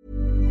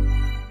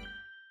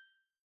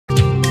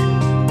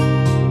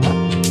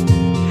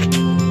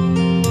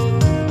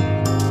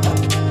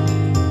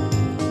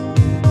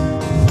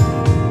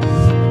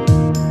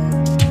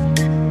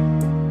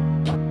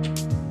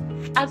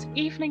 As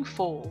evening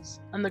falls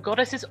and the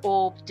goddess's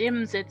orb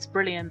dims its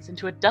brilliance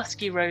into a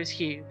dusky rose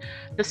hue,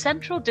 the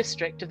central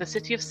district of the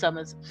city of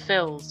Summers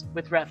fills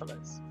with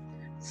revelers.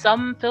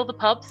 Some fill the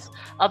pubs,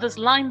 others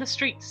line the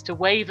streets to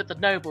wave at the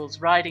nobles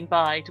riding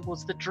by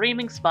towards the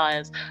dreaming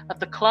spires of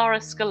the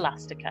Clara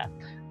Scholastica,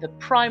 the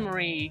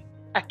primary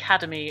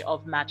academy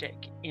of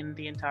magic in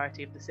the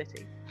entirety of the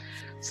city.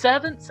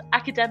 Servants,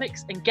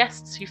 academics, and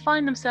guests who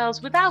find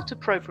themselves without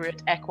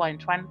appropriate equine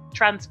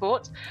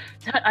transport.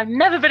 I've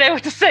never been able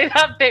to say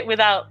that bit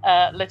without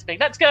lisping.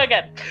 Let's go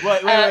again.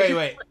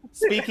 Wait.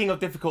 Speaking of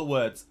difficult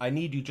words, I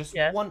need you just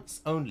once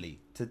only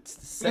to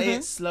say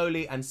it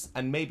slowly and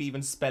maybe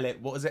even spell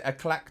it. What was it?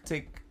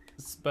 Eclectic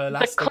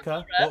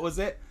Scholastica? What was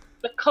it?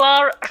 The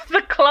Clara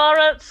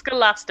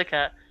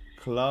Scholastica.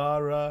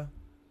 Clara.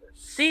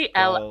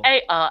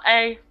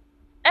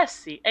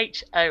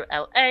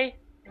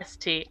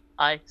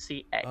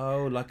 CLARASCHOLASTICA.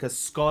 Oh, like a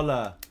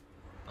scholar.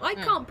 I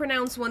can't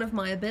pronounce one of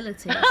my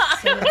abilities,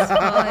 so it's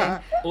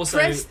fine. Also,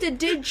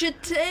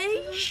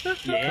 Prestidigitation?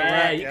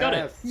 Yeah, you got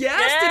it.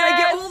 Yes, did I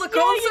get all the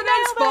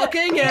consonants?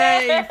 Fucking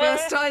yay!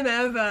 First time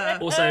ever.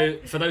 Also,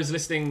 for those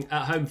listening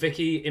at home,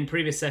 Vicky in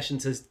previous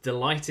sessions has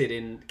delighted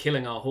in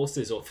killing our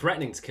horses or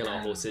threatening to kill our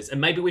horses, and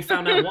maybe we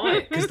found out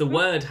why, because the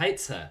word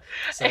hates her.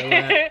 So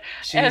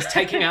she is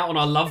taking out on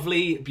our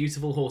lovely,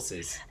 beautiful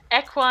horses.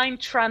 Equine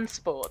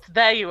transport.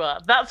 There you are.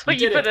 That's what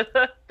you put it.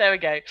 There we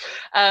go.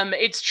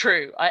 It's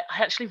true. I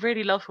actually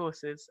really love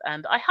horses,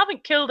 and I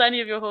haven't killed any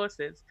of your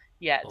horses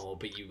yet. Oh,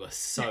 but you were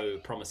so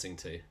promising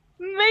to.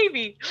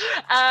 Maybe.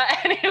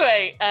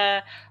 Anyway,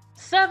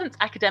 servants,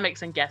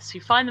 academics, and guests who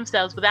find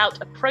themselves without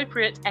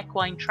appropriate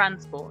equine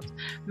transport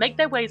make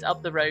their ways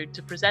up the road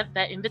to present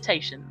their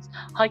invitations,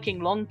 hiking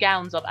long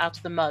gowns up out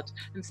of the mud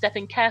and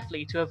stepping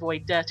carefully to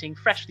avoid dirtying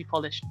freshly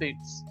polished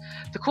boots.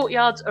 The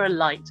courtyards are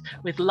alight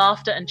with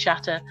laughter and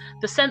chatter,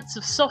 the scents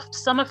of soft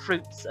summer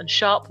fruits and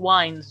sharp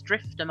wines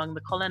drift among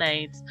the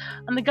colonnades,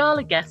 and the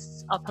gala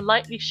guests are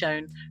politely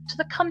shown to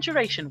the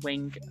conjuration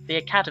wing of the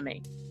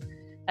academy.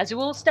 As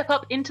you all step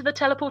up into the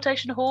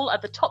teleportation hall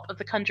at the top of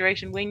the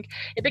conjuration wing,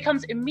 it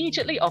becomes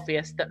immediately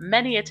obvious that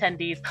many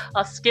attendees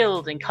are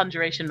skilled in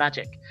conjuration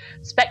magic.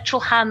 Spectral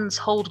hands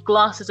hold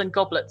glasses and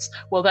goblets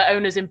while their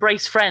owners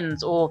embrace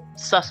friends or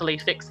subtly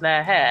fix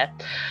their hair.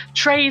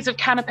 Trays of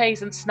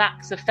canapes and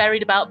snacks are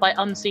ferried about by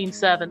unseen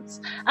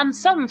servants, and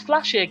some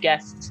flashier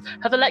guests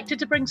have elected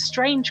to bring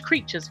strange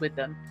creatures with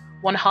them.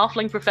 One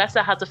halfling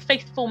professor has a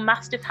faithful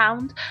mastiff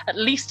hound, at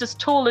least as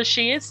tall as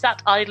she is,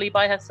 sat idly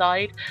by her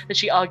side as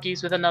she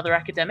argues with another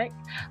academic,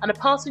 and a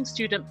passing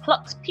student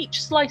plucks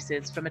peach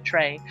slices from a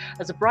tray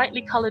as a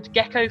brightly coloured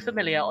gecko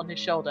familiar on his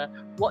shoulder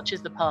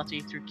watches the party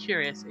through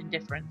curious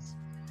indifference.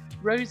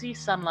 Rosy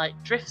sunlight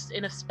drifts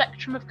in a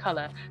spectrum of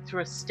colour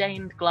through a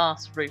stained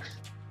glass roof.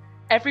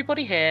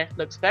 Everybody here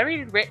looks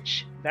very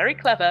rich, very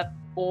clever,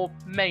 or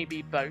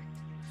maybe both.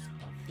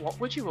 What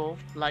would you all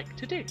like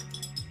to do?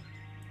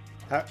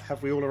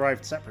 Have we all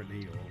arrived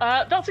separately?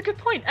 Or... That's a good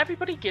point.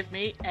 Everybody give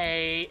me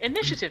a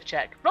initiative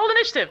check. Roll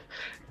initiative!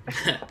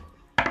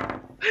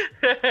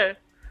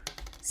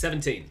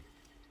 17.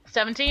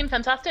 17,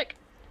 fantastic.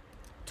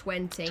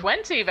 20.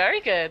 20,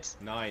 very good.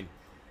 9.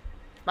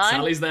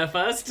 Sally's there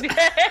first.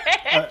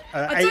 I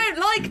don't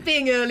like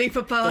being early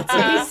for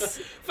parties.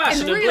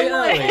 Fashionably In real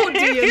life early.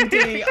 or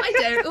D&D. I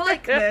don't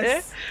like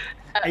this.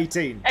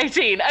 18.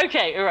 18.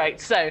 Okay, all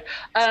right. So,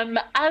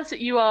 as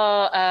you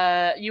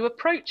are, you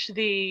approach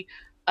the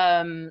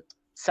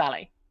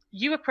Sally.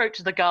 You approach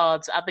the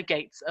guards at the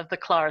gates of the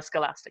Clara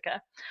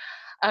Scholastica.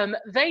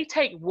 They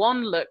take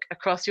one look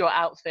across your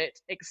outfit,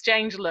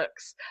 exchange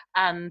looks,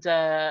 and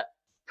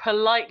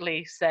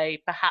politely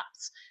say,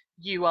 "Perhaps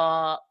you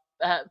are."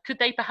 Could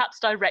they perhaps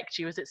direct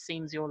you, as it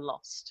seems you're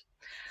lost?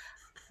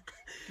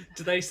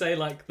 Do they say,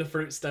 like, the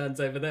fruit stands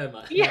over there,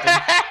 Matt?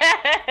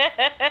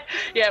 Yeah.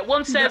 Yeah,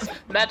 one says,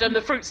 "Madam,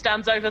 the fruit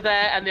stands over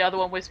there," and the other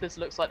one whispers,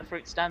 "Looks like the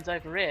fruit stands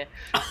over here."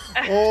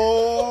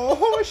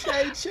 Oh,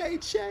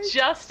 shade.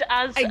 Just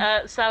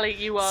as Sally,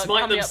 you are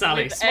Smite coming them, up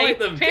Sally. with Smite a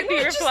them.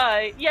 pithy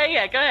reply.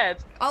 Yeah, go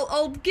ahead.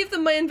 I'll give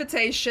them my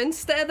invitation,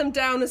 stare them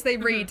down as they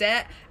read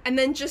it, and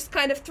then just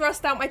kind of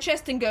thrust out my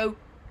chest and go,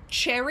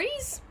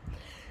 "Cherries?"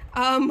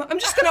 I'm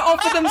just going to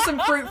offer them some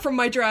fruit from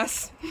my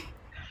dress.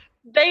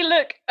 They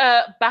look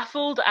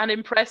baffled and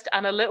impressed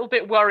and a little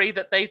bit worried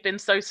that they've been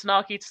so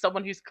snarky to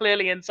someone who's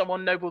clearly in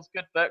someone noble's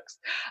good books.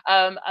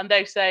 And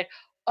they say,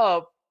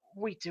 "Oh,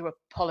 we do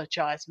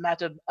apologise,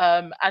 madam."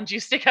 And you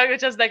stick out your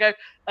chest and they go,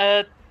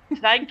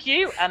 "Thank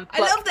you," and I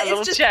pluck love that a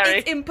little it's cherry.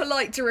 it's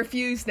impolite to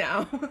refuse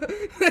now.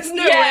 There's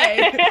no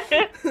way.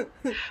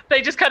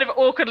 They just kind of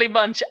awkwardly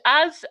munch.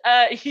 As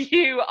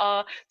you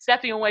are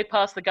stepping away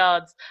past the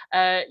guards,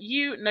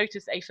 you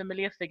notice a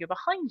familiar figure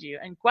behind you,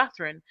 and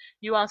Gwathrin,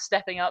 you are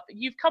stepping up.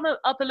 You've come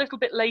up a little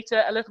bit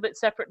later, a little bit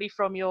separately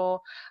from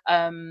your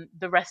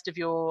the rest of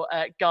your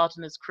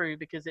gardener's crew,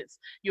 because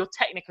you're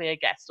technically a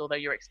guest, although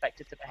you're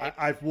expected to behave.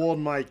 I've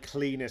worn my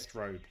cleanest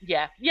robe.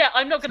 Yeah.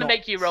 I'm not going to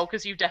make you roll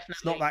because you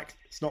definitely.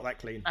 It's not that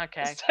clean.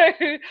 Okay,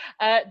 so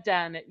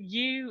Dan,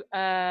 you,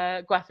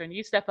 Gwathrin,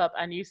 you step up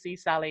and you see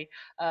Sally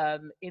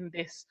in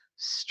this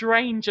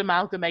strange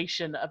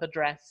amalgamation of a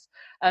dress.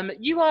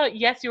 You're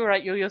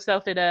right. You're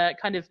yourself in a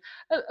kind of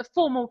a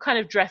formal kind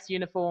of dress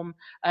uniform.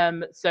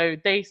 So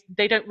they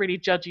don't really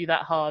judge you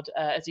that hard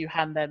as you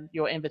hand them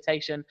your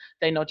invitation.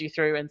 They nod you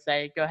through and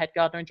say, "Go ahead,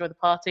 gardener, enjoy the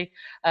party."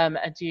 And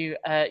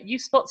you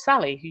spot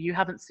Sally, who you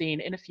haven't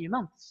seen in a few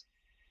months.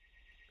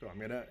 Cool, I'm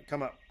gonna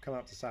come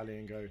up to Sally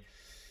and go,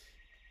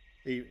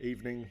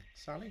 "Evening,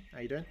 Sally. How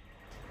you doing?"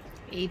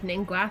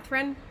 Evening,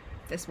 Gwathrin.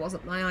 This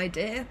wasn't my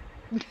idea.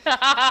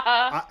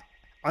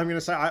 I'm going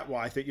to say,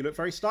 I think you look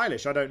very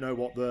stylish. I don't know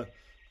what the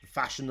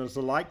fashioners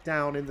are like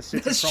down in the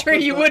city. That's proper, true.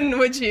 You but... wouldn't,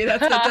 would you?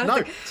 That's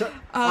fantastic. No,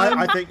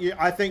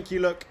 I think you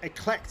look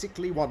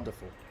eclectically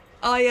wonderful.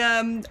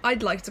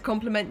 I'd like to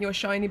compliment your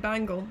shiny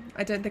bangle.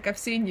 I don't think I've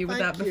seen you with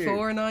that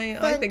before, and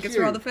I think it's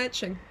rather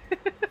fetching.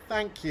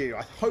 Thank you.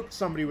 I hoped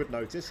somebody would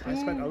notice. I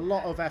spent a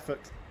lot of effort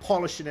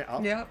polishing it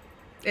up. Yeah,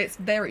 it's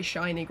very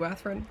shiny,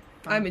 Gwathrin.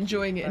 I'm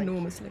enjoying it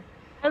enormously.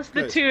 As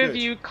the two of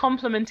you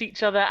compliment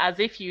each other as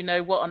if you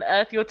know what on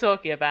earth you're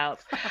talking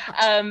about,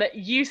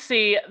 you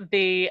see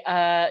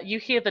you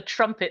hear the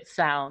trumpet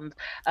sound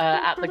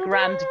at the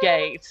grand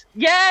gate.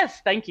 Yes,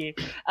 thank you.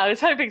 I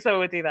was hoping someone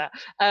would do that.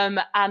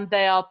 And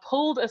they are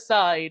pulled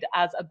aside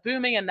as a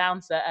booming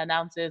announcer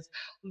announces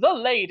the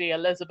Lady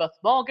Elizabeth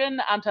Morgan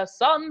and her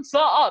son Sir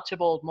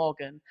Archibald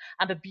Morgan.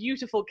 And a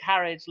beautiful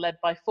carriage led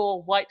by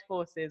 4 white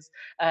horses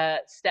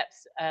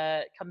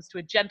comes to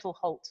a gentle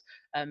halt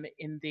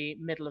in the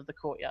middle of the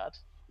courtyard.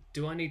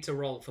 Do I need to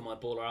roll for my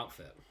baller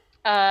outfit?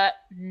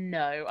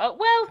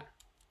 No.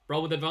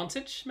 Roll with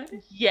advantage,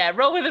 maybe? Yeah,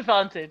 roll with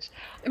advantage.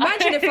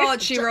 Imagine if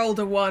Archie rolled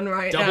a 1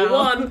 right now. Double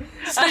 1!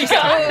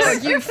 Oh,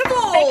 you've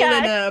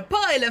fallen in a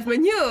pile of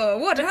manure.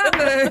 What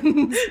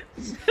happened?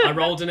 I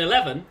rolled an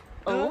 11.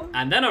 Oh.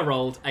 And then I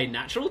rolled a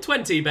natural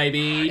 20,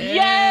 baby.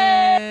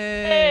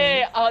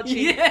 Yay!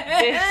 Archie,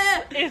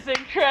 this is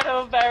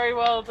incredible. Very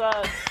well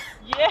done.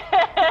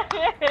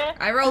 Yeah.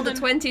 I rolled a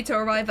 20 to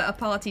arrive at a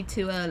party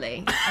too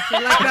early. I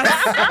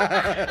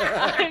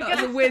feel like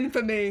that's a win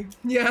for me.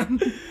 Yeah.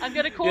 I'm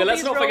going to call let's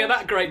these not rolls... forget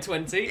that great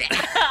 20.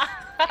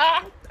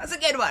 That's a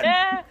good one.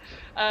 Yeah.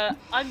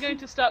 I'm going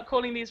to start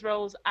calling these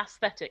rolls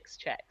aesthetics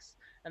checks,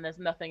 and there's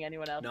nothing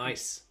anyone else can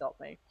stop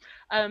me.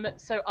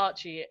 So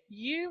Archie,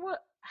 you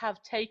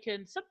have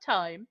taken some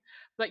time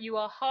but you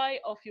are high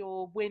off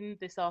your wind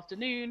this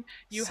afternoon.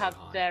 You So have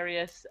high.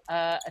 various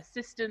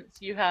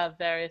assistants, you have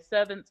various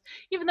servants,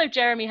 even though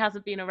Jeremy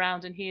hasn't been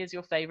around and he is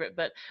your favorite,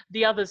 but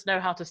the others know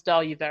how to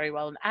style you very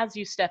well. And as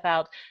you step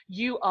out,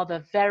 you are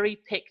the very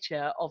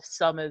picture of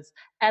summer's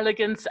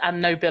elegance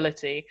and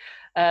nobility.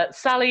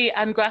 Sally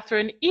and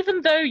Grathren,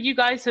 even though you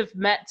guys have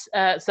met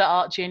Sir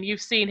Archie and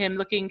you've seen him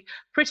looking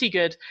pretty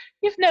good,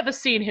 you've never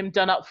seen him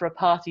done up for a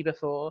party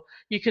before.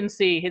 You can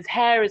see his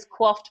hair is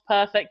coiffed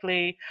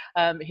perfectly,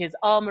 his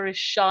armor is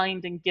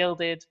shined and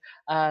gilded.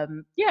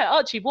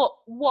 Archie,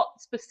 what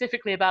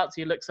specifically about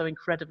you looks so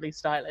incredibly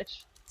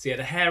stylish? So yeah,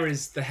 the hair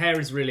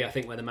is really, I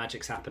think, where the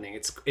magic's happening.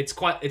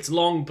 It's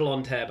long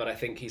blonde hair, but I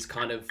think he's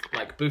kind of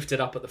like boofed it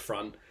up at the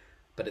front,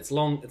 but it's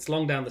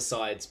long down the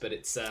sides, but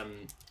it's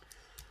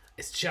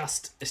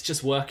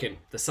just working.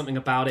 There's something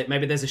about it.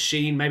 Maybe there's a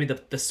sheen. Maybe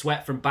the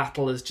sweat from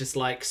battle is just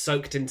like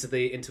soaked into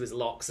his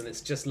locks, and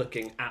it's just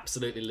looking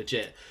absolutely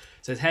legit.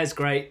 So his hair's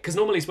great because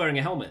normally he's wearing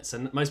a helmet,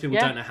 and most people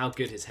don't know how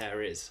good his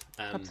hair is.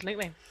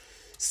 Absolutely.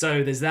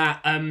 So there's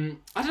that. I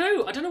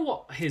don't know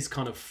what his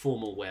kind of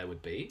formal wear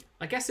would be.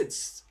 I guess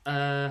it's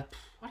I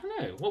don't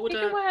know. What would you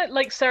can wear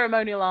like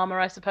ceremonial armor,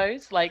 I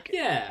suppose. Like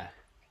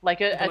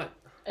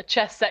a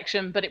chest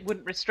section, but it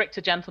wouldn't restrict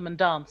a gentleman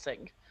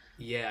dancing.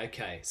 Yeah,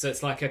 okay. So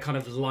it's like a kind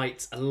of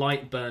light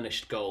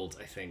burnished gold,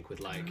 I think, with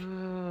like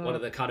one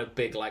of the kind of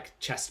big like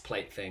chest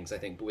plate things, I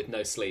think, but with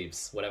no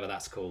sleeves, whatever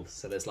that's called.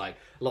 So there's like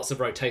lots of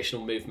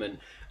rotational movement.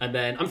 And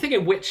then I'm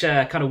thinking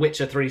Witcher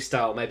 3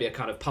 style, maybe a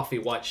kind of puffy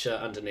white shirt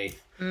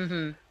underneath.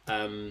 Mm-hmm.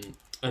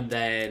 And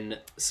then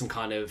some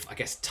kind of, I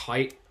guess,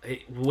 tight,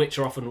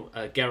 Witcher often,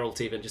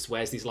 Geralt even just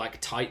wears these like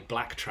tight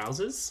black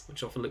trousers,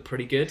 which often look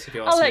pretty good, if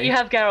you ask me. I'll let you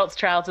have Geralt's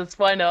trousers,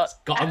 why not?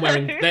 I'm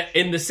wearing,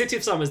 in the City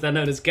of Summers, they're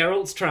known as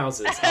Geralt's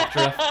trousers,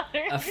 after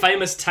a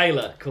famous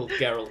tailor called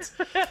Geralt.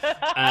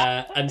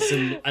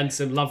 And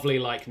some lovely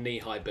like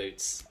knee-high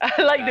boots.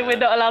 I like that we're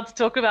not allowed to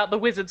talk about the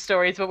wizard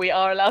stories, but we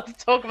are allowed to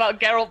talk about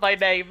Geralt by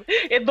name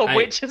in the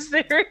Witcher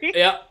series.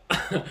 Yeah.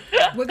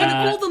 We're going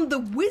to call them the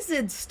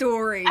wizard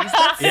stories.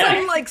 That's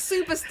some like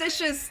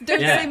superstitious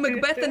don't say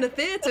Macbeth in a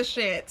theatre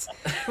shit.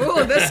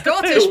 Oh, the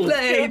Scottish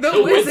play,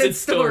 the wizard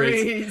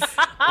stories.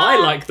 I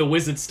like the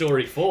Wizard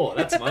Story 4.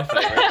 That's my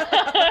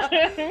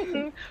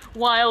favourite.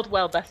 Wild,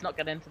 well, let's not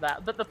get into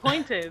that. But the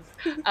point is,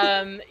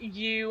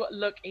 you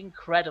look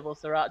incredible,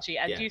 Sir Archie,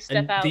 and you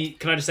step out.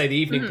 Can I just say, the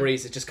evening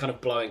breeze is just kind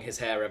of blowing his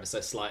hair ever so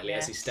slightly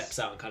as he steps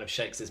out and kind of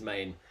shakes his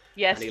mane.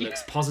 Yes, and he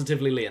looks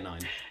positively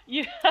leonine.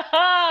 Yeah,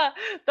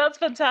 that's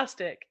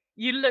fantastic.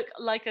 You look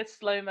like a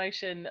slow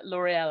motion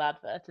L'Oreal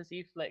advert as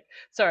you flick.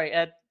 Sorry,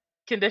 a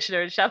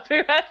conditioner and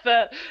shampoo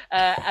advert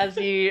as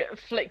you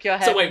flick your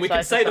hair. So wait, we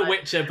can say The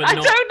Witcher, but not I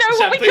don't know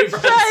what we can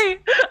brands. say.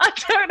 I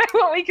don't know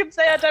what we can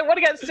say. I don't want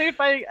to get sued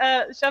by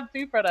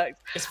shampoo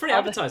products. It's free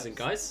advertising,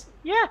 guys.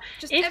 Yeah,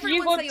 just if everyone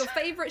you want say your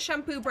favourite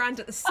shampoo brand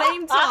at the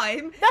same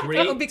time. 3,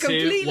 That would be 2,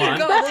 completely 1.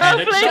 gold. Head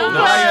and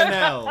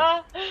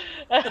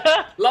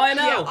shoulders.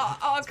 Lionel. Yeah,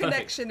 our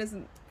connection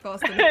isn't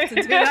fast enough to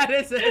do that,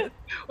 is it?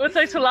 Well,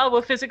 so Talal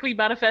will physically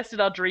manifest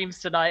in our dreams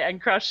tonight and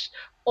crush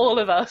all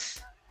of us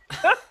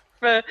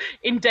for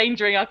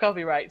endangering our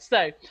copyright.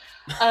 So,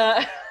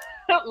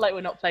 like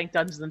we're not playing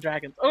Dungeons and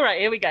Dragons. All right,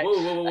 here we go.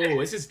 Whoa.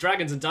 This is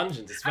Dragons and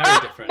Dungeons. It's very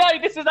different. No,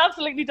 this is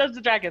absolutely Dungeons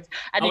and Dragons.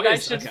 And you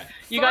guys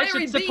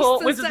should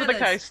support Wizards of the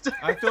Coast.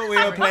 I thought we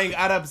were playing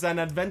Arabs and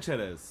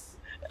Adventurers.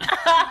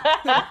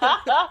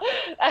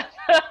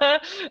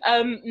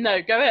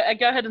 No, go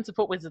ahead and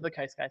support Wizards of the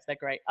Coast, guys. They're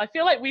great. I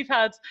feel like we've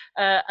had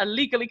a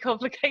legally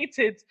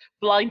complicated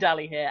blind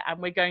alley here, and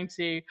we're going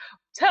to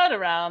turn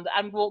around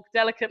and walk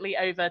delicately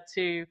over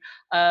to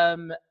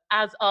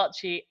as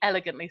Archie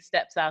elegantly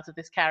steps out of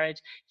this carriage.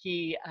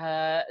 You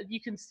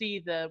can see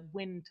the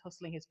wind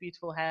tussling his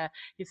beautiful hair,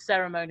 his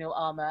ceremonial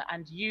armor,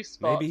 and you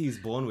spot. Maybe he's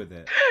born with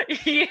it.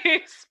 You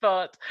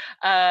spot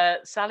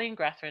Sally and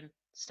Grathren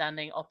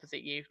standing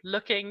opposite you,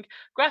 looking.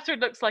 Grathren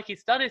looks like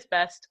he's done his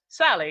best.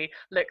 Sally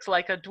looks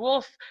like a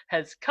dwarf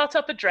has cut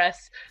up a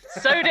dress,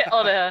 sewed it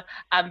on her,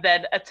 and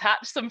then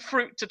attached some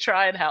fruit to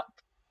try and help.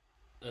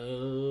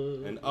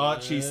 And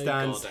Archie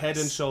stands head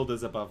and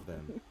shoulders above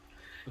them.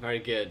 Very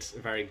good,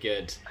 very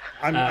good.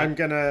 I'm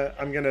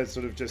gonna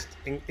sort of just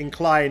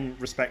incline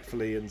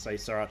respectfully and say,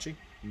 Sir Archie.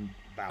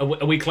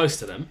 Are we close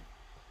to them?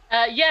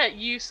 Yeah,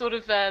 you sort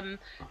of.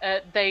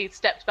 They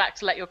stepped back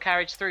to let your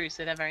carriage through,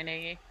 so they're very near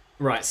you.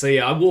 Right, so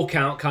yeah, I walk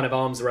out, kind of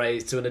arms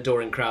raised to an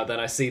adoring crowd. Then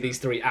I see these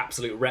three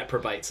absolute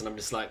reprobates, and I'm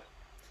just like,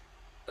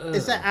 ugh.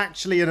 Is there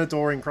actually an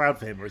adoring crowd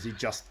for him, or is he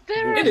just...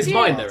 In his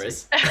mind, there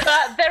is.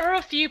 There are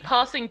a few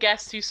passing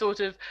guests who sort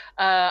of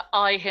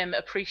eye him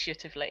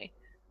appreciatively.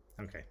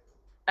 Okay.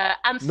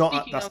 And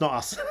that's not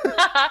us.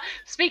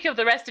 Speaking of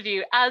the rest of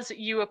you, as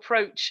you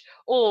approach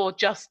or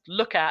just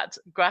look at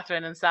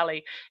Grathren and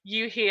Sally,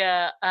 you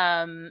hear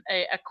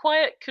a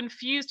quiet,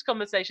 confused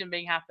conversation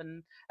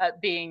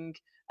being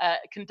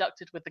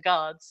conducted with the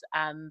guards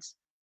and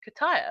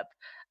Katayab,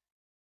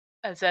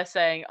 as they're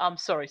saying, "I'm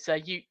sorry, sir,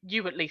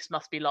 you at least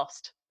must be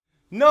lost."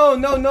 No,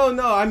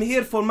 I'm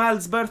here for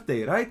Mal's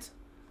birthday, right?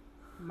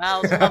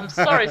 Miles, I'm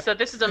sorry, sir.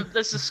 This is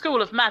a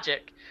school of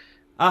magic.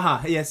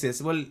 Aha,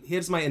 yes. Well,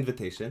 here's my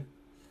invitation.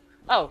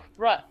 Oh,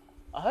 right.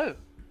 Oh.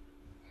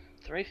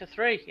 3 for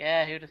 3.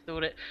 Yeah, who'd have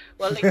thought it?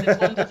 Well, this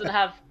one doesn't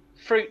have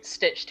fruit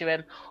stitched to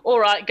him. All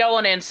right, go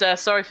on in, sir.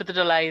 Sorry for the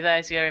delay.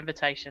 There's your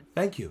invitation.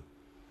 Thank you.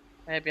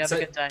 Maybe have a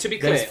good day. To be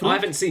clear, I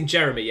haven't seen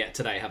Jeremy yet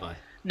today, have I?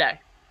 No.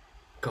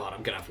 God,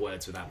 I'm going to have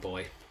words with that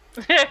boy.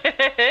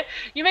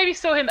 You maybe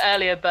saw him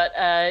earlier,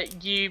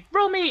 but you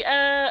roll me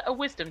a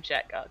wisdom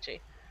check,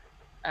 Archie,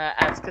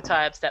 as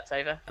Katayab steps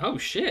over. Oh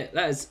shit,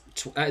 that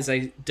is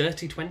a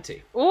dirty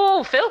 20.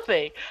 Ooh,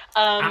 filthy.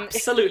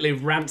 Absolutely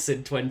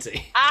rancid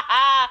 20.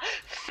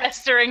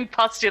 Festering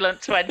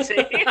postulant 20.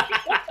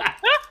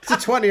 It's a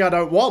 20 I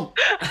don't want.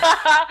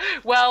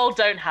 Well,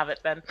 don't have it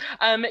then.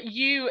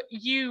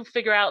 You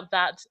figure out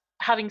that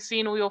having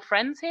seen all your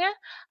friends here,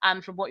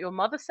 and from what your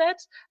mother said,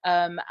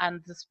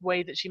 and this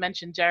way that she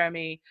mentioned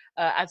Jeremy,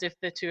 as if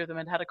the two of them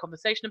had a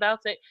conversation about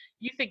it,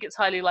 you think it's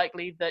highly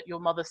likely that your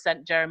mother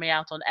sent Jeremy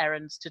out on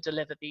errands to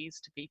deliver these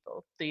to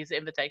people, these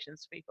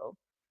invitations to people.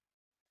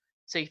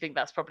 So you think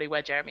that's probably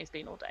where Jeremy's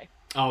been all day.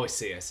 Oh, I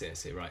see,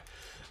 right.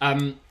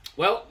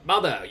 Well,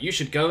 Mother, you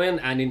should go in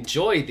and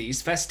enjoy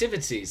these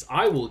festivities.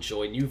 I will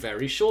join you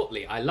very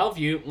shortly. I love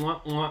you.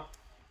 Mwah, mwah.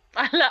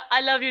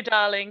 I love you,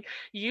 darling.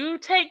 You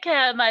take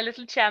care, my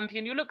little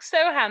champion. You look so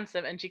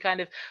handsome. And she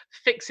kind of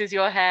fixes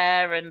your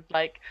hair and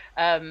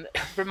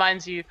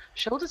reminds you,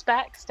 shoulders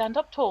back, stand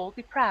up tall,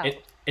 be proud.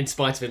 In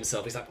spite of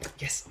himself, he's like,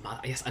 yes,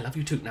 Mother, yes, I love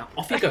you too. Now,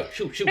 off you go.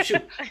 Shoot.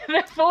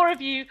 The four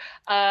of you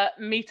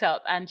meet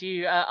up, and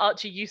you,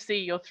 Archie, you see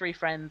your three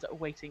friends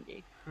awaiting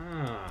you.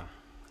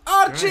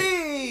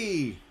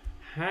 Archie!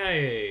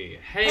 Hey,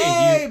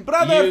 Hey,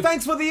 brother,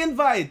 thanks for the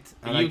invite.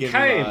 And You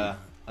came.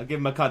 I'll give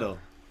him a cuddle.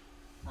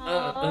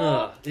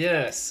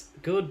 Yes.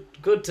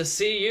 Good to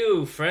see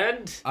you,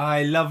 friend.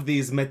 I love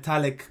these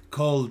metallic,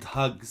 cold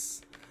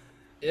hugs.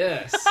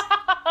 Yes.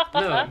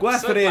 No, Gwathryn.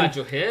 so glad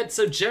you're here.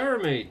 So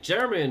Jeremy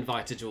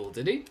invited you all,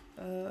 did he?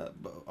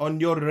 On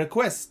your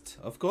request,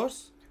 of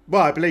course.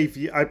 Well, I believe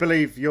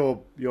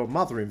your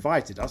mother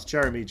invited us.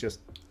 Jeremy just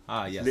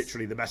yes.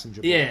 literally the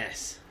messenger boy.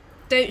 Yes.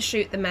 Don't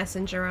shoot the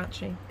messenger,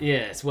 Archie.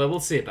 Yes. Well, we'll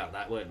see about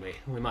that, won't we?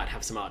 We might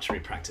have some archery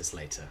practice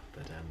later,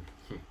 but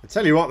I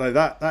tell you what, though,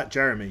 that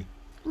Jeremy.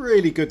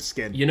 Really good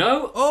skin. You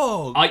know?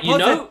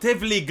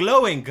 Positively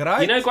glowing,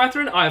 right? You know,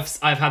 Gwathryn,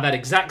 I've had that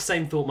exact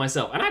same thought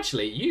myself. And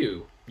actually,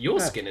 your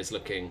skin is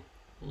looking...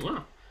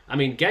 I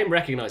mean, game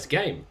recognised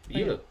game.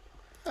 You look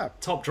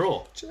top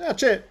draw.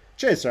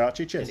 Cheers, Sir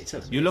Archie.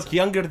 Cheers. You look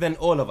younger than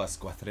all of us,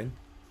 Gwathryn.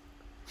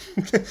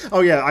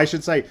 Oh, yeah, I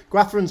should say,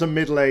 Gwathryn's a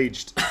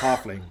middle-aged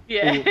halfling.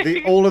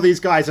 Yeah. All of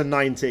these guys are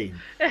 19.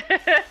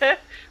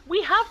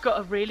 We have got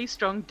a really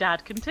strong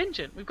dad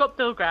contingent. We've got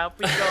Bill Grab,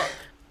 we've got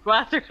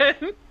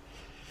Gwathryn.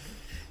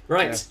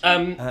 Right.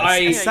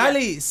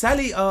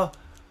 Sally,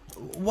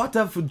 what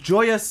a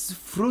joyous,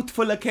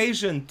 fruitful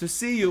occasion to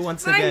see you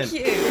once again.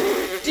 Thank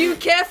you. Do you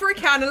care for a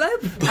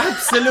cantaloupe?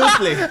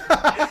 Absolutely. Where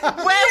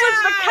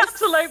was the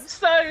cantaloupe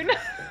sewn?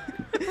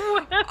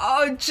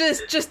 Oh,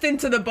 just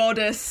into the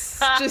bodice.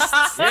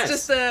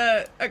 Just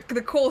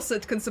the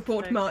corset can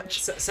support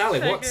much. Sally,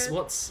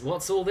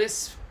 what's all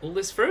this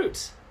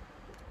fruit?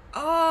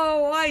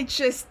 Oh, I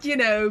just,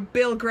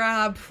 Bill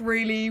Grab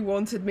really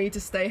wanted me to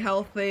stay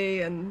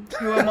healthy, and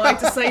who am I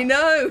to say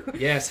no?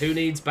 Yes, who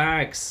needs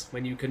bags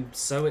when you can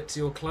sew it to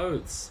your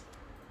clothes?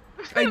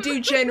 I do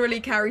generally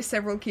carry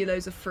several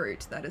kilos of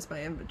fruit. That is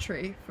my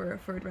inventory for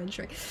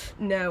adventuring.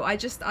 No, I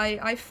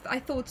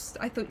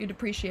thought you'd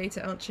appreciate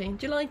it, Archie.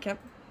 Do you like it?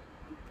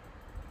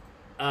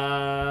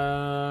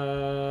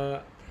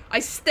 I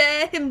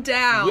stare him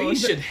down. We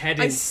should head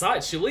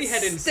inside. Shall we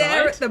head inside?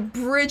 Stare at the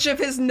bridge of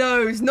his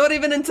nose, not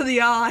even into the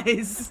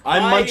eyes.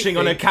 I'm munching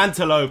on a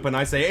cantaloupe and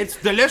I say, it's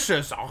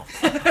delicious. Oh.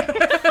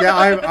 Yeah,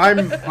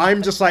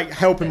 I'm just like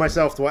helping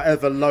myself to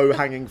whatever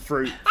low-hanging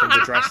fruit from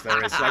the dress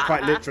there is, like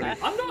quite literally.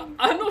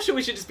 I'm not sure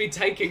we should just be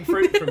taking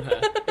fruit from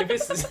her. If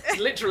this is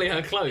literally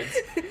her clothes.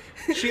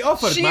 She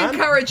offered, She man.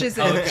 encourages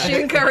it. Okay. She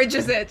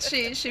encourages it.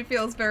 She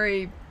feels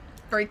very,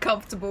 very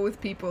comfortable with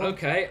people.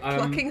 Okay.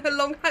 Plucking her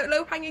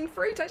low-hanging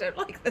fruit. I don't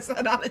like this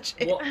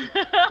analogy.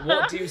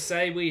 What do you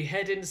say we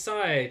head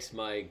inside,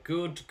 my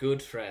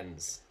good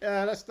friends?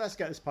 Yeah, let's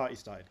get this party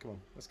started. Come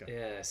on, let's go.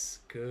 Yes,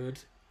 good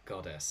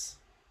goddess.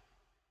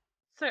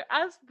 So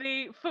as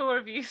the four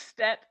of you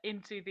step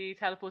into the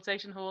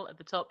teleportation hall at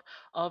the top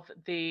of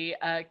the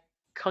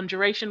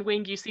conjuration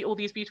wing, you see all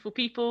these beautiful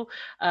people.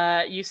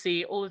 You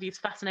see all of these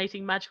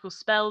fascinating magical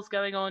spells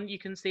going on. You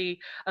can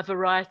see a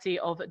variety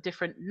of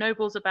different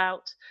nobles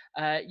about.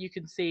 You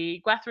can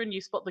see Gwathryn.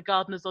 You spot the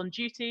gardeners on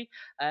duty,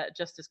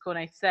 just as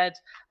Cornet said.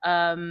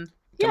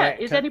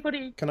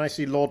 Anybody? Can I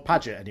see Lord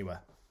Paget anywhere?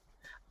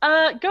 Go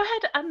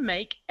ahead and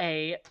make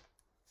a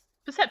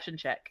perception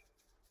check.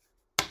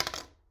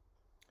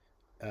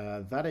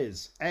 That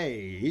is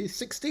a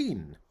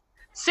 16.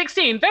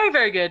 16, very,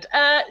 very good.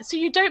 So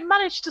you don't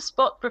manage to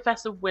spot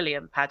Professor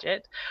William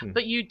Paget,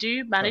 but you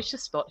do manage to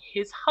spot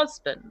his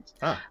husband.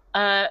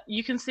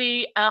 You can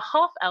see a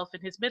half-elf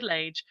in his middle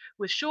age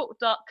with short,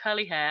 dark,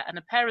 curly hair and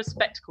a pair of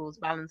spectacles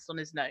balanced on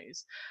his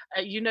nose.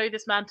 You know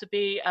this man to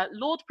be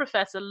Lord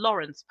Professor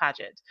Lawrence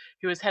Paget,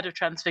 who is head of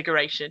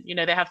Transfiguration. You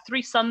know, they have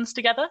 3 sons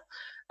together.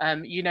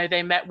 You know,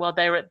 they met while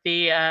they were at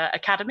the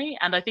academy,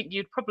 and I think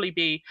you'd probably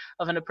be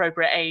of an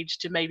appropriate age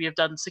to maybe have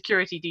done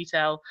security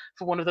detail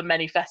for one of the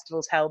many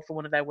festivals held for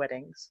one of their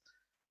weddings.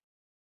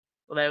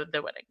 Well,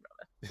 their wedding,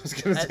 rather. I was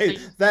going to say,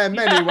 there are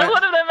many weddings.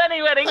 One of their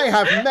many weddings. They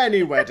have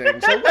many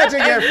weddings. A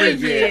wedding every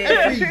year.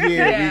 Every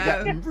year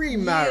we get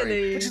remarried.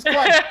 Really? Which is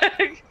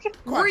quite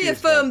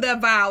reaffirm their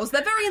vows.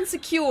 They're very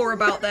insecure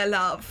about their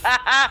love.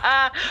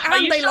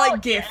 And they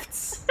like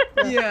gifts.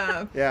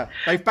 Yeah. Yeah.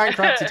 They've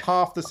bankrupted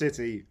half the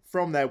city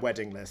from their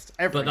wedding list.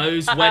 But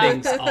those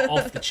weddings are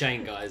off the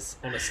chain, guys.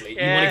 Honestly.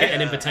 You want to get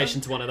an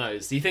invitation to one of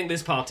those. Do you think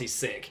this party's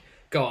sick?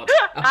 God,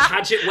 a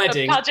Paget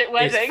wedding,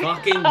 is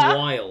fucking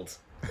wild.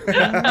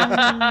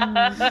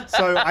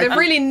 So they've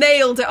really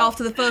nailed it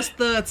after the first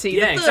 30.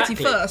 Yeah, the 31st.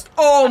 exactly.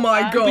 Oh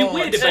my god. It'd be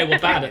weird if they were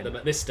bad at them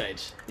at this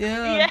stage.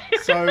 Yeah.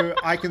 So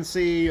I can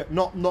see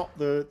not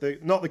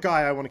the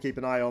guy I want to keep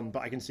an eye on,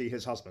 but I can see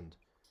his husband.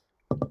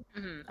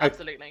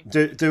 Absolutely.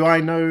 Do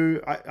I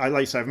know? I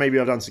like to say maybe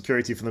I've done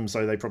security for them,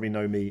 so they probably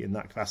know me in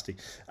that capacity.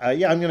 I'm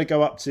going to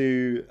go up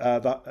to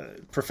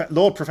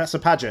Lord Professor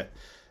Paget.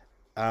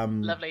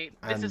 Lovely.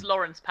 This is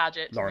Lawrence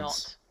Paget,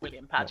 not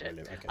William Paget.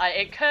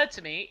 Okay. It occurred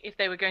to me if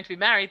they were going to be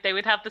married, they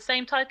would have the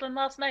same title and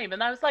last name,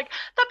 and I was like,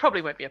 that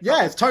probably won't be a problem.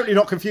 Yeah, it's totally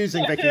not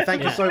confusing, Vicky.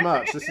 Thank you so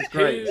much. This is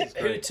great.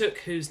 Who took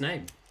whose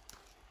name?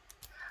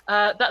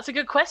 That's a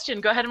good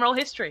question. Go ahead and roll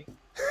history.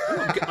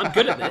 I'm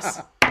good at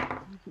this.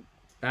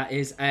 That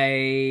is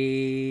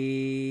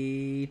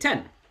a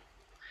 10.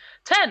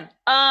 10.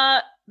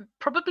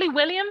 Probably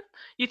William.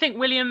 You think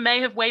William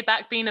may have way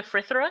back been a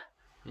fritterer?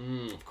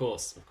 Of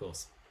course.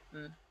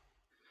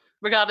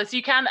 Regardless,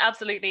 you can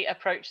absolutely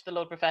approach the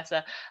Lord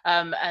Professor,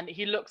 and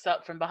he looks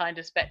up from behind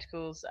his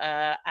spectacles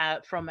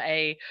from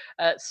a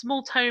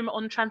small tome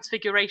on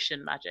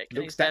transfiguration magic.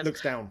 Looks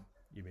down,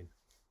 you mean?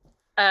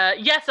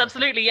 Yes,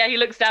 absolutely. Yeah, he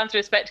looks down through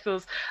his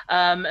spectacles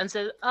and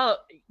says, "Oh,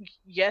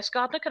 yes,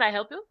 Gardner, can I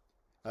help you?"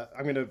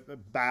 I'm going to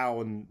bow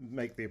and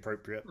make the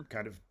appropriate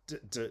kind of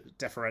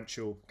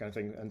deferential kind of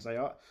thing and say,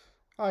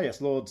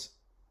 yes, Lord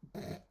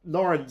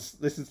Lawrence.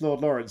 This is Lord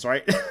Lawrence,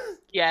 right?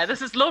 Yeah,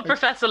 this is Lord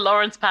Professor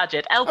Lawrence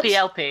Paget,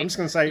 LPLP. I'm just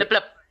going to say, blip,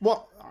 blip.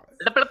 What?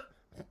 Blip, blip.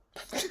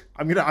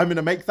 I'm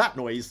gonna make that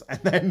noise, and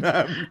then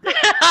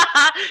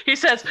he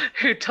says,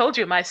 "Who told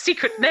you my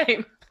secret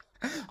name?"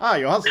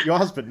 Your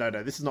husband. No,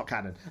 this is not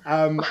canon.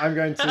 I'm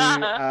going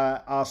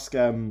to ask.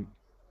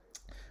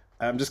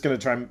 I'm just going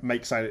to try and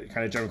make some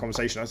kind of general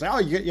conversation. I say,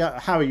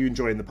 how are you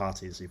enjoying the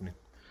party this evening?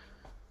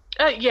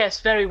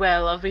 Yes, very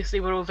well. Obviously,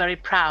 we're all very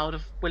proud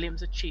of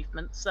William's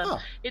achievements.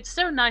 It's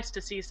so nice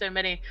to see so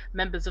many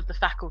members of the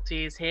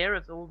faculties here,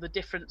 of all the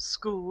different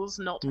schools,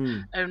 not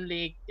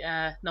only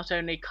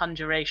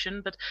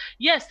conjuration, but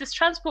yes, this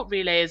transport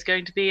relay is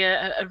going to be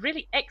a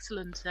really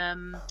excellent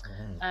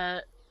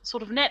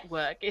sort of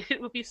network.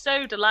 It would be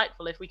so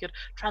delightful if we could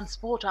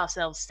transport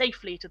ourselves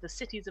safely to the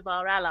cities of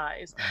our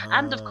allies,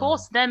 and of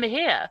course them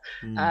here,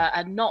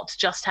 and not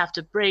just have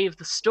to brave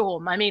the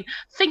storm. I mean,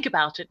 think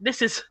about it.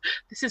 This is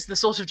the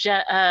sort of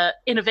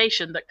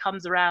innovation that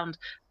comes around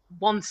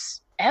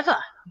once ever.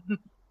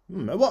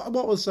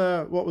 What was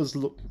I'm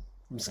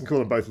just gonna call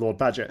them both Lord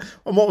Paget.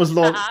 And what was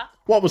Lord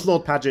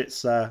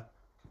Paget's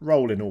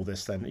role in all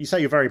this then? You say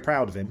you're very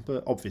proud of him,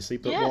 but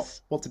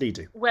yes. What did he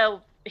do?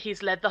 Well,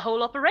 he's led the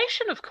whole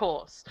operation, of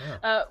course.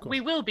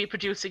 We will be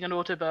producing an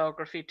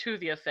autobiography to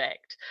the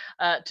effect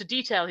to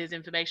detail his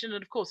information,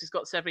 and of course he's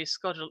got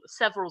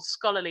several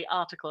scholarly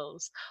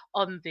articles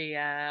on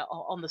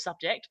the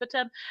subject. But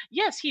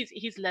yes,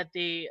 he's led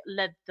the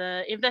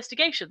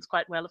investigations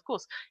quite well. Of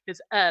course,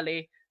 his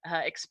early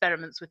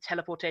experiments with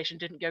teleportation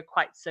didn't go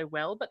quite so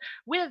well, but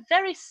we're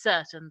very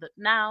certain that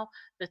now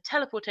the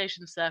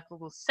teleportation circle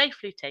will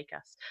safely take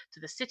us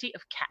to the city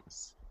of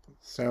cats.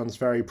 Sounds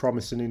very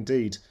promising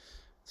indeed.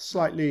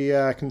 Slightly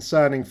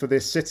concerning for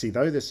this city,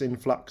 though, this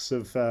influx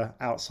of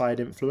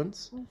outside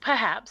influence.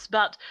 Perhaps,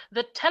 but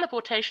the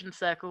teleportation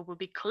circle will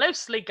be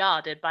closely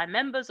guarded by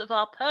members of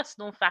our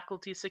personal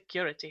faculty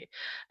security.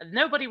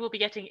 Nobody will be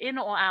getting in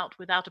or out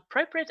without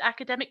appropriate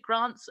academic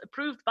grants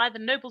approved by the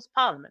Nobles'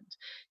 Parliament.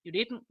 You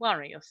needn't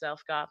worry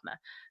yourself, Gardner.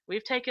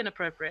 We've taken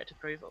appropriate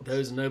approvals.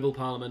 Those Noble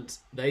Parliament,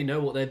 they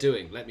know what they're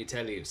doing, let me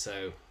tell you,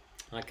 so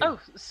I can... Oh,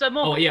 so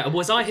more... Oh, yeah,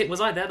 was I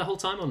there the whole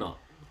time or not?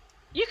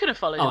 You could have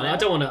followed. Oh, I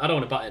don't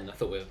want to butt in. I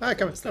thought we were.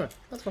 Come on.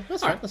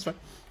 That's fine.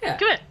 Yeah.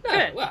 Come in.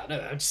 Well,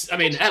 no.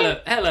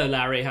 Hello,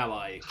 Larry. How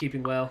are you?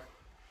 Keeping well?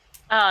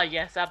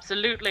 Yes,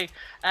 absolutely.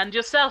 And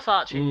yourself,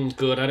 Archie?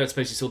 Good. I don't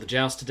suppose you saw the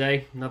joust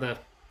today. Another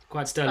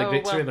quite sterling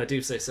victory, if I do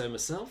say so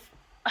myself.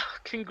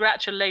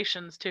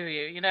 Congratulations to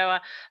you. You know,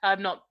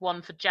 I'm not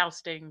one for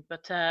jousting,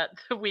 but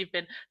we've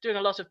been doing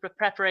a lot of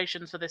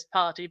preparations for this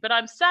party. But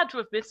I'm sad to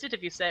have missed it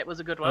if you say it was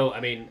a good one. Oh, I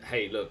mean,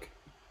 hey, look,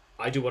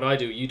 I do what I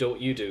do, you do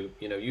what you do.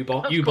 You know, you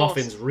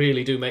boffins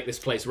really do make this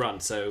place run.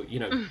 So, you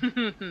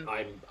know,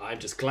 I'm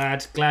just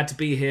glad to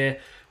be here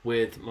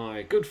with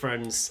my good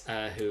friends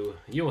who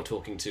you're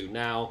talking to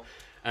now.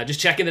 Just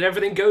checking that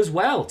everything goes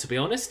well, to be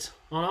honest.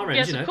 On our end,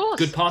 yes, you know, of course.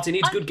 good party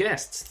needs good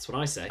guests. That's what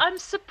I say. I'm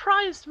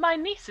surprised my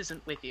niece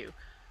isn't with you.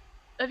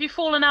 Have you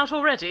fallen out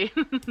already?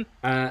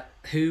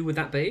 Who would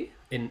that be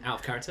in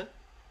Out of Character?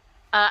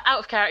 Out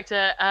of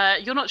character,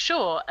 you're not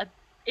sure.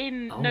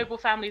 In noble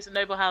families and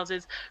noble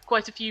houses,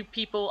 quite a few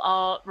people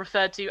are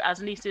referred to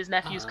as nieces,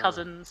 nephews,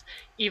 cousins,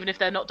 even if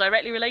they're not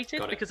directly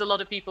related, because a lot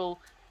of people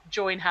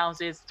join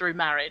houses through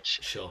marriage.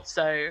 Sure.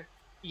 So,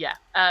 yeah.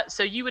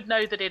 So you would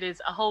know that it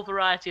is a whole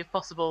variety of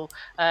possible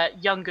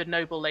younger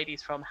noble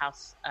ladies from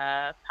House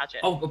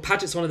Paget. Oh, well,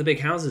 Paget's one of the big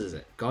houses, is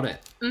it? Got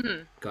it.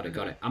 Mm-hmm. Got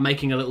it. I'm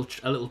making a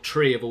little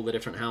tree of all the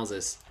different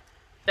houses.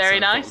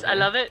 Very nice. I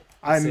love it.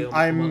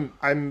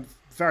 I'm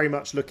very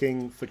much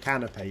looking for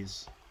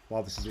canapes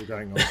while this is all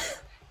going on.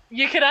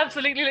 You can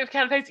absolutely look for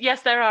canapes.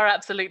 Yes, there are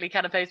absolutely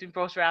canapes being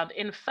brought around.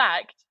 In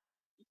fact,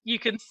 you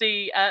can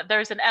see there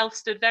is an elf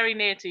stood very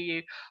near to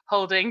you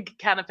holding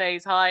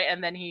canapes high,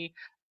 and then he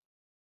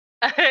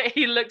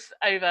looks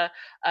over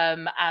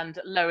and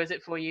lowers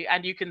it for you,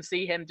 and you can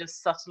see him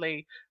just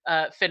subtly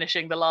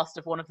finishing the last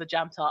of one of the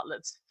jam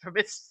tartlets from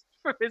his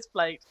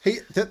plate.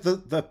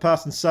 The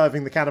person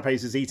serving the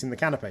canapes is eating the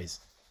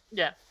canapes.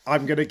 Yeah.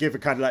 I'm going to give a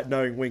kind of like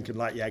knowing wink and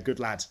like, yeah, good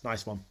lad,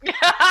 nice one.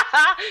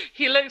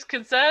 He looks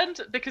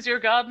concerned because you're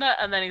a gardener,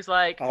 and then he's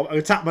like...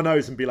 I'll tap my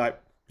nose and be like,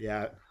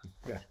 yeah,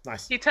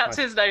 nice. He taps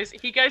his nose.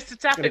 He goes to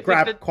tap it.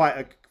 Grab quite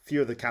a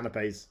few of the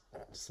canapes,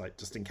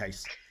 just in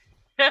case.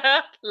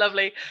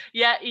 Lovely.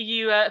 Yeah,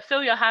 you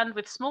fill your hand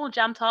with small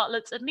jam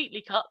tartlets and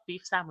neatly cut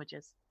beef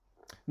sandwiches.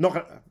 I'm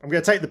going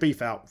to take the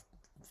beef out.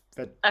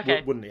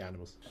 Okay. Wouldn't eat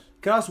animals.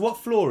 Can I ask, what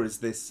floor is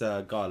this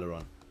gala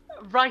on?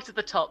 Right at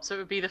the top, so it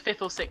would be the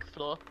 5th or 6th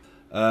floor.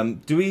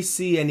 Do we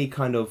see any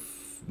kind of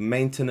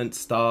maintenance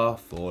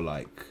staff or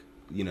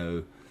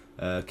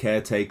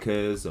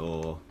caretakers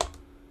or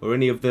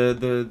any of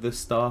the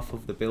staff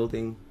of the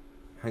building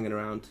hanging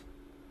around?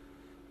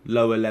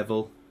 Lower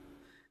level?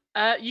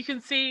 You can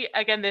see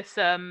again this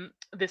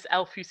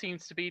elf who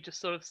seems to be just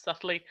sort of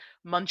subtly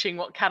munching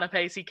what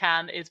canapes he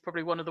can is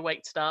probably one of the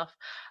wait staff.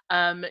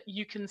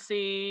 You can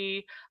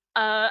see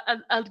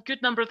a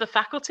good number of the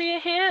faculty are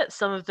here.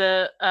 Some of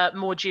the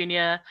more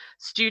junior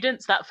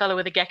students. That fellow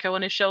with a gecko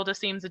on his shoulder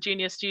seems a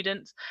junior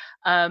student.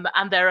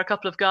 And there are a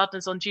couple of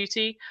gardeners on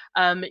duty.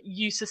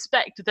 You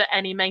suspect that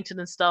any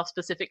maintenance staff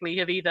specifically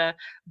have either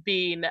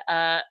been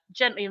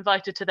gently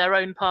invited to their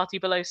own party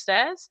below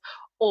stairs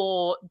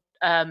or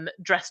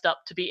dressed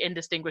up to be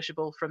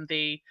indistinguishable from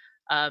the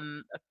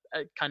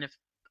kind of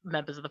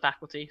members of the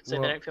faculty,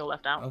 so they don't feel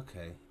left out.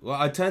 Okay. Well,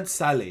 I turn to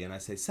Sally and I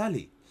say,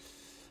 Sally,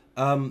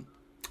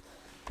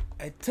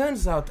 it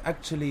turns out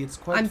actually it's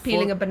quite... I'm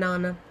peeling a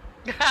banana.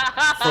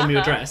 From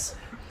your dress?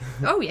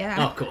 Oh, yeah.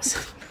 Oh, of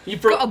course. You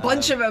got a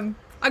bunch of them.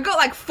 I got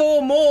like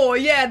 4 more.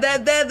 Yeah,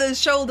 they're the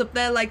shoulder.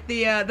 They're like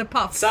the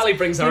puffs. Sally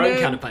brings her own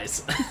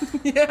canapes.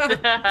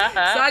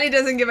 Yeah. Sally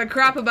doesn't give a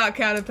crap about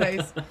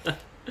canapes.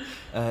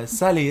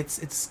 Sally,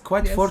 it's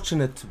quite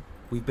fortunate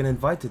we've been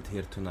invited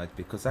here tonight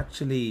because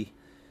actually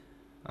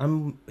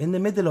I'm in the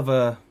middle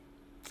of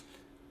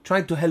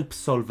trying to help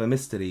solve a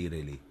mystery,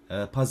 really,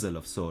 a puzzle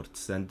of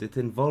sorts, and it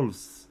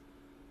involves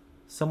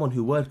someone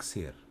who works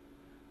here.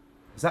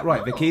 Is that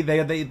right, Vicky?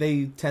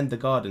 They tend the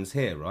gardens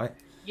here, right?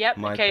 Yep,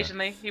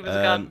 occasionally. He was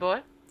a garden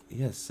boy.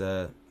 Yes,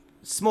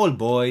 small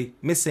boy,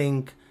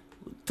 missing,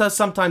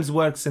 sometimes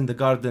works in the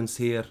gardens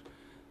here,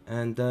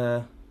 and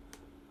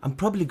I'm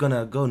probably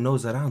gonna go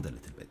nose around a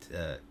little bit.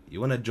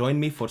 You wanna join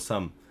me for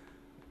some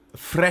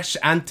fresh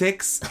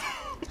antics?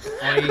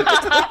 I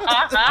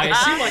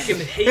assume I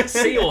can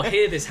see or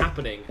hear this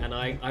happening, and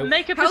I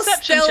make a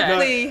perception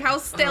check. How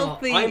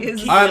stealthy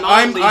is?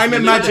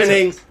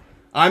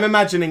 I'm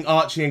imagining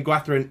Archie and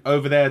Gwathryn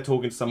over there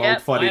talking to some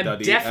old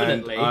fuddy-duddy,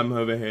 and I'm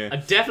over here.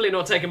 I'm definitely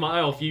not taking my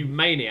eye off you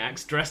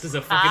maniacs dressed as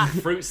a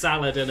fucking fruit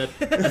salad and a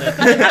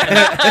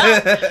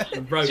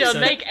rope. John,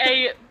 make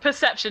a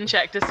perception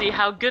check to see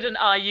how good an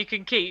eye you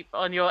can keep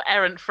on your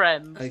errant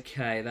friends.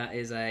 Okay, that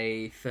is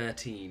a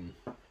 13.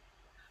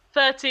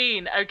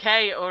 13.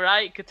 Okay, all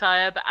right.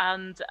 Katayab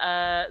and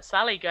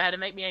Sally, go ahead and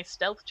make me a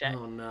stealth check.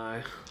 Oh,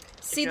 no.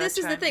 See, this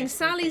is the thing.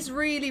 Sally's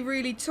really,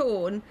 really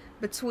torn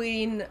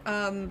between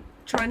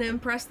trying to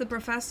impress the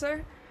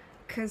professor,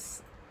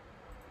 because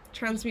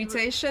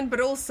transmutation,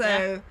 but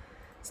also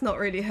it's not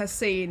really her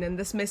scene, and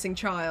this missing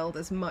child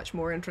is much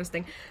more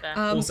interesting.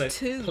 Also,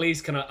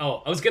 please can I...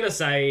 Oh, I was going to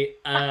say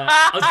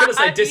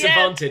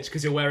disadvantage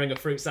because you're wearing a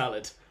fruit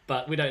salad.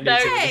 But we don't need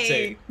to with the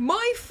two.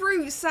 My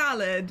fruit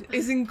salad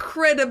is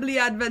incredibly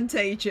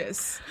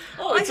advantageous.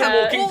 Oh, it's I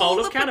a walking have bowl all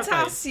of the canapes.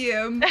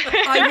 potassium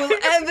I will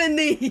ever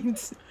need.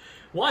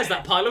 Why is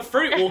that pile of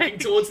fruit walking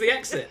towards the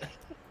exit?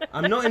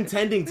 I'm not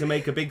intending to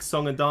make a big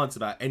song and dance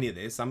about any of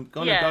this. I'm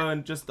gonna go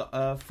and just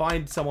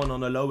find someone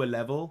on a lower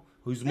level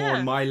who's more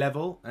on my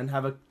level and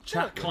have a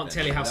chat. Can't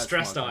tell you how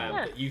stressed I am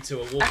that you two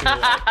are walking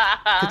away.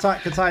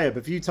 Katayeb,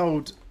 have you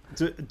told?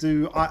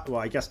 Do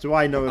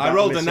I know about? I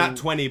rolled a nat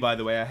 20, by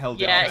the way. I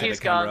held it up to the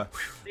camera.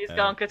 He's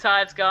gone.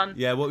 Katayeb's gone.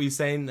 Yeah, what were you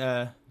saying,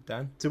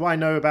 Dan? Do I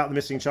know about the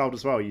missing child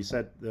as well? You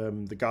said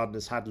the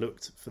gardeners had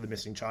looked for the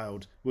missing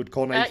child. Would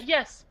Cornaith?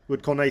 Yes.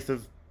 Would Cornaith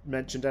have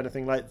mentioned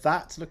anything like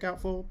that to look out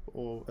for,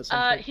 or at some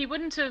point? He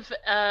wouldn't have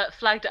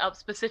flagged it up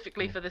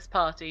specifically for this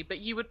party, but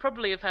you would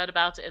probably have heard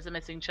about it as a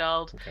missing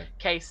child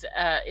case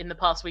in the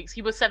past weeks.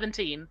 He was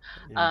 17,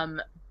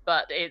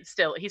 but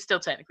he's still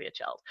technically a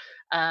child.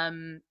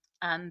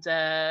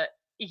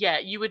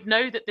 You would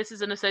know that this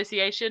is an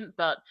association,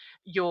 but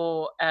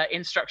your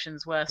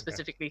instructions were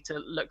specifically to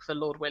look for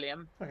Lord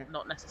William,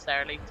 not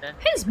necessarily to...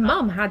 His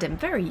mum had him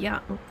very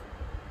young.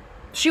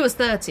 She was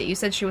 30. You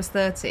said she was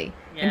 30,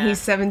 and he's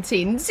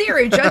 17.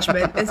 Zero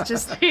judgment. It's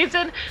just...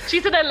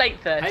 She's in her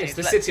late 30s. Hey, it's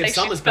the City of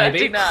Summers, baby.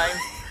 39.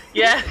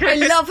 Yeah. I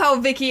love how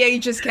Vicky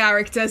ages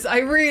characters. I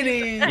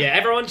really... Yeah,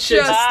 everyone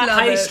should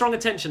pay it. strong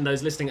attention,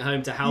 those listening at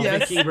home, to how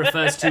Vicky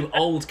refers to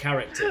old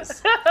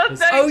characters.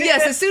 Oh,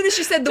 yes. As soon as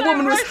she said the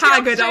woman was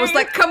haggard, I was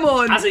like, come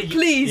on,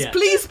 please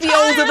be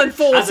older than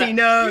 40.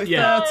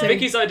 30.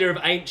 Vicky's idea of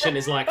ancient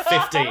is like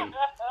 15.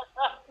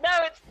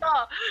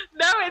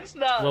 No, it's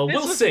not. Well,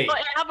 we'll see. It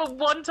happened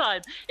one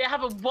time. It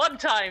happened one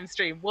time,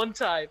 stream. One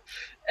time.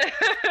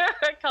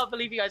 I can't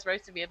believe you guys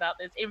roasted me about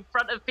this in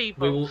front of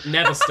people. We will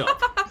never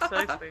stop.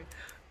 So sweet.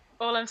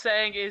 All I'm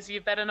saying is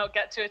you better not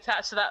get too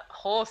attached to that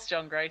horse,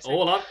 John Grayson.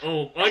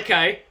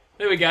 Okay.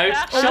 There we go.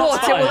 It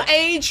will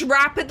age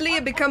rapidly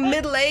and become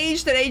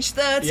middle-aged at age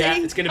 30. Yeah,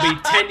 it's going to be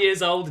 10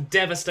 years old,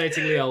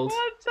 devastatingly old.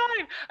 One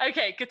time.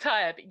 Okay,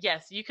 Katayeb,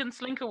 yes, you can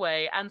slink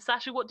away. And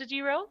Sasha, what did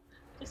you roll?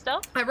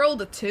 Yourself? I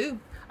rolled a 2.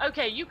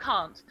 Okay, you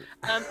can't.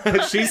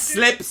 She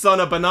slips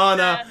on a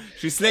banana.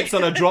 She slips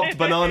on a dropped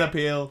banana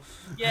peel.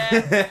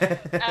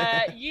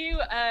 Yeah.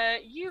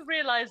 You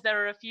realise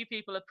there are a few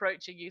people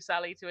approaching you,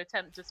 Sally, to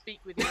attempt to speak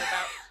with you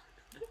about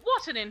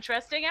what an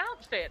interesting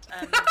outfit,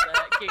 and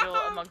giggle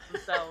amongst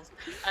themselves.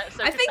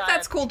 I think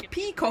that's called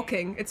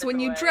peacocking. It's when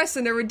you dress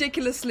in a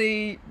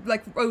ridiculously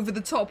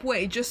over-the-top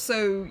way, just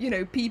so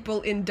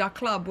people in the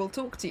club will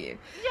talk to you.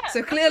 Yeah,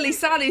 so clearly,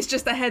 Sally's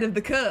just ahead of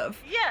the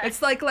curve. Yeah,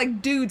 it's like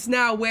dudes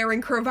now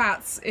wearing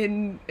cravats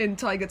in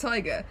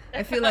Tiger.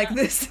 I feel like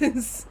this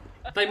is.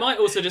 They might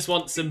also just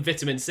want some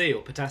vitamin C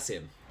or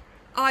potassium.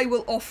 I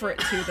will offer it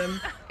to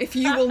them if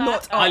you will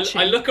not, Archie.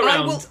 I look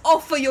around. I will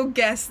offer your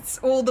guests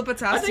all the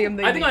potassium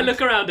they need. I think I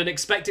look around and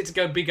expect it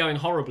to be going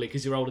horribly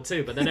because you're older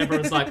too, but then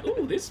everyone's like,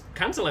 "Ooh, these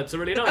cantaloupes are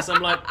really nice."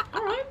 I'm like,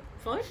 "All right,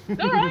 fine."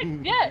 All right,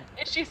 yeah.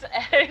 If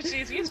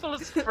she's useful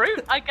as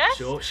fruit, I guess.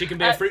 Sure, she can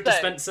be a fruit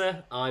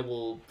dispenser. I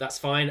will. That's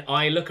fine.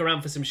 I look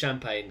around for some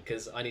champagne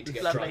because I need to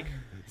get drunk.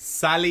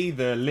 Sally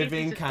the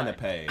living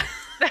canapé.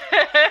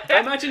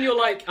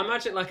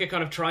 Imagine like a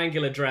kind of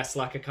triangular dress,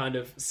 like a kind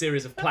of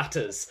series of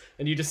platters,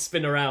 and you just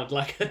spin around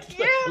like a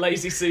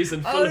lazy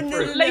Susan full of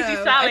fruit. Lazy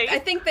Sally. I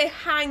think they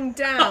hang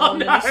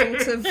down in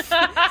sort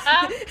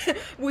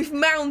of... We've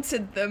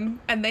mounted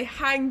them, and they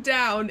hang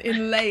down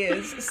in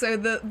layers. So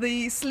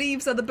the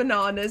sleeves are the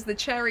bananas, the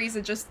cherries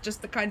are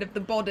just the kind of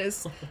the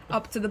bodice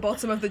up to the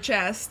bottom of the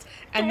chest,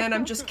 and then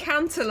I'm just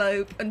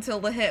cantaloupe until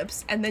the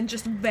hips, and then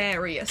just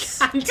various.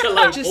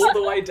 Cantaloupe all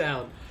the way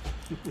down.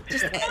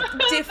 Just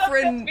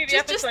different,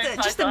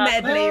 just a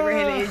medley,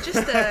 really.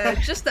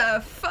 Just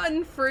a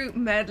fun fruit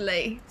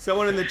medley.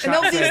 Someone in the chat and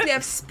obviously said...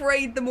 I've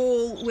sprayed them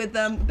all with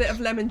a bit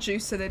of lemon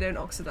juice so they don't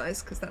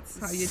oxidize, because that's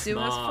how you do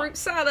as fruit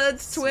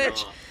salads.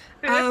 Twitch.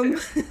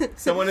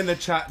 Someone in the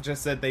chat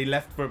just said they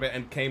left for a bit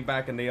and came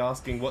back, and they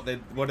asking what do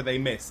they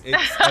miss?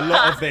 It's a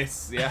lot of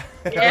this, yeah.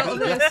 A lot of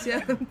this,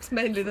 yeah. It's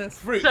mainly this.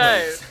 Fruit.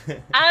 So,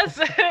 as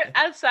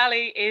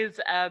Sally is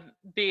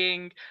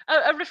being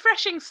a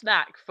refreshing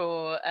snack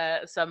for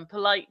some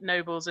polite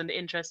nobles and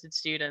interested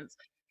students,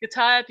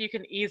 Katayeb, you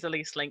can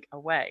easily slink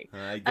away.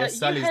 I guess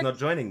Sally's not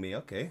joining me.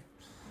 Okay.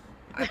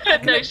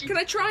 Can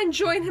I try and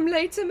join him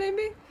later,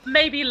 maybe?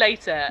 Maybe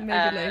later.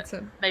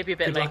 Maybe a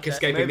bit Good later. luck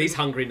escaping these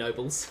hungry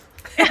nobles.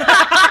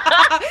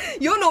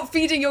 You're not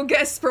feeding your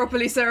guests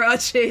properly, Sir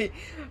Archie.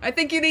 I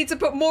think you need to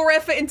put more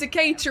effort into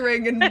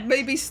catering and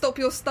maybe stop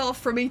your staff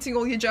from eating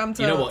all your jam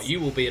tarts. You know what?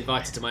 You will be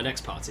invited to my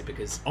next party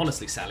because,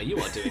 honestly, Sally, you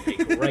are doing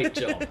a great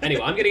job.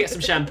 Anyway, I'm going to get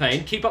some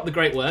champagne. Keep up the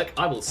great work.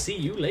 I will see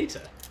you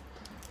later.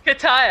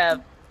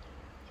 Katayeb.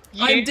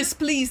 I'm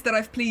displeased that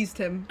I've pleased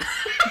him.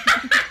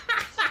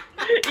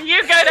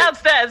 You go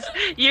downstairs.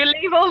 You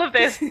leave all of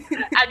this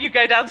and you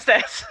go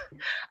downstairs.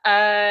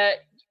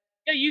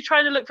 Are you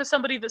trying to look for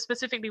somebody that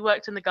specifically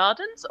worked in the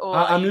gardens, or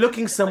I'm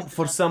looking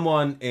for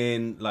someone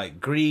in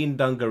like green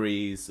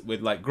dungarees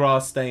with like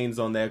grass stains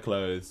on their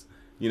clothes,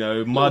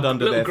 mud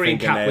under their green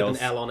fingernails.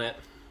 Cap with an L on it.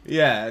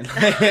 Yeah,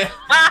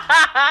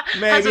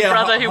 Has maybe a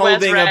brother who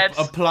holding wears red.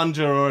 a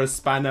plunger or a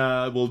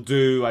spanner will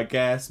do, I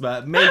guess.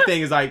 But main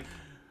thing is like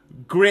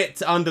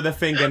grit under the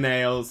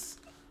fingernails.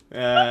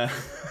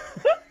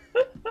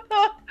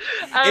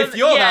 If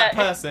you're that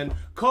person,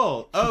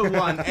 call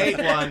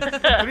 0181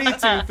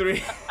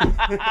 323.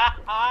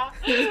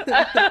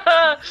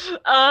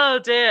 Oh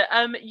dear.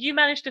 You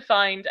managed to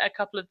find a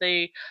couple of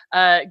the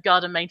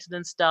garden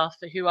maintenance staff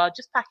who are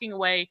just packing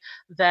away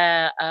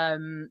their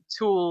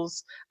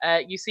tools.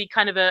 You see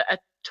kind of a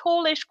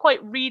tallish,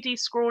 quite reedy,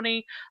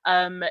 scrawny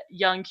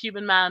young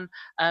Cuban man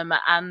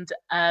and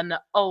an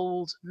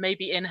old,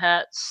 maybe in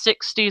her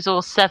 60s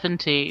or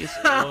 70s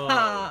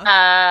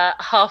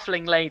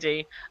halfling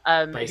lady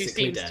who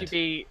seems dead. to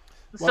be...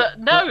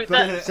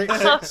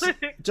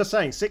 Just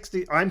saying,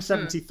 60. I'm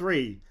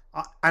 73,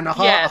 and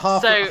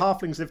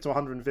halflings live to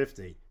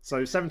 150.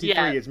 So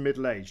 73 is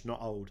middle-aged,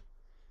 not old.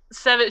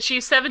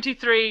 She's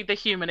 73, the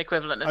human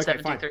equivalent of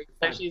 73.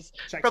 Fine. So she's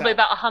Checks probably out.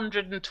 about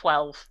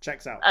 112.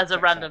 Checks out. As a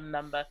random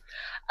number.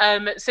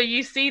 So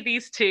you see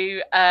these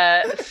two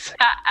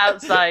sat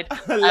outside.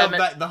 I love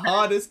that. The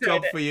hardest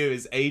job for you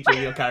is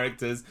aging your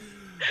characters.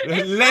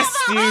 Lest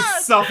you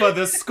suffer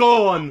the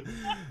scorn.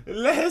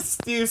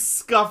 Lest you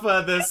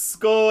suffer the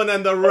scorn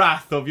and the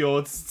wrath of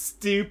your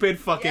stupid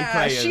fucking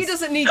players. She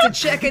doesn't need to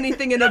check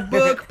anything in a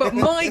book, but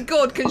my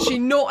God, can she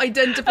not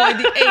identify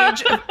the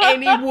age of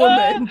any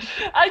woman?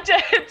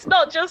 It's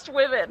not just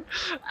women.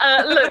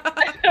 Look,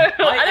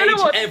 I don't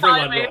know what everyone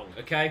time wrong,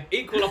 okay?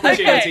 Equal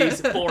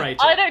opportunities, poor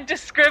agent. I don't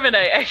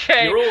discriminate,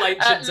 okay? You're all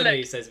ancient to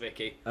me, says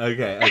Vicky.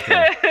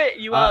 Okay.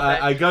 You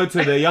are. I go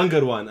to the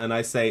younger one and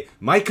I say,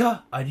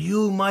 Micah, are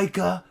you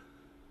Micah?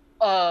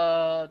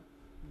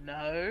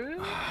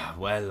 No.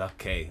 Well,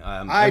 okay.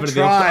 I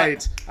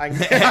tried.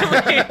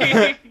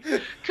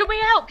 Can we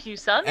help you,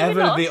 son?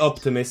 Ever the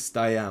optimist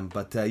I am,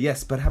 but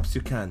yes, perhaps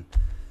you can.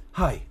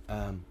 Hi,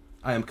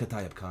 I am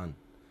Katayab Khan,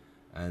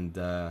 and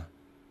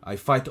I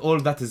fight all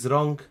that is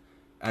wrong,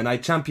 and I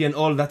champion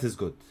all that is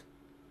good.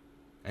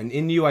 And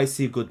in you I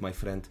see good, my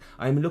friend.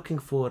 I am looking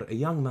for a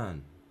young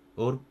man,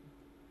 or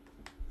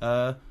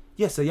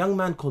yes, a young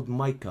man called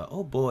Micah.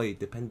 Oh boy,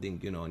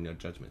 depending, on your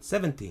judgment.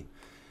 17.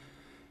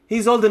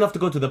 He's old enough to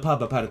go to the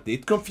pub, apparently.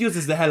 It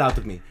confuses the hell out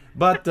of me.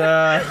 But,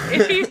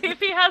 if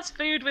he has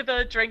food with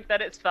a drink,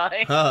 then it's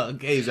fine.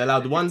 Okay, he's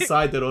allowed one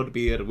cider or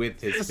beer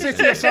with his... The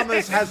City of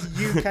Summers has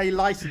UK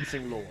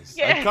licensing laws.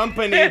 Yeah.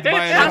 Accompanied by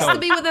an Has adult. to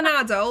be with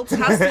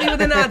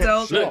an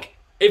adult. Look,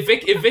 if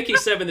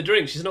Vicky's serving the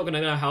drink, she's not going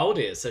to know how old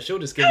he is, so she'll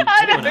just give him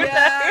anyone else.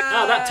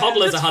 Yeah. That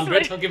toddler's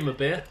 100. I'll give him a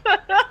beer.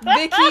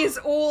 Vicky is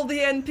all the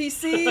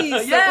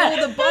NPCs. Yeah.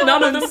 All the barons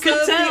None of them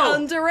can serve tell.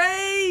 the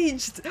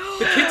underaged.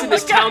 The kids in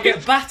this town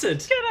get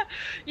battered.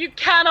 You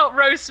cannot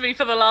roast me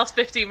for the last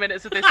 15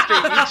 minutes of this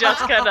stream. You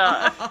just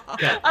cannot.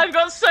 Okay. I've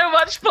got so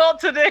much plot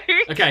to do.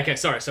 Okay,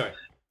 sorry.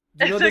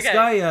 You know It's this okay.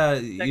 guy?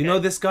 It's You know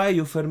this guy?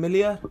 You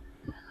familiar?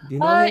 Do you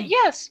know him?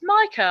 Yes,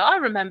 Micah, I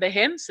remember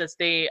him, says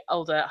the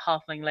older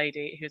halfling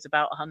lady who's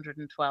about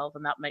 112,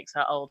 and that makes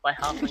her old by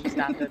halfling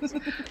standards.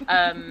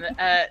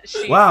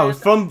 She Wow,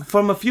 says,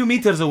 from a few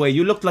meters away,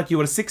 you looked like you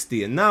were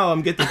 60, and now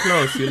I'm getting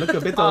close. You look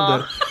a bit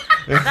older.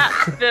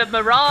 that's the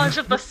mirage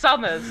of the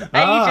summers.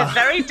 Ah. Age is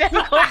very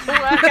difficult to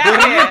work The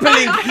out here.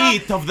 rippling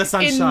heat of the In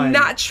sunshine.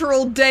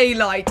 natural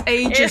daylight,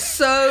 age is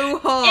so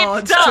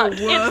hard It's dark.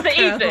 to work It's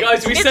the out. evening.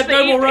 Guys, we It's said the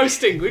no more evening.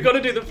 roasting. We've got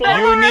to do the plot.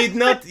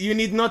 You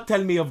need not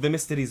tell me of the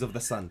mysteries of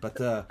the sun,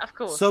 but Of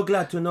course. so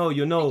glad to know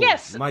you know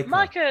Yes,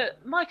 Micah.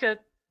 Micah,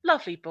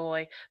 lovely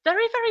boy.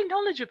 Very, very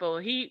knowledgeable.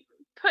 He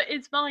put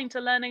his mind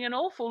to learning an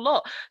awful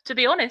lot. To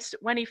be honest,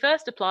 when he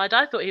first applied,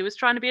 I thought he was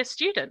trying to be a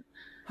student.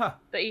 Huh.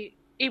 But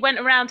he went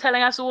around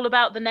telling us all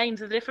about the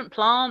names of the different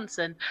plants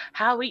and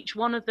how each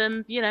one of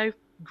them,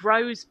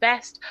 grows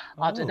best.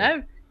 I don't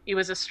know. He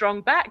was a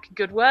strong back,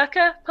 good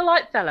worker,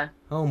 polite fella.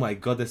 Oh my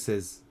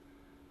goddesses.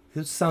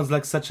 This sounds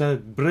like such a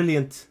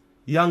brilliant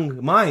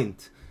young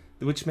mind,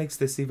 which makes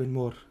this even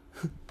more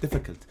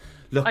difficult.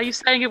 Look, Are you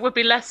saying it would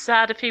be less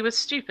sad if he was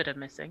stupid and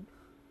missing?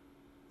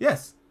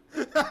 yes.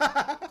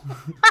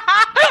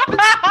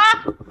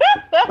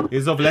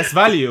 Is of less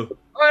value.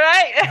 All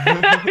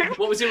right.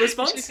 What was your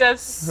response? She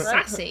says,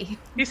 Sassy.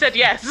 he said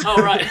yes.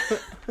 Oh, right.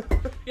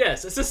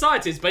 Yes, a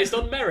society is based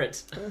on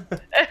merit.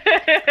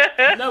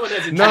 No one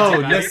has intrinsic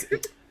No, value.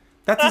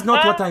 that is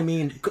not what I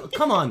mean.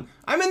 Come on.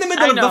 I'm in the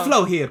middle I of the know.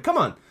 flow here. Come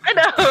on. I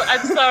know,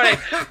 I'm sorry.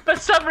 For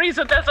some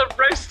reason, there's a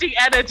roasty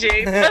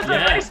energy. There's a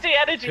Yeah. roasty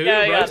energy Who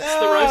going on. roasts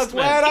the roast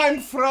Where man? I'm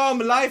from,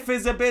 life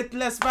is a bit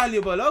less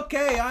valuable.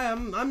 Okay,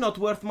 I'm not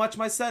worth much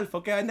myself.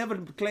 Okay, I never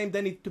claimed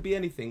to be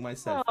anything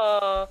myself.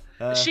 Oh,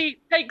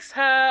 she takes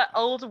her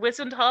old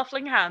wizened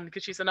halfling hand,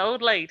 because she's an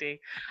old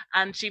lady,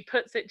 and she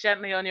puts it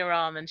gently on your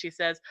arm and she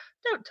says,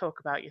 "Don't talk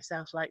about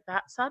yourself like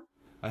that, son."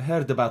 I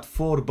heard about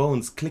 4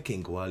 bones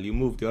clicking while you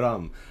moved your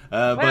arm.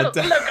 Well, But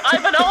look,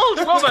 I'm an old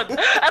woman,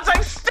 as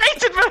I've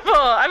stated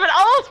before. I'm an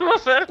old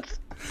woman.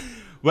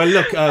 well,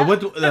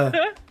 look.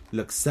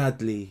 Look,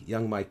 sadly,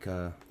 young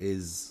Micah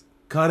is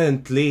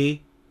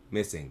currently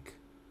missing,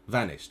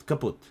 vanished,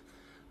 kaput.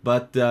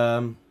 But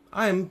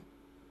I'm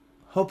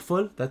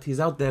hopeful that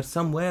he's out there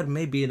somewhere,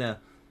 maybe in a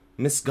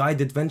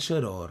misguided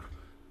venture, or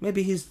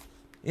maybe he's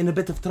in a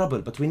bit of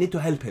trouble. But we need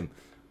to help him.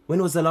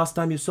 When was the last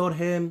time you saw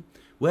him?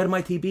 Where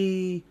might he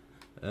be?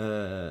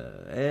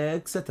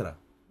 etc.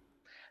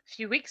 A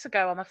few weeks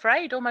ago, I'm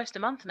afraid, almost a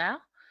month now.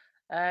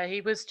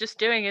 He was just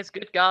doing his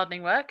good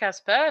gardening work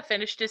as per,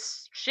 finished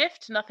his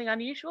shift, nothing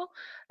unusual.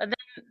 And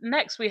then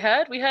next we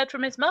heard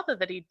from his mother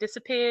that he'd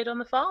disappeared on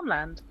the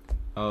farmland.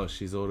 Oh,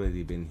 she's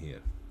already been here.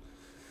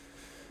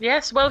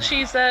 Yes, well,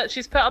 she's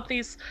put up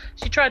these.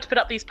 She tried to put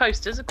up these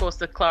posters. Of course,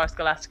 the Clara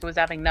Scholastica was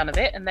having none of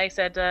it, and they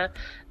said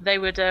they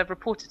would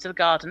report it to the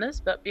gardeners.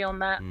 But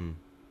beyond that,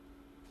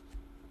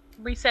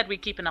 we said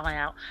we'd keep an eye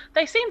out.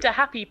 They seemed a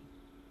happy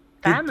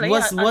family.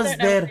 Was I don't know there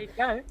where they'd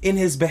go. in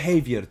his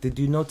behavior? Did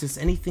you notice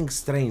anything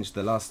strange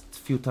the last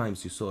few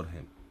times you saw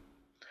him?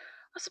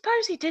 I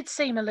suppose he did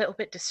seem a little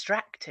bit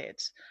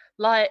distracted.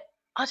 Like,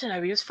 I don't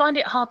know, he was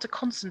finding it hard to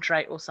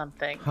concentrate or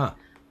something. Huh.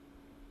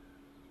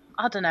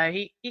 I don't know,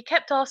 he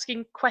kept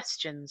asking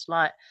questions,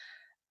 like,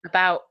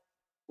 about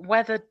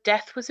whether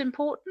death was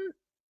important.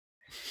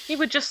 He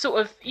would just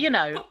sort of, you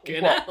know,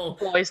 Fucking what hell.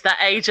 boys that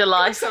age are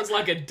like. That sounds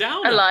like a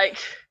downer. Like,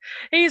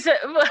 he's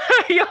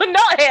you're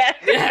not here.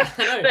 Yeah,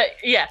 I know. But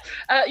yeah,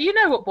 you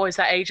know what boys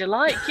that age are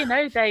like. You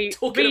know, they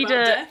Talking read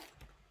about death?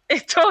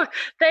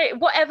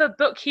 whatever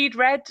book he'd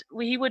read,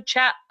 he would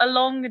chat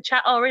along and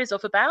chat our ears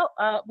off about.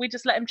 We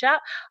just let him chat.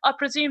 I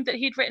presumed that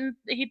he'd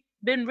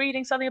been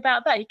reading something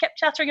about that. He kept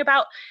chattering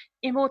about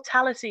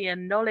immortality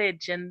and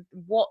knowledge and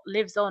what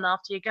lives on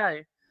after you go.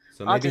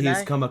 So maybe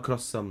he's come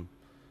across some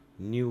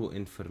new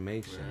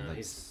information.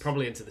 He's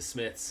probably into the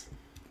Smiths.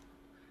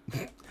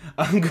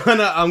 I'm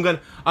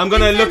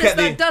gonna look at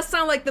that does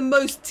sound like the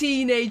most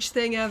teenage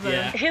thing ever.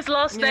 Yeah. His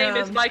last name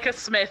is Micah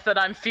Smith, and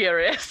I'm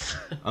furious.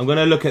 I'm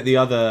gonna look at the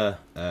other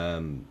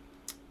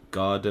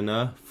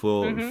gardener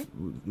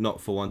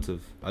not for want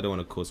of, I don't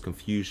want to cause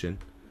confusion.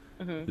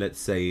 Let's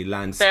say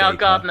landscaper. They are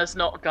gardeners,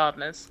 not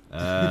gardeners.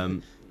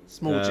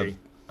 Small G.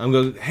 I'm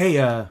going.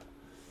 Hey,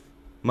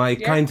 my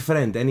kind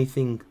friend.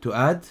 Anything to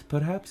add,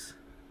 perhaps?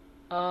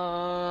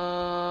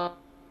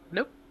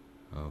 Nope.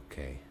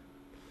 Okay.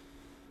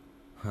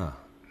 Huh.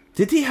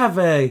 Did he have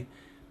a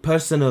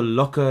personal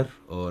locker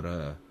or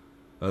a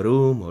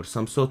room or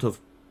some sort of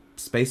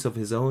space of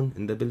his own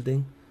in the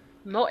building?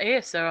 Not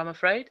here, sir, I'm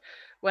afraid.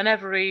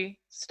 Whenever he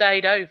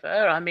stayed over,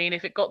 I mean,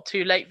 if it got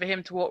too late for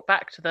him to walk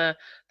back to the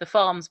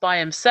farms by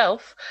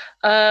himself,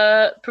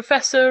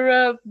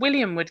 Professor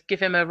William would give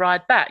him a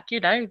ride back.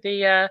 You know,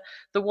 the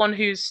one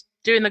who's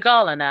doing the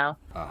gala now.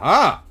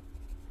 Aha!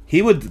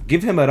 He would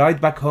give him a ride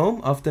back home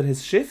after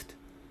his shift?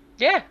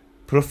 Yeah.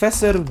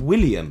 Professor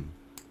William.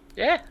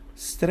 Yeah.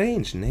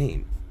 Strange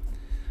name.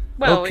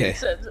 Well, okay.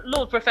 It's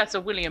Lord Professor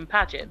William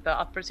Paget, but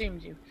I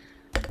presumed you.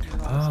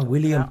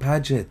 William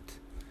Paget.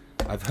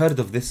 I've heard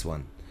of this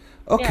one.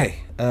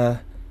 Okay.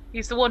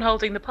 He's the one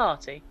holding the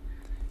party.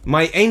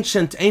 My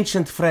ancient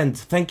friend,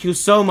 thank you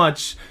so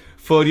much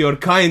for your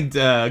kind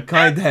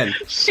help.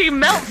 She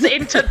melts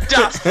into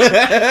dust.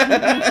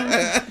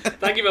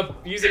 Thank you for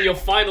using your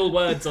final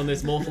words on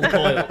this mortal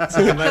coil to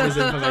convey this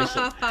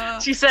information.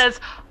 She says,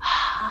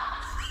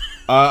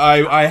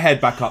 I head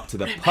back up to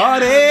the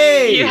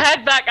party. You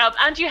head back up,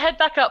 and you head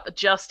back up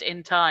just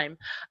in time.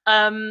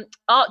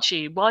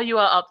 Archie, while you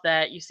are up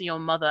there, you see your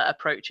mother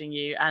approaching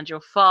you and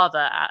your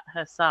father at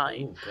her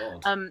side. Oh,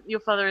 God. Your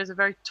father is a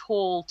very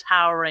tall,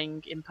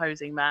 towering,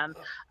 imposing man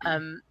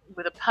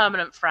with a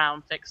permanent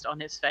frown fixed on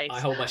his face. I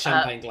hold my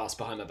champagne glass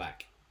behind my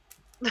back.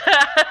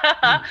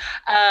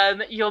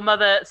 Your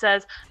mother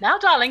says, "Now,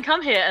 darling,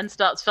 come here," and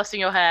starts fussing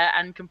your hair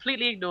and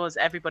completely ignores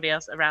everybody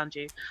else around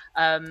you,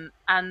 and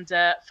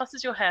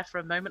fusses your hair for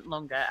a moment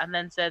longer, and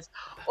then says,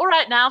 "All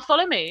right, now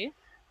follow me,"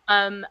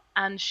 and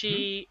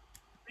she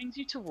brings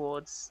you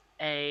towards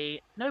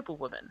a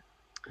noblewoman.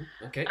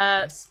 Okay,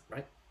 yes,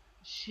 right.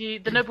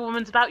 The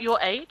noblewoman's about your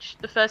age.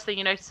 The first thing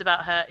you notice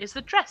about her is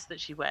the dress that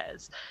she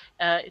wears.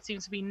 It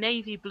seems to be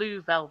navy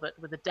blue velvet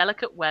with a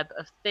delicate web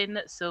of thin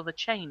silver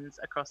chains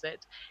across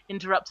it,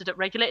 interrupted at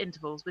regular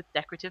intervals with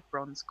decorative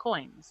bronze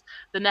coins,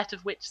 the net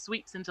of which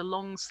sweeps into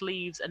long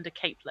sleeves and a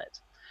capelet.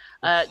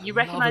 You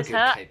recognise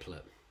her.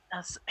 Capelet.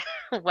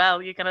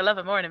 Well, you're going to love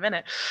her more in a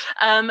minute.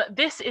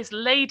 This is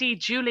Lady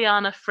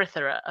Juliana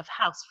Fritherer of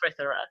House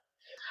Fritherer.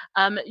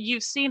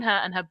 You've seen her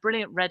and her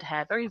brilliant red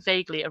hair very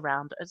vaguely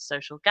around a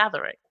social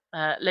gathering.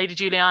 Lady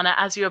Juliana,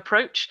 as you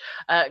approach,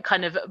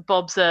 kind of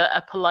bobs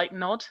a polite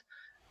nod.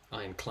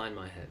 I incline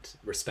my head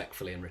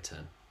respectfully in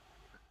return.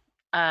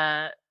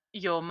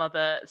 Your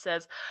mother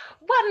says,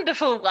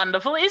 "Wonderful,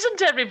 wonderful.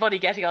 Isn't everybody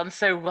getting on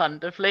so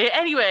wonderfully?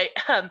 Anyway,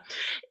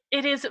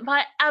 it is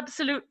my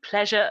absolute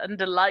pleasure and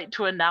delight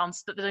to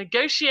announce that the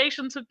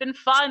negotiations have been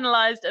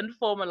finalized and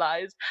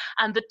formalized,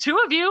 and the two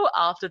of you,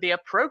 after the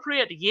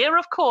appropriate year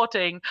of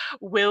courting,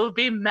 will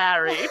be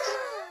married."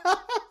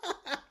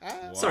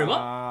 Sorry,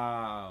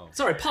 what?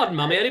 Sorry, pardon,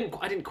 Mummy.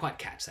 I didn't quite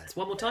catch that.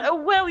 One more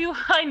time. Well,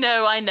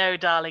 I know,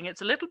 darling.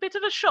 It's a little bit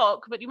of a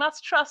shock, but you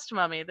must trust,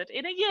 Mummy, that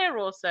in a year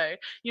or so,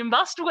 you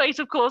must wait,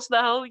 of course,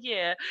 the whole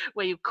year,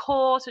 where you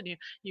court and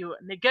you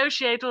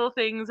negotiate all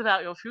things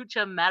about your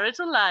future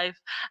marital life,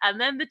 and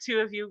then the two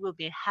of you will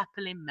be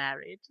happily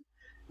married.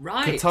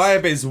 Right.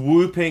 Katayeb is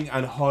whooping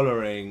and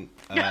hollering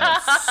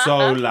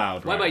so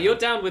loud. Wait, you're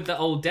down with the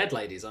old dead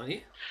ladies, aren't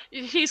you?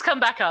 He's come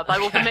back up. I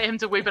will permit him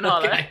to whoop and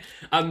holler.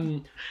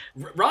 Okay.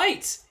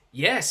 Right.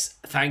 Yes.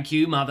 Thank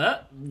you,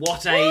 Mother.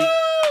 What a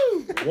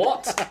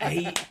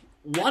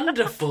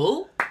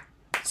wonderful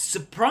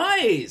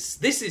surprise.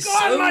 This is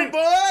my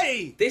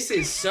boy! This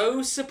is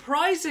so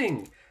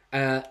surprising.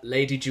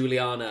 Lady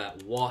Juliana,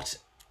 what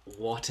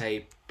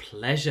a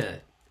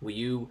pleasure. Were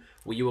you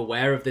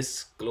aware of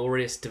this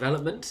glorious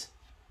development?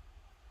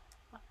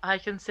 I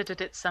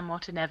considered it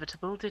somewhat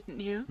inevitable,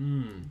 didn't you?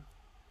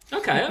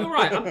 Okay, all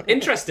right.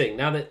 Interesting.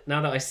 Now that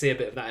I see a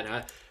bit of that in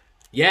her.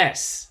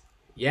 Yes,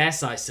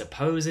 I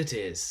suppose it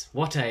is.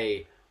 What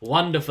a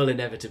wonderful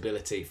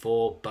inevitability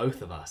for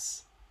both of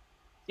us.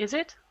 Is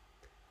it?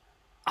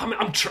 I'm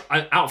out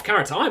of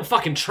character. I'm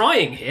fucking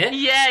trying here.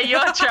 Yeah,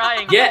 you're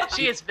trying. Yeah.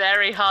 She is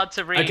very hard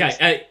to read.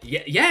 Okay,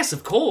 yes,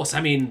 of course. I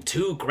mean,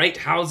 two great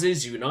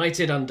houses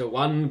united under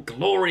one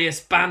glorious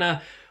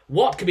banner.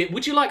 What could be...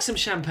 Would you like some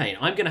champagne?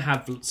 I'm going to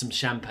have some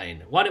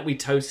champagne. Why don't we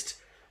toast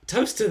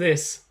to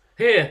this?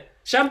 Here,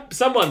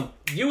 someone,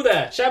 you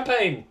there,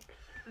 champaine.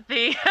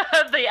 The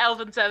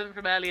elven servant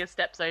from earlier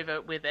steps over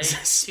with a...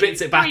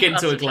 Spits it back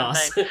into a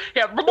glass.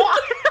 Yeah.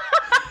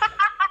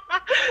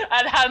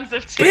 And hands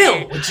of tea.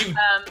 Bill, would you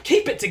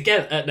keep it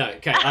together? No,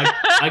 okay.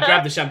 I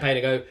grab the champagne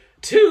and go,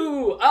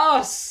 to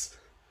us.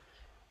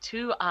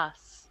 To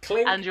us.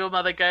 Clink. And your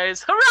mother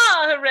goes,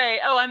 hurrah, hooray.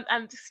 Oh,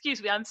 and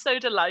excuse me, I'm so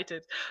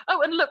delighted.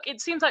 Oh, and look,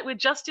 it seems like we're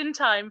just in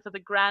time for the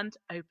grand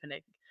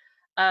opening.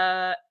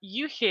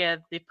 You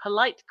hear the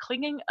polite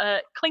clinking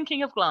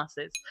of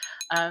glasses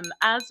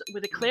as,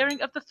 with a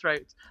clearing of the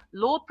throat,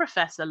 Lord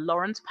Professor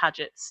Lawrence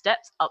Paget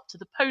steps up to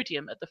the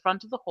podium at the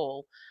front of the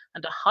hall,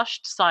 and a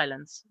hushed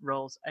silence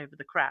rolls over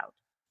the crowd.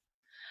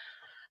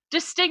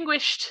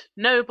 Distinguished,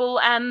 noble,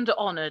 and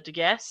honoured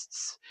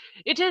guests,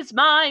 it is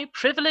my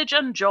privilege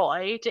and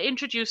joy to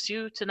introduce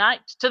you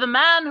tonight to the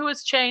man who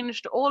has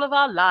changed all of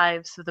our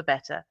lives for the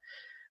better.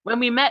 When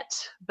we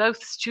met,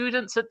 both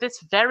students at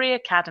this very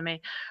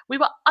academy, we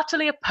were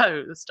utterly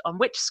opposed on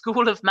which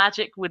school of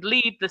magic would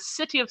lead the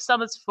City of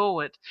Summers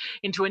forward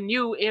into a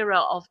new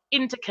era of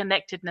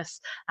interconnectedness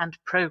and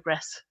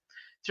progress.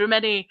 Through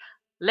many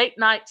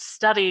late-night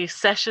study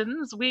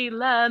sessions, we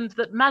learned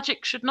that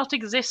magic should not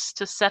exist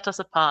to set us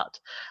apart,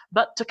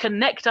 but to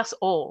connect us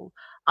all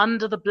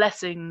under the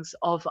blessings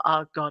of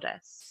our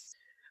goddess.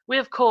 We,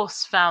 of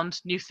course,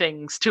 found new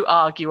things to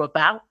argue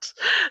about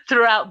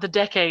throughout the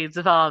decades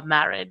of our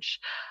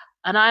marriage,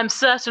 and I am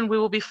certain we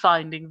will be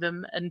finding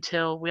them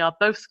until we are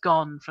both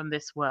gone from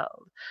this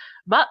world.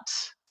 But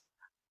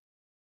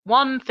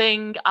one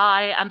thing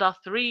I and our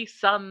 3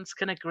 sons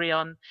can agree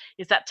on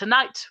is that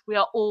tonight we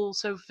are all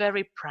so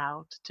very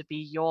proud to be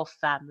your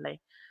family.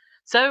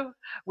 So,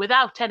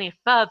 without any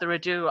further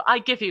ado, I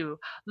give you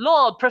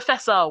Lord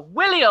Professor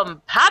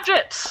William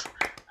Paget.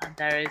 And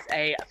there is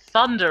a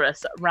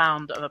thunderous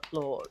round of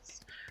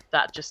applause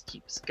that just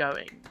keeps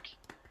going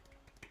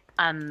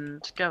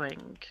and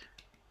going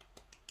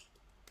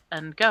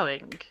and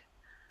going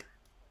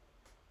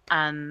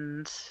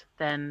and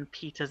then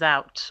peters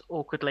out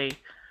awkwardly.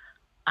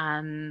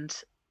 And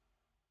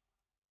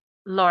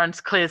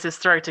Lawrence clears his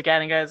throat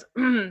again and goes,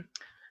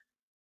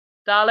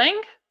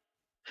 Darling?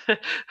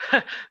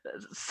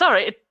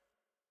 Sorry,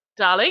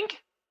 darling?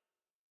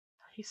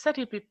 He said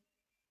he'd be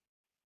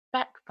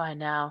back by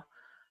now.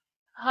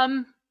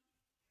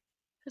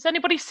 Has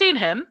anybody seen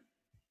him?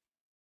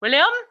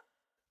 William?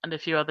 And a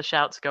few other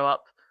shouts go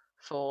up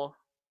for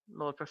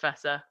Lord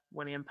Professor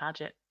William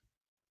Paget.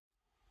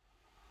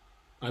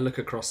 I look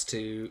across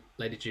to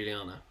Lady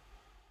Juliana.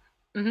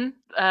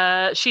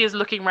 She is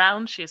looking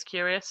round. She is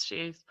curious.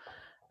 She's.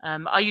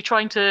 Are you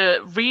trying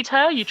to read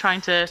her? Are you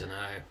trying to? I don't know.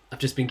 I've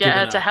just been get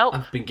her to help.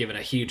 I've been given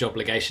a huge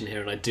obligation here,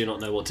 and I do not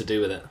know what to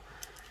do with it.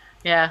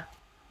 Yeah.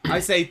 I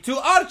say to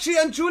Archie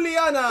and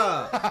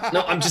Juliana.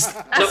 No, I'm just.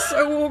 That's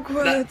so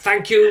awkward.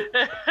 Thank you.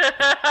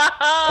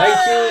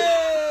 Thank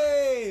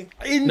you.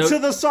 Into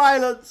the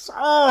silence.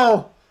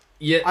 Oh,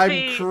 yeah.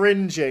 I'm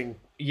cringing.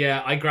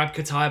 Yeah, I grab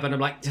Katayeb and I'm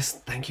like,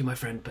 just thank you, my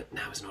friend, but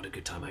now is not a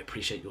good time. I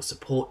appreciate your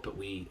support, but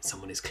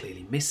someone is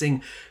clearly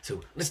missing,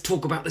 so let's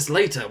talk about this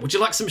later. Would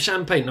you like some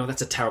champagne? No,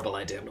 that's a terrible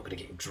idea. I'm not going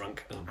to get you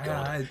drunk. Oh,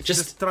 God. I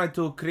just try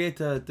to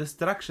create a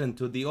distraction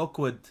to the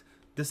awkward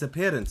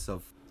disappearance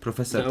of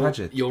Professor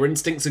Paget. Your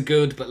instincts are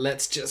good, but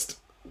let's just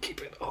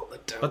keep it on the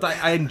down. But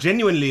I am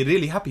genuinely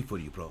really happy for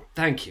you, bro.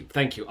 Thank you.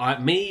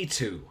 Me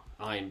too.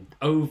 I'm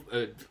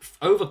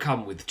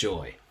overcome with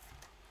joy.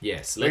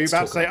 Yes, let's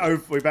talk about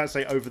it. We're about to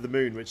say over the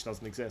moon, which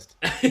doesn't exist.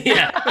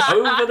 Yeah,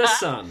 over the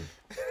sun.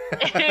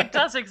 It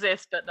does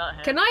exist, but not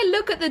here. Can I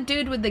look at the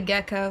dude with the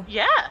gecko?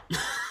 Yeah.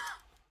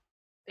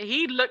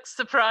 He looks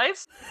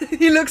surprised.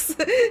 He looks...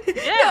 Yeah.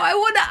 No,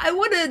 I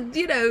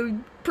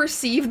wanna,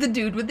 perceive the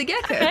dude with the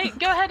gecko. Okay,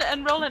 go ahead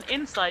and roll an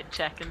insight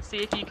check and see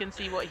if you can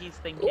see what he's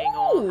thinking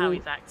or how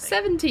he's acting.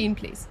 17,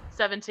 please.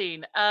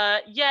 17.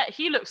 Yeah,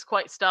 he looks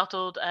quite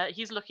startled.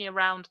 He's looking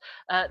around.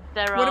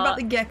 What about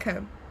the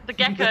gecko? The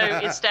gecko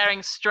is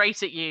staring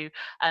straight at you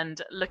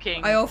and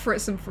looking. I offer it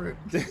some fruit.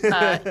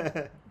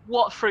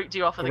 What fruit do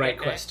you offer the Great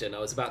gecko? question. I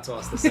was about to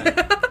ask the same.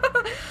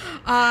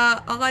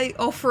 I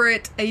offer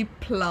it a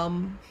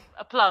plum.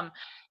 A plum.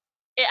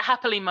 It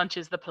happily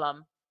munches the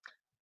plum.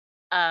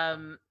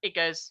 It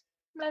goes.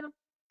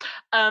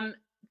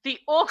 The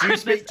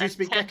awkwardness. Do you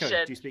speak gecko?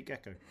 Do you speak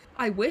gecko?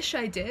 I wish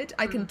I did.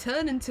 I can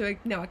turn into a...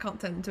 No, I can't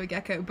turn into a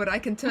gecko, but I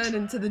can turn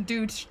into the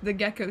dude the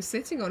gecko's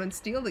sitting on and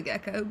steal the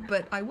gecko,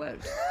 but I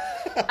won't.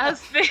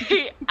 As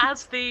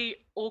the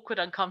awkward,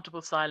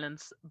 uncomfortable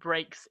silence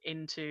breaks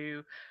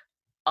into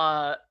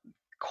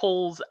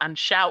calls and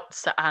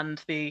shouts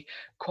and the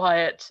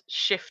quiet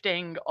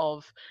shifting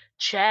of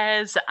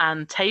chairs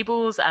and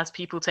tables as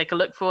people take a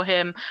look for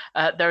him,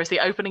 there is the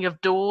opening of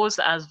doors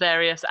as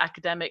various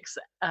academics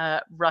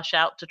rush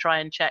out to try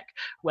and check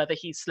whether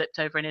he's slipped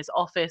over in his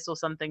office or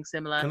something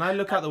similar. Can I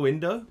look out the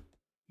window?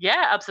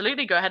 Yeah,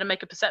 absolutely. Go ahead and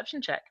make a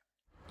perception check.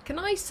 Can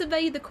I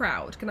survey the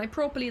crowd? Can I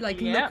properly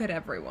look at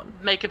everyone?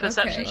 Make a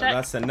perception check.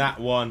 That's a nat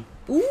 1.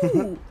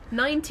 Ooh,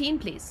 19,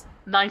 please.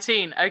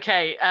 19.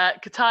 Okay.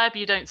 Katayab,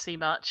 you don't see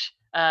much.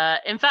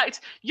 In fact,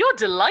 you're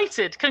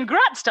delighted.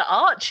 Congrats to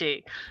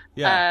Archie.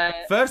 Yeah.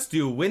 First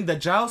you win the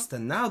joust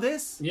and now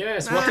this?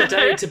 Yes, what a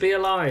day to be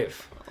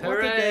alive.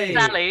 Hooray.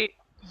 Sally,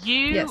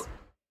 you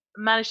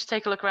managed to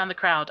take a look around the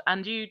crowd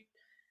and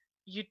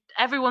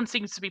everyone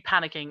seems to be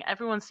panicking.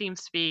 Everyone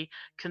seems to be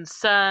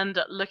concerned,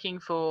 looking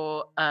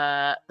for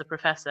the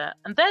professor.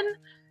 And then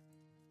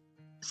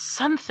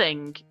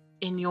something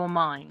in your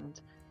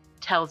mind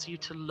tells you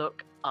to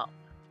look up.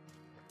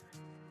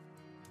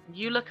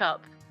 You look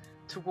up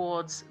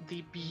towards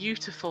the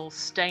beautiful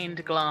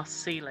stained glass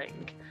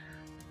ceiling.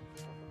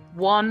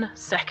 1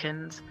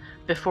 second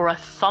before a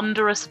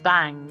thunderous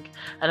bang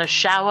and a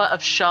shower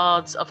of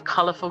shards of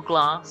colourful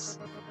glass,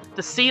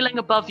 the ceiling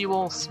above you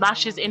all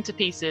smashes into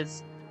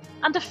pieces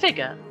and a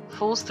figure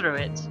falls through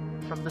it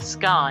from the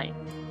sky.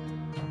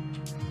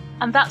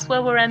 And that's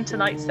where we'll end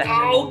tonight's session.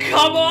 Oh,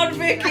 come on,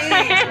 Vicky!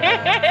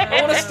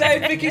 I want to stay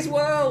in Vicky's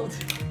world.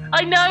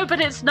 I know, but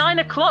it's 9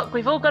 o'clock.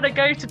 We've all got to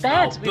go to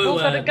bed. We've all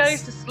got to go to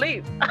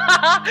sleep.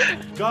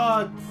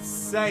 God's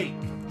sake.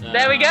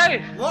 There we go.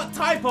 What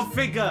type of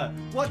figure?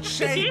 What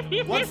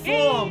shape? What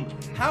form?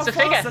 How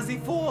fast does he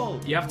fall?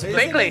 You have to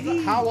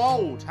quickly. How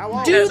old?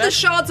 Do the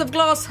shards of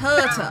glass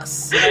hurt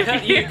us? They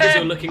hurt you because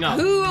you're looking up.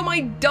 Who am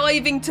I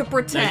diving to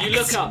protect? No, you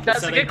look up.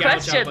 That's so a they good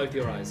gouge question. out both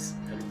your eyes.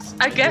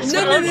 I guess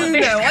No.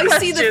 I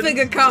see the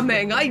figure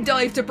coming. I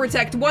dive to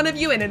protect one of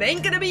you, and it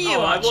ain't gonna be you,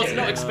 I Archie. was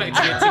not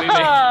expecting it to be me.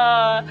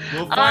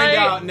 We'll find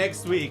out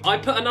next week. I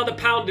put another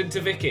pound into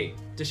Vicky.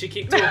 Does she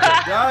keep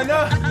talking?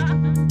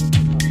 No.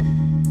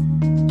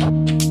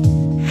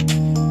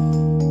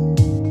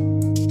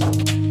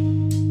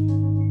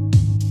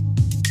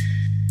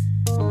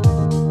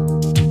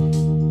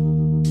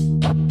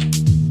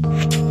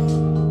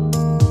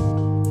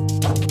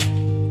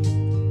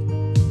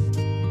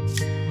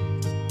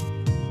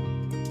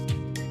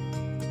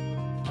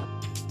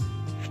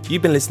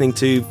 You've been listening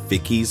to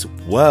Vicky's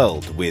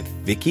World with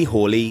Vicky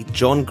Hawley,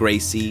 John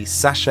Gracie,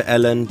 Sasha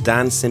Ellen,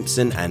 Dan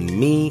Simpson, and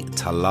me,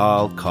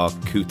 Talal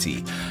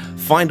Karkuti.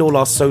 Find all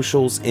our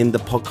socials in the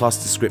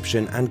podcast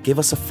description and give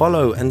us a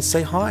follow and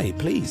say hi,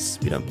 please.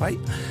 We don't bite.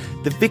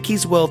 The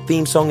Vicky's World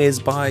theme song is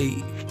by,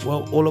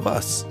 well, all of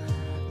us.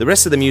 The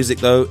rest of the music,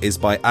 though, is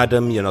by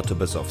Adam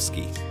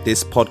Yanotobazovsky.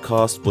 This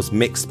podcast was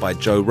mixed by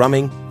Joe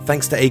Rumming.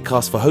 Thanks to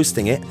Acast for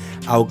hosting it.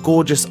 Our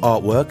gorgeous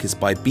artwork is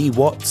by B.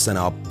 Watts, and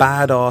our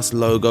badass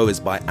logo is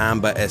by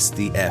Amber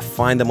SDF.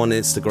 Find them on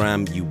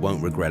Instagram, you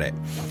won't regret it.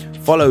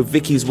 Follow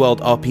Vicky's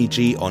World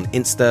RPG on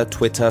Insta,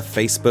 Twitter,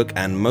 Facebook,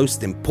 and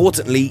most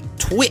importantly,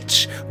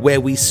 Twitch,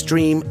 where we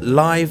stream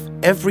live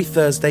every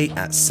Thursday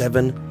at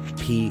 7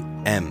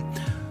 p.m.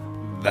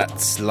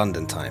 That's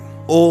London time.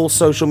 All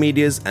social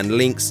medias and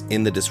links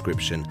in the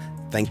description.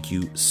 Thank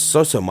you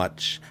so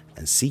much,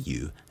 and see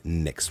you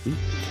next week.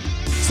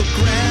 So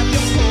grab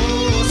your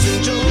horse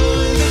and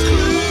join the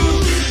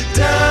crew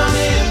down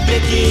in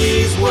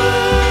Vicky's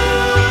World.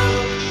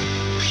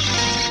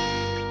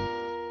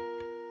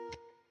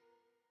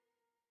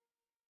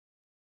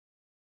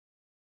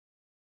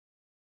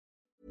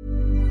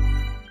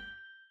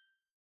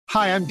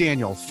 Hi, I'm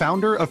Daniel,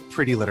 founder of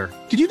Pretty Litter.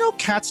 Did you know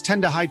cats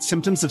tend to hide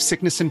symptoms of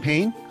sickness and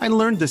pain? I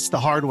learned this the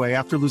hard way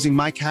after losing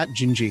my cat,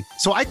 Gingy.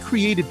 So I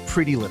created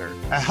Pretty Litter,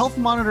 a health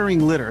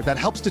monitoring litter that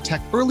helps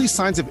detect early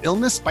signs of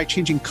illness by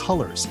changing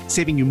colors,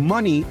 saving you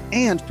money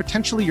and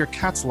potentially your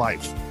cat's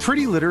life.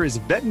 Pretty Litter is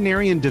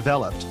veterinarian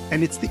developed,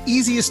 and it's the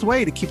easiest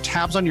way to keep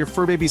tabs on your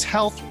fur baby's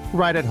health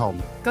right at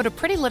home. Go to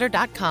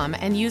prettylitter.com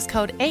and use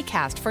code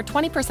ACAST for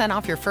 20%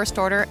 off your first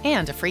order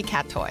and a free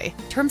cat toy.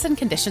 Terms and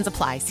conditions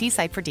apply. See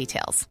site for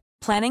details.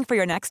 Planning for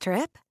your next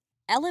trip?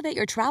 Elevate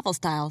your travel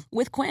style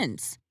with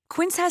Quince.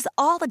 Quince has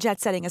all the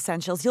jet-setting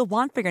essentials you'll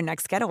want for your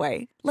next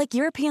getaway, like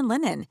European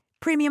linen,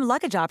 premium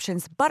luggage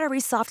options, buttery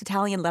soft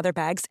Italian leather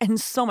bags,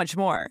 and so much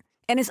more.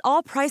 And is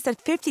all priced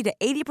at 50 to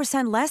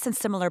 80% less than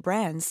similar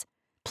brands.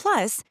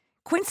 Plus,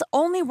 Quince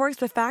only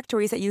works with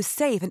factories that use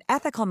safe and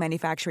ethical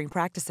manufacturing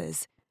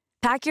practices.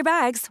 Pack your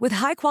bags with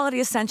high-quality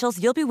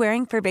essentials you'll be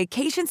wearing for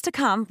vacations to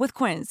come with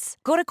Quince.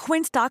 Go to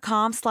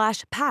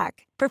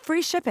quince.com/pack for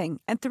free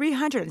shipping and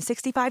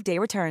 365-day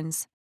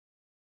returns.